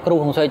គ្រប់គ្រូ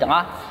ហុងស៊ុយទាំងអ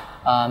ស់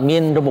មា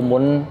នរូបម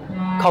ន្ត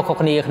ខុសៗ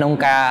គ្នាក្នុង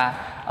ការ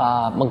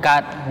បង្កើ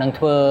តនិង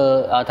ធ្វើ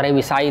ត្រី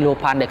វិស័យលូ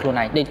ផាដែលខ្លួ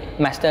នឯងដូច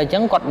master អញ្ចឹ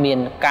ងគាត់មាន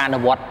ការអ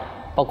នុវត្ត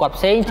ប្រកប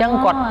ផ្សេងអញ្ចឹង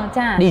គាត់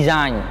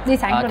design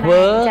ធ្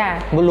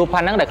វើលូផា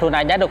ហ្នឹងដែលខ្លួន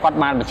ឯងដែរគាត់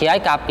បានបញ្ជាឲ្យ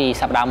កាលពី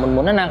សប្តាហ៍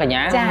មុនណាកញ្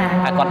ញា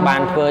ហើយគាត់បា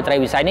នធ្វើត្រី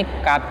វិស័យនេះ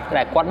កាល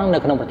តែគាត់ហ្នឹងនៅ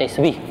ក្នុងប្រទេស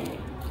ស្វីស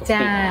ចា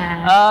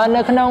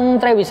នៅក្នុង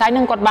ត្រីវិស័យហ្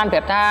នឹងគាត់បានប្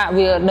រាប់ថា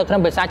វានៅក្នុ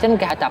ងភាសាចិន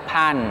គេហៅថា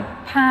ផាន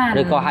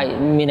ឬក៏ហៅ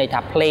មានន័យថា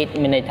plate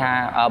មានន័យថា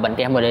បន្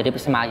ទះមួយរៀប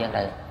ស្មើយ៉ាង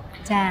ទៅ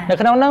ចានៅ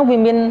ក្នុងហ្នឹងវា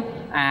មាន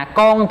អា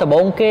កងដប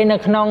ងគេនៅ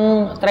ក្នុង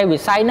ត្រីវិ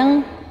ស័យហ្នឹង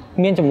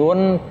មានចំនួន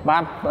បា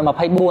ទ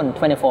24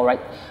 24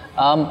 right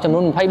ចំនួ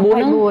ន24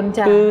ហ្នឹង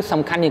គឺ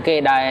សំខាន់ជាងគេ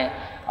ដែល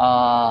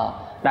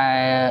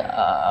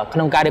ក្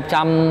នុងការរៀប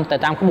ចំទៅ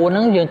តាមក្បួនហ្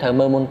នឹងយើងត្រូវ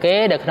មើលមុនគេ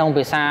ដែលក្នុង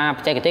ភាសាប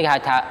ច្ចេកទេសគេហៅ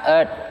ថា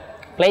earth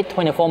plate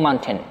 24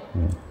 mountain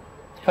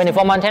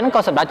 24 mountain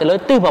ក៏សម្ដៅទៅលើ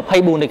ទិស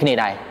24ដូចគ្នា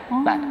ដែរ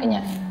បាទកញ្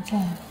ញា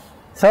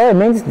So it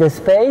means the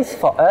space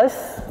for us,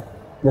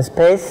 the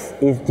space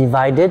is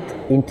divided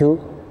into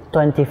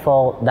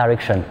 24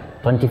 direction.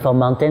 24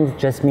 mountains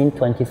just mean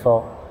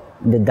 24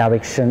 the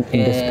direction in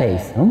the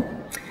space.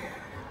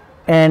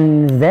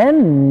 And then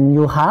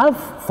you have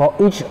for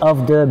each of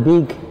the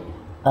big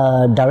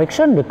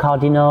direction, the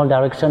cardinal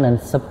direction and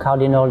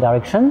subcardinal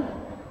direction,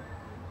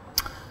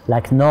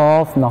 like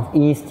north,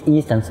 northeast,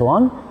 east, and so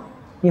on.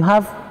 You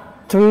have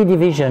 3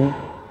 divisions.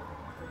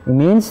 It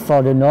means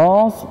for the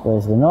north,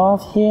 where's the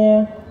north here?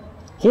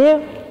 Here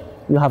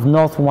you have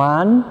north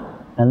 1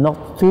 and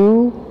north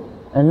 2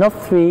 and north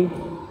 3.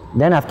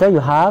 Then after you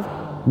have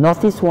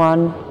northeast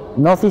 1,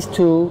 northeast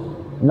 2,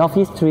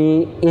 northeast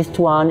 3, east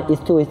 1,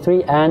 east 2, east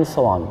 3, and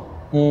so on.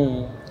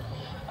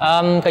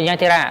 កញ្ញា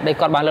ធីរ៉ាដែល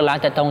គាត់បានលើកឡើង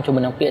តើតងជាមួ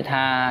យនឹងពាក្យ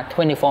ថា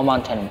 24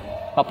 mountain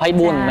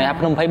 24មែន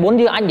ភ្នំ24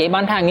យើងអាចនិយាយ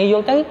បានថាងាយយ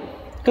ល់ទៅ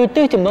គឺ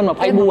ទិសចំនួន24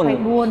ចាចំនួ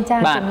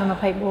ន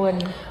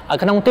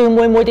24ក្នុងទិស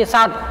មួយទៀត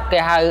សោតគេ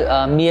ហៅ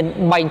មាន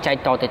បែងចែក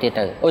តទៅទៀត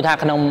ទៅឧទាហរ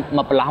ណ៍ក្នុង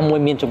មួយប្រឡោះមួយ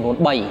មានចំនួន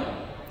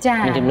3ចា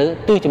មាន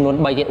ទិសចំនួន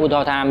3ទៀតឧទា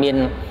ហរណ៍ថាមាន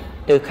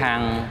ទិសខាង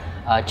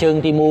ជើង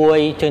ទី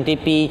1ជើងទី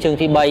2ជើង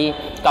ទី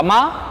3ក៏ម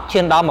ក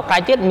ឈានដល់មួយផ្នែ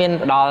កទៀតមាន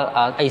ដល់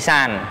អេ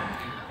សាន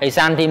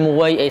ទី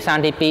1អេសាន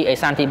ទី2អេ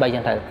សានទី3ចឹ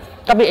ងទៅ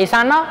ក៏ពីអេសា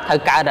នមកត្រូវ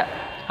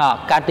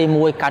កើតទី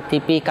1កើតទី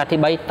2កើតទី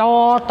3ត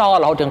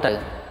រហូតចឹងទៅ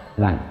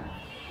បាទ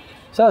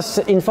So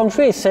in Feng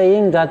Shui is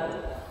saying that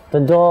the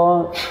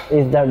door,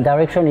 if the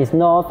direction is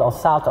north or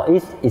south or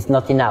east, is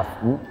not enough.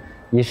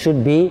 You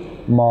should be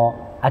more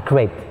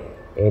accurate.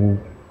 And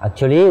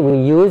actually we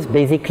use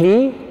basically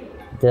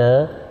the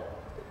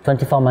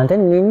 24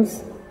 mountain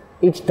means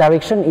each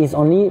direction is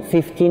only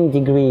 15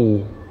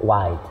 degrees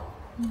wide.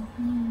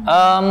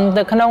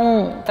 នៅក្នុង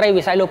ត្រី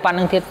វិស័យលោកប៉ាន់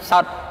នឹងទៀតសោ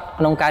ត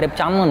ក្នុងការរៀប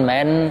ចំមិនមែ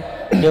ន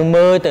យើង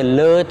មើលទៅ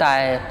លើតែ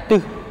ទិស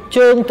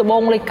ជើងត្បូ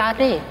ងលេខកើត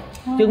ទេ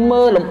យើង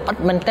មើលលំអិត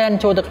មែនតែន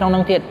ចូលទៅក្នុងហ្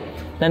នឹងទៀត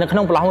នៅក្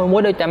នុងប្រឡោះមួ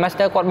យដូចតែ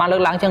master គាត់បានលើ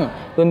កឡើងចឹង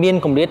វាមាន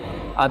កម្រិត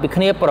ពី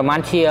គ្នាប្រហែល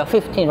ជា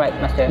15 right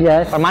master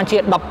ប្រហែលជា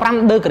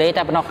15ដឺក្រេ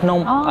តែប៉ុណ្ណោះក្នុង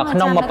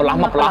មួយប្រឡោះ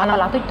ហ្នឹង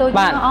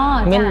បាទ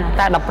មាន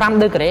តែ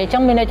15ដឺក្រេអញ្ចឹ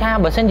ងមានន័យថា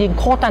បើសិនយើង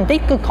ខុសតែបន្តិច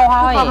គឺខុស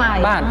ហើយ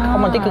បាទខុស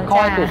បន្តិចគឺខុ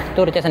ស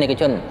ទូរទស្សនិក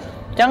ជន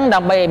អញ្ចឹងដើ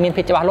ម្បីឲ្យមាន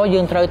ភាពច្បាស់លាស់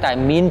យើងត្រូវតែ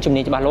មានជំ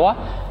នាញច្បាស់លាស់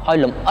ហើយ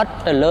លំអិត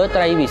ទៅលើ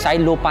ត្រីវិស័យ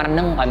លោប៉ាន់ហ្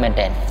នឹងឲ្យមែន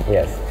តើ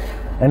Yes.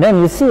 And then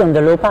you see on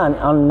the lopan,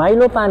 on my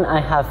lopan I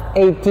have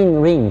 18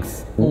 rings.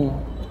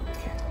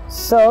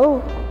 So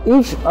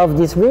each of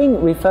these rings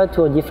refer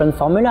to a different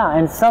formula,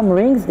 and some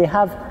rings they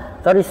have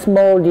very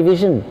small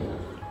division,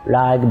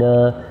 like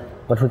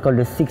what we call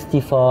the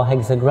 64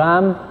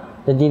 hexagram.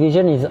 The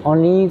division is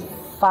only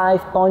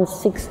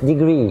 5.6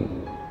 degrees.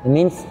 It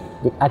means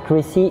the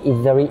accuracy is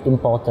very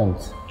important.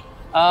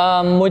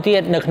 មួយទៀ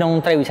តនៅក្នុង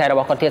ត្រីវិស័យរប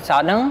ស់គាត់ទៀតសោ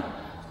តហ្នឹង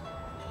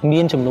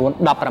មានចំនួន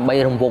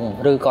18រង្វង់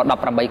ឬក៏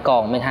18ក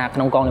ងមានថាក្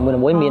នុងកងនី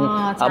មួយៗមាន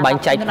បែង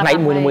ចែកផ្នែក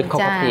មួយខុស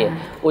ៗគ្នា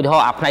ឧទាហរ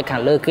ណ៍អាផ្នែកខា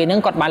ងលើគេហ្នឹង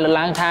គាត់បានលើក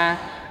ឡើងថា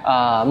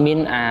មាន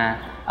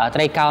ត្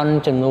រីកោណ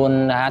ចំនួន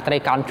ត្រី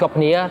កោណជាប់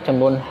គ្នាចំ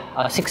នួន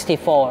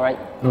64 right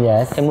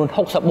Yes ចំនួន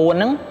64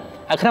ហ្នឹង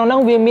ហើយក្នុងហ្នឹង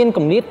វាមានក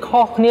ម្រិត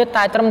ខុសគ្នា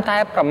តែត្រឹមតែ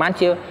ប្រហែល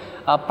ជា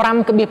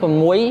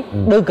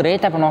 5.6 ដឺក្រេ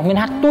តែប៉ុណ្ណោះមាន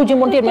ថាទូជា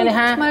មុនទៀតមាន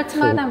ថា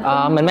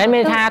មិនមែនមា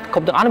នថាគ្រ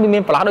ប់ទាំងអស់វាមា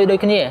នប្រឡោះដូច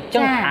គ្នាអញ្ចឹ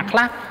ងអាខ្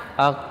លះ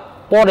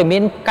ព័ត៌មា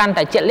នកាន់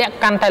តែជាក់លាក់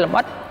កាន់តែលម្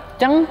អិតអ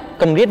ញ្ចឹង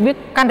កម្រិតវា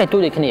កាន់តែទូ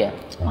ដូចគ្នាអ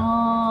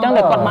ញ្ចឹង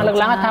តែគាត់បានលើក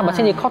ឡើងថាបើ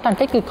សិនជាខុសតែបន្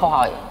តិចគឺខុស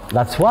ហើយ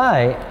That's why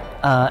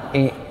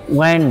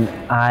when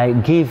I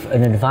give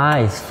an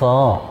advice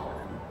for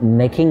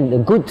making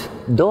a good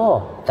door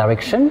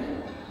direction,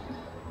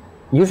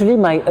 usually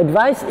my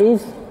advice is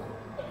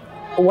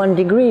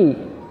 1 degree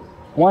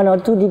 1 or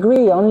 2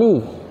 degree only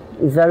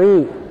is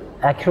very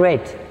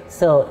accurate.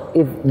 So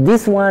if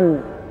this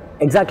one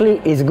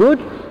exactly is good,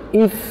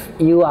 if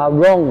you are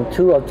wrong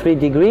 2 or 3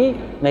 degree,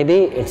 maybe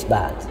it's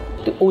bad.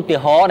 ឧទា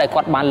ហរណ៍ដែល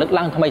គាត់បានលើក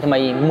ឡើងថ្មី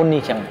មុន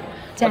នេះចឹង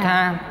គាត់ថា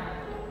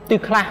ទិស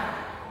ខ្លះ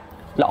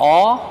ល្អ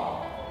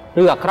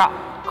ឬអាក្រក់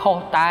ខុស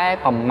តែ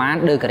ប្រមាណ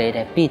ដឺក្រេ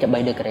តែ2ទៅ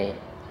3ដឺក្រេ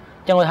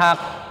ចឹងគាត់ថា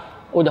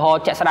ឧទាហរ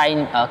ណ៍ជាក់ស្ដែង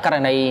ករ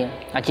ណី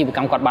អាជីវក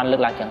ម្មគាត់បានលើ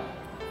កឡើងចឹង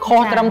ខុ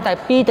សត្រឹមតែ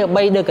2ទៅ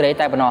3ដឺក្រេ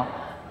តែប៉ុណ្ណោះ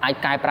អាច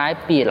កែប្រែ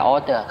ពីល្អ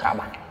ទៅអាក្រក់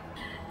បាន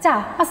ចា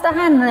Master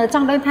Han ច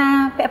ង់ដឹងថា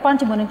ពាក់ព័ន្ធ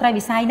ជាមួយនឹងត្រៃ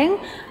វិស័យហ្នឹង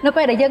នៅ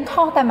ពេលដែលយើង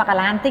ខុសតែ1កា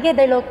ឡាបន្តិចទេ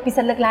ដោយលោកពិ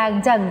សិដ្ឋលើកឡើងអ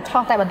ញ្ចឹងខុ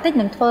សតែបន្តិច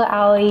នឹងធ្វើ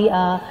ឲ្យ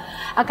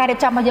ការរៀប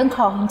ចំរបស់យើង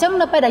ខុសអញ្ចឹង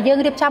នៅពេលដែលយើង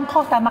រៀបចំខុ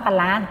សតែ1កា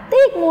ឡាបន្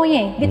តិចមួយ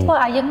ឯងវាធ្វើ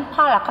ឲ្យយើងផ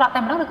លអាក្រក់តែ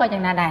ម្ដងឬក៏យ៉ា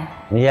ងណាដែរ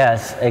Yes,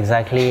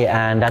 exactly,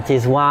 and that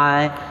is why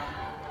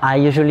I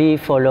usually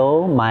follow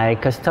my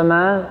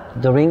customer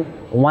during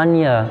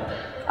 1 year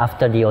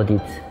after the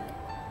audit.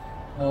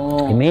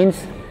 It means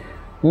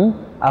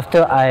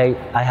after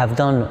I have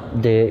done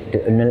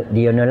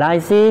the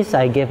analysis,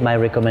 I gave my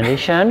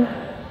recommendation.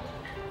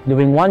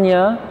 During 1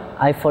 year,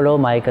 I follow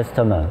my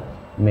customer.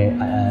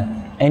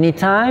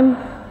 Anytime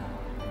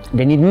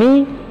they need me,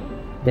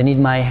 they need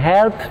my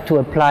help to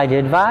apply the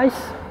advice,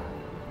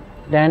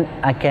 then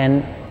I can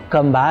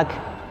come back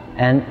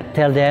and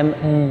tell them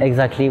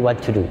exactly what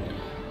to do.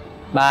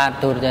 បាទ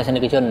ទូរទស្សនិ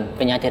កជន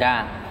បញ្ញាធិរា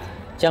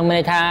ចឹងមាន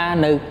ន័យថា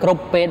នៅគ្រ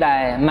ប់ពេលដែ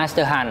ល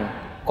Master Han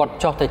គាត់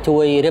ចុះទៅជួ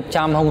យរៀប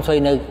ចំហុងស៊ុយ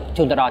នៅ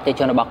ជូនទៅដល់អតិថិ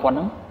ជនរបស់គាត់ហ្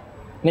នឹង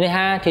មានន័យ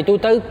ថាជាទូ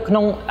ទៅក្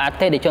នុងអ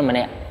តិថិជនម្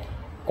នាក់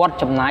គាត់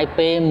ចំណាយ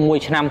ពេល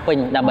1ឆ្នាំពេញ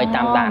ដើម្បី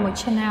តាមដាន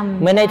1ឆ្នាំ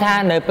មានន័យថា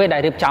នៅពេលដែ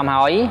លរៀបចំ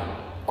ហើយ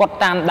គាត់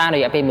តាមដានរ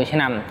យៈពេល1ឆ្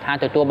នាំថា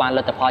ទទួលបានល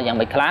ទ្ធផលយ៉ាង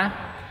ម៉េចខ្លះ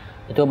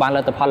ទទួលបានល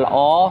ទ្ធផលល្អ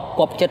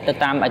គប់ចិត្តទៅ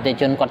តាមអតិថិ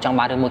ជនគាត់ចង់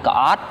បានឬមួយក៏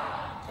អត់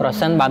ប្រ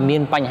សិនបើមា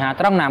នបញ្ហា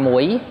ត្រង់ណាមួ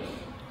យ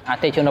អ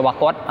តិថិជនរបស់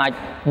គាត់អាច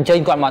អញ្ជើញ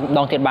គាត់មកម្ដ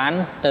ងទៀតបាន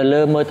ទៅ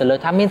លើមើលទៅលើ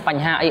ថាមានប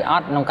ញ្ហាអីអ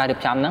ត់ក្នុងការរៀ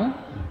បចំហ្នឹង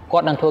គា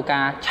ត់នឹងធ្វើកា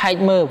រឆែក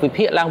មើលវិ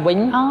ភាគឡើងវិញ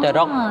ទៅរ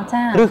ក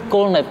ឬគ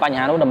ល់នៃបញ្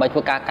ហានោះដើម្បីធ្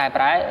វើការកែ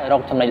ប្រែរ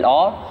កចំណុចល្អ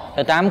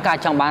ទៅតាមការ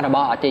ចង់បានរប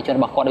ស់អតិថិជនរ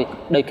បស់គាត់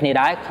ដូចគ្នា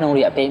ដែរក្នុងរ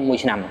យៈពេល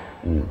1ឆ្នាំ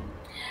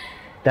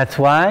That's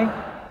why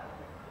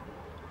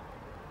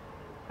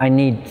I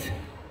need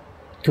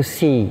to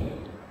see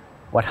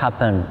what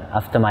happened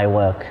after my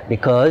work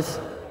because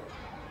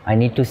I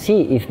need to see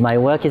if my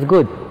work is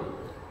good,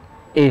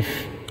 if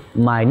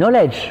my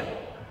knowledge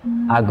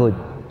are good,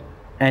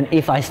 and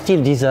if I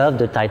still deserve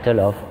the title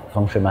of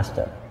Feng Shui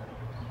Master.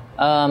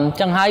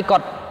 ចឹងហើយគា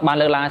ត់បាន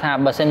លើកឡើងថា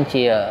បើសិន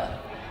ជា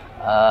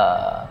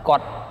គា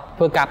ត់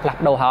ធ្វើការផ្លាស់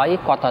ប្ដូរហើយ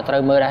គាត់ត្រូ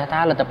វមើលដែរថា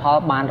លទ្ធផល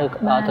បានឬ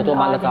ទទួល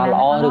បានលទ្ធផលល្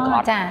អឬក៏អ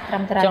ត់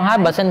ចឹងហើយ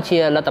បើសិនជា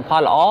លទ្ធផ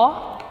លល្អ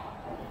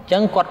ចឹ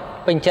ងគាត់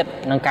ពេញចិត្ត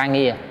នឹងការ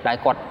ងារដែល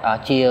គាត់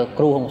ជា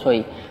គ្រូហុងស៊ុយ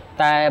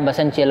តែបើ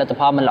សិនជាលទ្ធ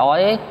ផលមិនល្អ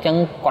ទេចឹង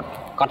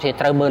គាត់ជា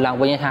ត្រូវមើលឡើង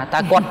វិញថាតើ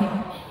គាត់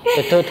ទ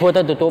ទួ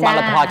លបាន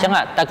លទ្ធផលចឹង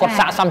តើគាត់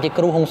ស័ក្តិសមជា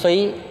គ្រូហុងស៊ុយ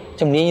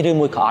ជំនាញឬ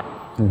មួយក៏អត់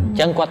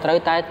ចឹងគាត់ត្រូវ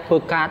តែធ្វើ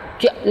ការ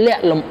ជាក់លា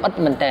ក់លម្អិត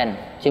មែនតើ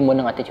ជាមួយ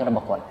នឹងអតិថិជនរប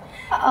ស់គាត់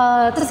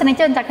ទស្សនិក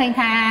ជនចាក់ឃើញ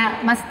ថា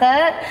Master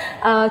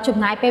ចំ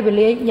ណាយពេលវេ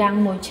លាយ៉ាង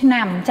1ឆ្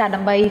នាំចាដើ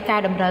ម្បីកែ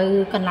តម្រូវ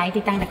កន្លែង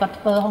ទីតាំងដែលគាត់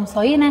ធ្វើហុង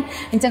ស៊ុយណា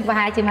អញ្ចឹងប្រ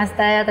ហែលជា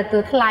Master ទទួ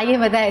លថ្លៃទេ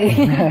មើលទៅ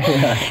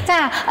ចា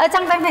ច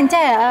ង់ដឹងថា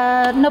ចេះ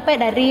នៅពេល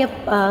ដែលរៀប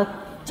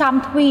ចំ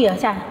ទ្វារ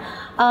ចា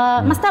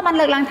Master បាន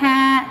លើកឡើងថា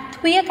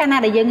ទ្វារកាលណា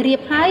ដែលយើងរៀប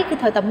ហើយគឺ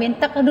ត្រូវតែមាន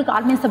ទឹកឬក៏អ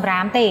ត់មានសម្រា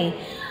មទេ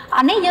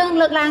អានេះយើង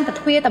លើកឡើងតែ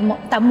ទ្វារ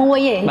តែមួយ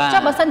ឯង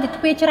ចុះបើសិនជា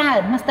ទ្វារច្រើន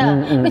Master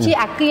ដូចជា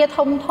អាគារ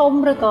ធំ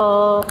ឬក៏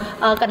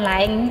កន្លែ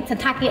ងស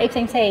ន្តាគារអីផ្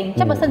សេង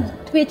ចុះបើសិន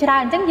ទ្វារច្រើ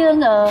នអញ្ចឹងយើង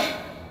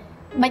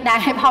មិនដែរ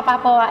ផលប៉ះ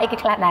ពាល់អីគេ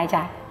ខ្លះដែរ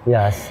ចា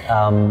Yes,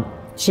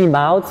 Chi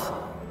mouth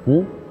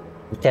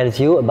tells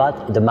you about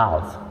the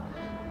mouth.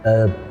 A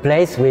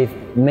place with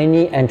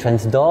many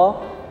entrance door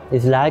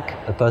is like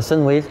a person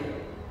with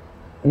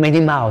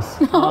many mouths.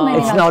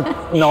 It's not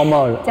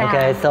normal.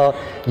 Okay, so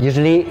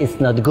usually it's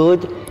not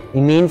good.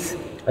 It means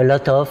a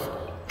lot of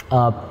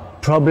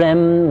problem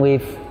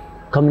with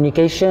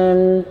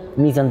communication,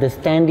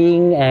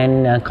 misunderstanding, and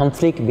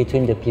conflict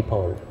between the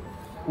people.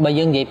 បើ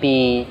យើងនិយាយពី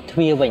ទ្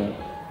វារវិញ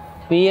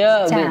ទ្វារ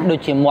វាដូច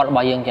ជាមាត់រប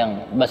ស់យើងអញ្ចឹង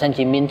បើសិន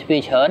ជាមានទ្វារ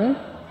ច្រើន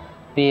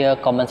វា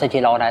ក៏មិនសូវជា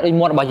ល្អដែរដូច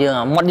មាត់របស់យើង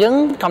មាត់យើង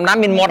ធម្មតា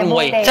មានមាត់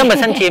មួយអញ្ចឹងបើ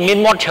សិនជាមាន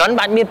មាត់ច្រើន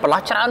បាច់មានប្រឡា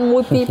ស់ច្រើន1 2 3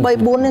 4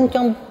ហ្នឹងអញ្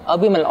ចឹង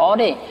វាមិនល្អ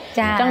ទេ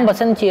អញ្ចឹងបើ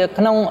សិនជា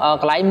ក្នុង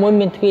កន្លែងមួយ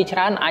មានទ្វារច្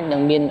រើនអាចនឹ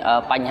ងមាន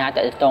បញ្ហា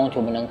តាក់ទងជា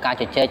មួយនឹងការ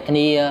ជជែកគ្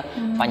នា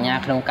បញ្ហា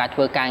ក្នុងការធ្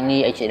វើការងា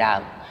រអីជាដើម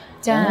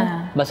ចា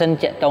បើសិន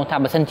ជាតងថា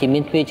បើសិនជាមា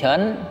នទ្វារច្រើន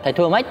ត្រូវ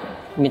ធ្វើម៉េច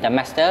មានតែ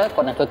Master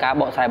គាត់នឹងធ្វើការ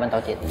បកស្រាយបន្ត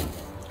ទៀត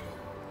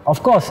Of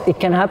course, it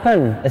can happen,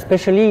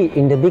 especially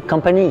in the big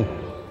company.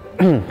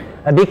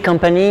 A big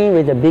company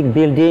with a big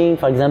building,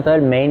 for example,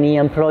 many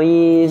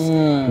employees,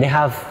 they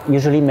have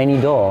usually many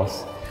doors.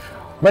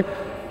 But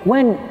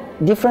when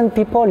different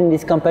people in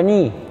this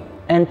company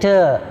enter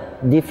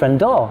different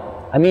door,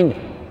 I mean,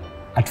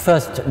 at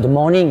first, the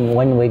morning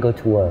when we go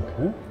to work,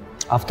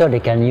 after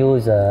they can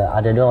use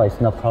other door,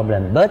 it's no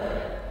problem. But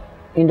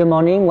in the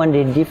morning, when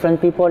the different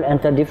people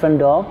enter different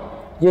door,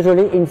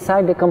 usually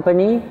inside the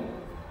company,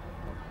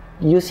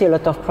 you see a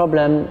lot of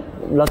problem,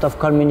 lot of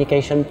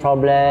communication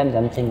problems,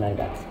 something like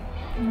that.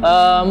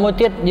 មួយ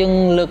ទៀតយើង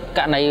លើកក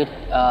រណី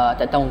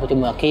តើតោងជា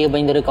មួយអគារវិ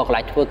ញឬក៏កន្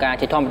លែងធ្វើការ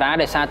ជាធម្មតា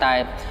ដោយសារតែ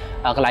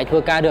កន្លែងធ្វើ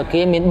ការឬអ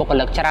គារមានបុគ្គ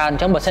លិកច្រើនអ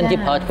ញ្ចឹងបើសិនជា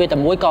ប្រើទ្វារតែ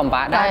មួយក៏មិន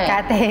បានដែរកា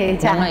រទេ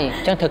ចា៎ហ្នឹងហើយ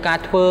អញ្ចឹងធ្វើការ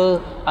ធ្វើ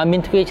មា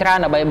នទ្វារច្រើន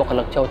ដើម្បីបុគ្គ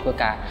លិកចូលធ្វើ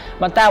ការ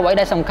ប៉ុន្តែអ្វី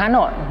ដែលសំខាន់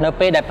នៅ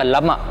ពេលដែលព្រ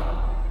លឹម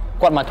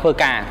គាត់មកធ្វើ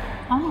ការ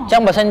អញ្ចឹ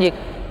ងបើសិនជា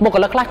បុគ្គ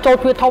លិកខ្លះចូល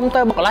ទ្វារធំ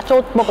ទៅបុគ្គលិក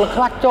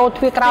ខ្លះចូល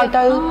ទ្វារក្រោយ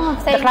ទៅ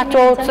តែខ្លះ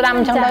ចូលស្ដាំ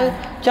អញ្ចឹងទៅអ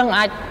ញ្ចឹង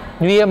អាច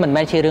វាមិន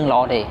មែនជារឿងល្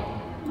អទេ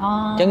អ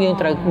ញ្ចឹងយើង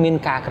ត្រូវមាន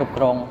ការគ្រប់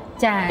គ្រង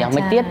យ៉ាង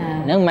មិនទៀត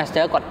នឹង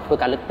master គាត់ធ្វើ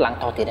ការលើកឡើង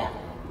តទៀតដែរ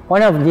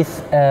One of these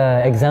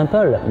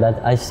example that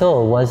I saw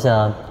was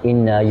in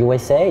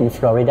USA in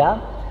Florida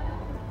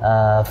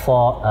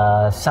for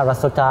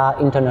Sarasota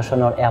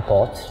International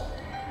Airport,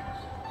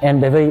 and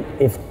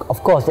of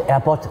course the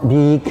airport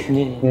big,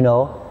 you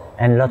know,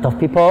 and a lot of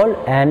people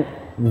and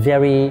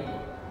very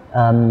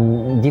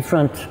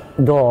different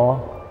door,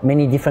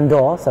 many different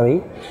doors. Sorry.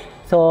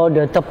 So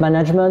the top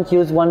management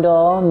use one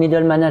door,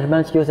 middle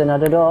management use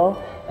another door,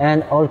 and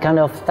all kind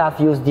of staff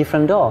use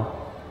different door.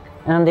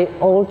 And they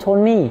all told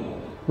me,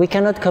 we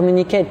cannot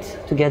communicate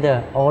together,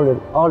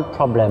 all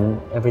problem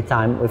every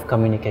time with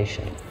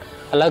communication.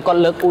 ឥឡូវគាត់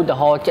លើកឧទា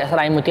ហរណ៍ជាក់ស្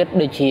ដែងមួយទៀត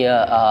ដូចជា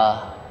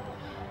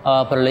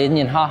ប្រលេង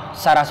យន្តហោះ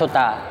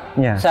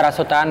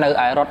Sarasota នៅ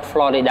ឯរដ្ឋ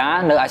Florida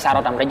នៅឯសហរ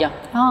ដ្ឋអាមេរិក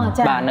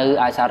បាទនៅ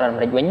ឯសហរដ្ឋអា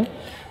មេរិកវិញ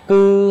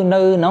គឺ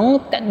នៅហ្នឹង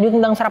យើង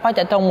ដឹងស្រាប់ហើយ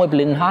តើតោងមួយប្រ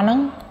លេងហោះហ្នឹង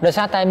ដោយ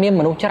សារតែមាន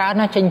មនុស្សច្រើន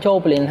ណាស់ចេញចូល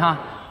ប្រលេងហោះ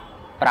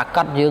ប្រ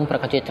កាសយើងប្រ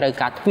កាសជាត្រូវ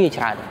ការទ្វារ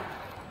ច្រើនអ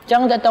ញ្ចឹ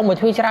ងតើតោងមួយ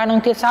ទ្វារច្រើនហ្នឹង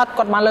ទៀតសោត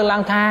គាត់បានលើកឡើ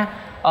ងថា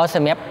ស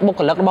ម្រាប់បុគ្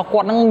គលិករបស់គា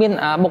ត់ហ្នឹងមាន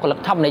បុគ្គលិក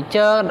top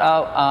manager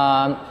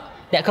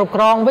អ្នកគ្រប់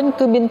គ្រងវិញ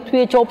គឺមានទ្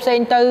វារចូលផ្សេង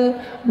ទៅ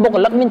បុគ្គ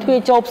លិកមានទ្វារ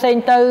ចូលផ្សេង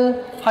ទៅ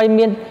ហើយ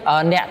មាន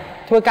អ្នក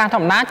ធ្វើការធ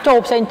ម្មតាចូល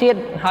ផ្សេងទៀត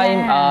ហើយ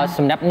ស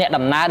ម្រាប់អ្នក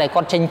ដំណើរដែល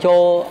គាត់ចេញ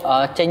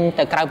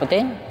ទៅក្រៅប្រទេ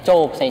សចូ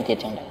លផ្សេងទៀត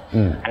ចឹងដែរ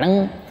អាហ្នឹង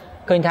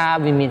ឃើញថា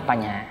វាមានប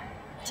ញ្ហា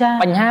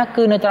បញ្ហា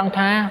គឺនៅត្រង់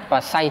ថាប្រ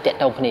ស័យតាក់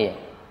ទងគ្នា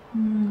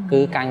គឺ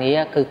ការងារ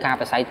គឺការ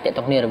ប្រស័យតាក់ទ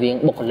ងគ្នារវាង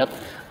បុគ្គលិក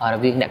រ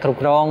វាងអ្នកគ្រប់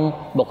គ្រង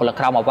បុគ្គលិក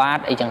ក្រមអាវ៉ាត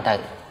អីចឹងទៅ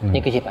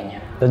នេះគឺជាបញ្ហា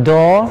The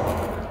door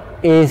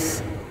is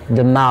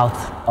the mouth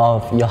of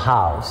your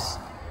house.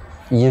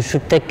 You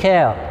should take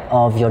care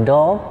of your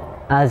door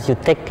as you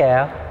take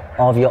care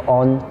of your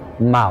own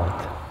mouth.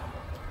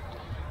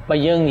 បើ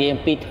យើងនិយាយ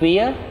ពីទ្វា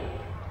រ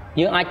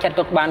យើងអាចចាត់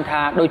ទុកបាន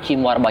ថាដូចជា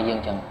មាត់របស់យើង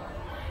ចឹង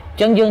អញ្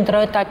ចឹងយើងត្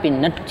រូវតែពិ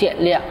និត្យជាក់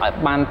លាក់ឲ្យ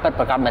បានពិត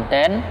ប្រាកដមែន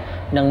ទែន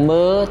និង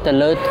មើលទៅ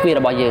លើទ្វារ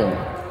របស់យើង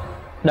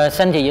ដោយ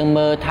សិនជាយើង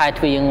មើលថែ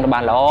ទ្វារយើងបា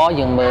នល្អ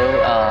យើងមើល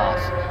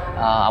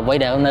អ្វី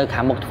ដែលនៅ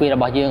ខាងមុខទ្វាររ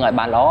បស់យើងឲ្យ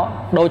បានល្អ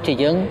ដូចជា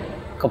យើង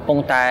កំពុង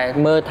តែ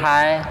មើលថែ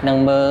និង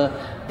មើល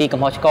ពីកំ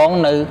ហុសឆ្គង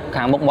នៅ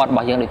ខាងមុខមាត់រប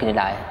ស់យើងដូចគ្នា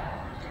ដែរ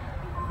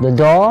The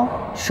door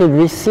should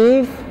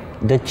receive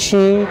the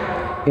chi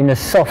in a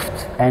soft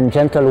and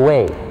gentle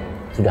way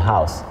to the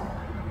house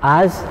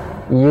as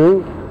you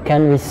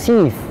can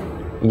receive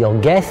your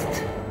guest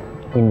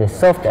in the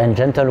soft and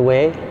gentle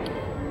way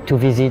to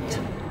visit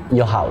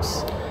your house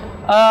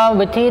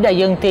វិធីដែល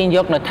យើងទាញយ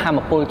កនៅធម្ម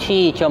ពលឈី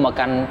ចូលមក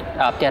កាន់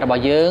ផ្ទះរប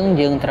ស់យើង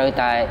ត្រូវ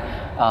តែ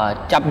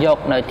ចាប់យក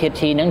នៅធាតុ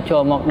ឈីហ្នឹងចូ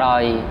លមកដោ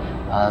យ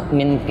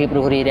មានភាព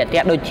រុះរាយរាក់ទា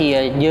ក់ដូចជា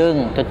យើង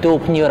ទទួល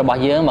ភ្ញៀវរបស់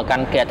យើងមកកា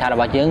ន់គេហដ្ឋានរ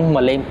បស់យើងម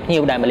កលេងភ្ញៀ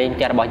វដែលមកលេងផ្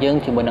ទះរបស់យើង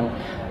ជាមួយនឹង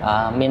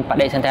មានប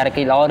ដិសន្តារ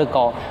កិច្ចល្អឬ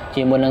ក៏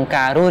ជាមួយនឹង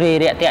ការរុះរាយ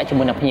រាក់ទាក់ជា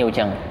មួយនឹងភ្ញៀវអញ្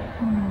ចឹង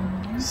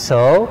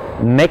So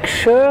make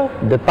sure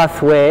the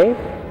pathway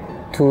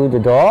to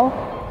the door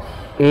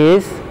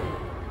is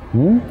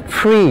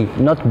free,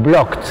 not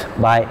blocked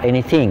by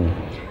anything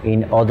in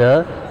order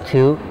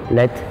to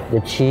let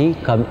the chi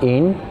come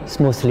in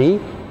smoothly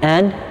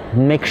and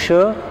make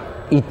sure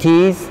it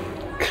is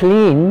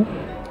clean.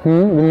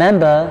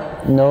 Remember,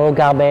 no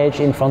garbage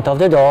in front of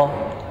the door.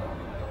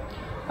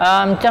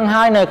 ចឹង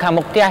ហើយនៅខាង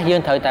មុខផ្ទះយើ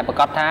ងត្រូវតែប្រ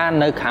កាសថា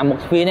នៅខាងមុខ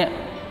ទ្វារនេះ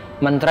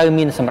មិនត្រូវ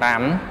មានសម្រា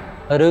ម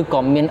ឬក៏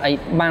មានអី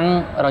បាំង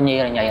រញ៉េ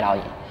រញ៉ៃឡើយ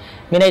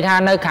មានន័យថា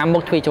នៅខាងមុ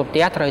ខទ្វារចូលផ្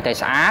ទះត្រូវតែ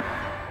ស្អាត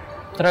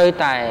ត្រូវ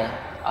តែ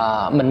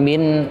មិនមា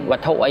នវ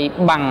ត្ថុអី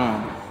បាំង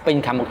ពេញ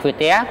ខាងមុខទ្វារ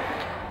ផ្ទះ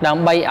ដើ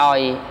ម្បីឲ្យ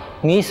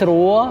ងាយស្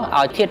រួល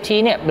ឲ្យធាតុឈី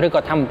នេះឬក៏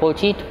ធម្មពល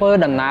ឈីធ្វើ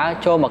ដំណើរ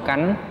ចូលមកកា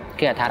ន់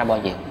គេហដ្ឋានរប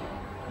ស់យើង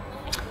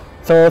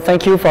So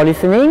thank you for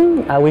listening.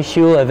 I wish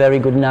you a very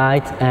good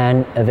night and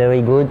a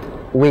very good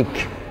week.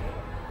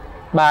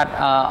 បាទ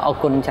អរ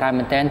គុណច្រើន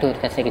មែនទែនទូ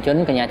ទស្សនិកជន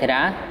កញ្ញាធី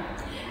រ៉ា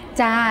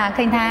ចា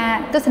ឃើញថា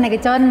ទស្សនិក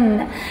ជន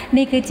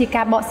នេះគឺជា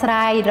ការបកស្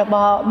រាយរប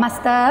ស់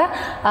Master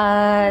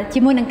ជា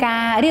មួយនឹងកា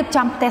ររៀប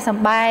ចំផ្ទះស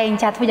ម្បែង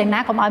ចាធ្វើយ៉ាងណា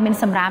កុំឲ្យមាន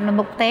សម្រាមនៅ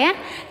មុខផ្ទះ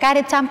ការ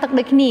រៀបចំទឹក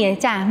ដូចគ្នា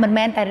ចាមិន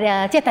មែនតែ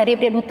ចេះតែរៀប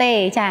នោះទេ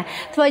ចា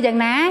ធ្វើយ៉ាង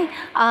ណា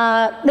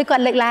ដូចគា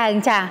ត់លើកឡើង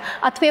ចា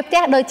ឲ្យទ្វារផ្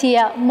ទះដូចជា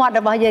មាត់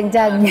របស់យើងអញ្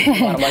ចឹង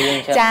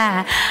ចា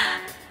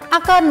អ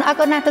រគុ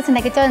ណណាស់ទស្ស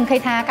និកជនឃើ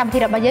ញថាកម្មវិធី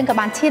របស់យើងក៏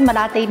បានឈានមក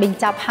ដល់ទីបញ្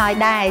ចប់ហើយ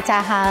ដែរចា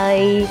ហើយ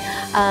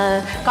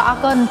ក៏អរ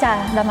គុណចា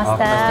ដល់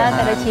Master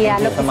ក៏ដូចជា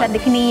លោកពិសិដ្ឋដូ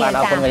ចគ្នាចាអរ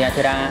គុណកញ្ញា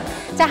ធីរ៉ា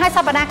ចាហើយស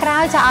ប្តាហ៍ក្រោ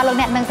យចាអស់លោក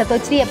អ្នកនឹងទទួល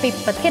ជ្រាបពី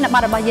ប្រធានប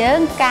ទរបស់យើង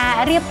ការ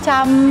រៀប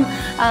ចំ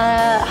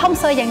ហុំ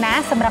ស៊ុយយ៉ាងណា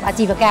សម្រាប់អា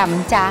ជីវកម្ម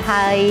ចា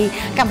ហើយ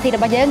កម្មវិធីរ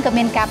បស់យើងក៏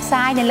មានការផ្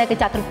សាយនៅលើក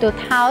ញ្ចក់ទូរទស្ស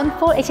ន៍ថោន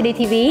Full HD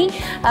TV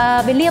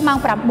វេលាម៉ោង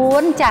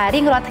 9 ចារៀ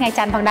ងរាល់ថ្ងៃ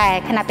ច័ន្ទផងដែរ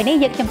ខណៈពេលនេះ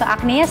យើងខ្ញុំទាំងអ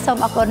ស់គ្នាសូម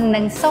អរគុណនិ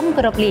ងសូម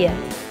គោរពលា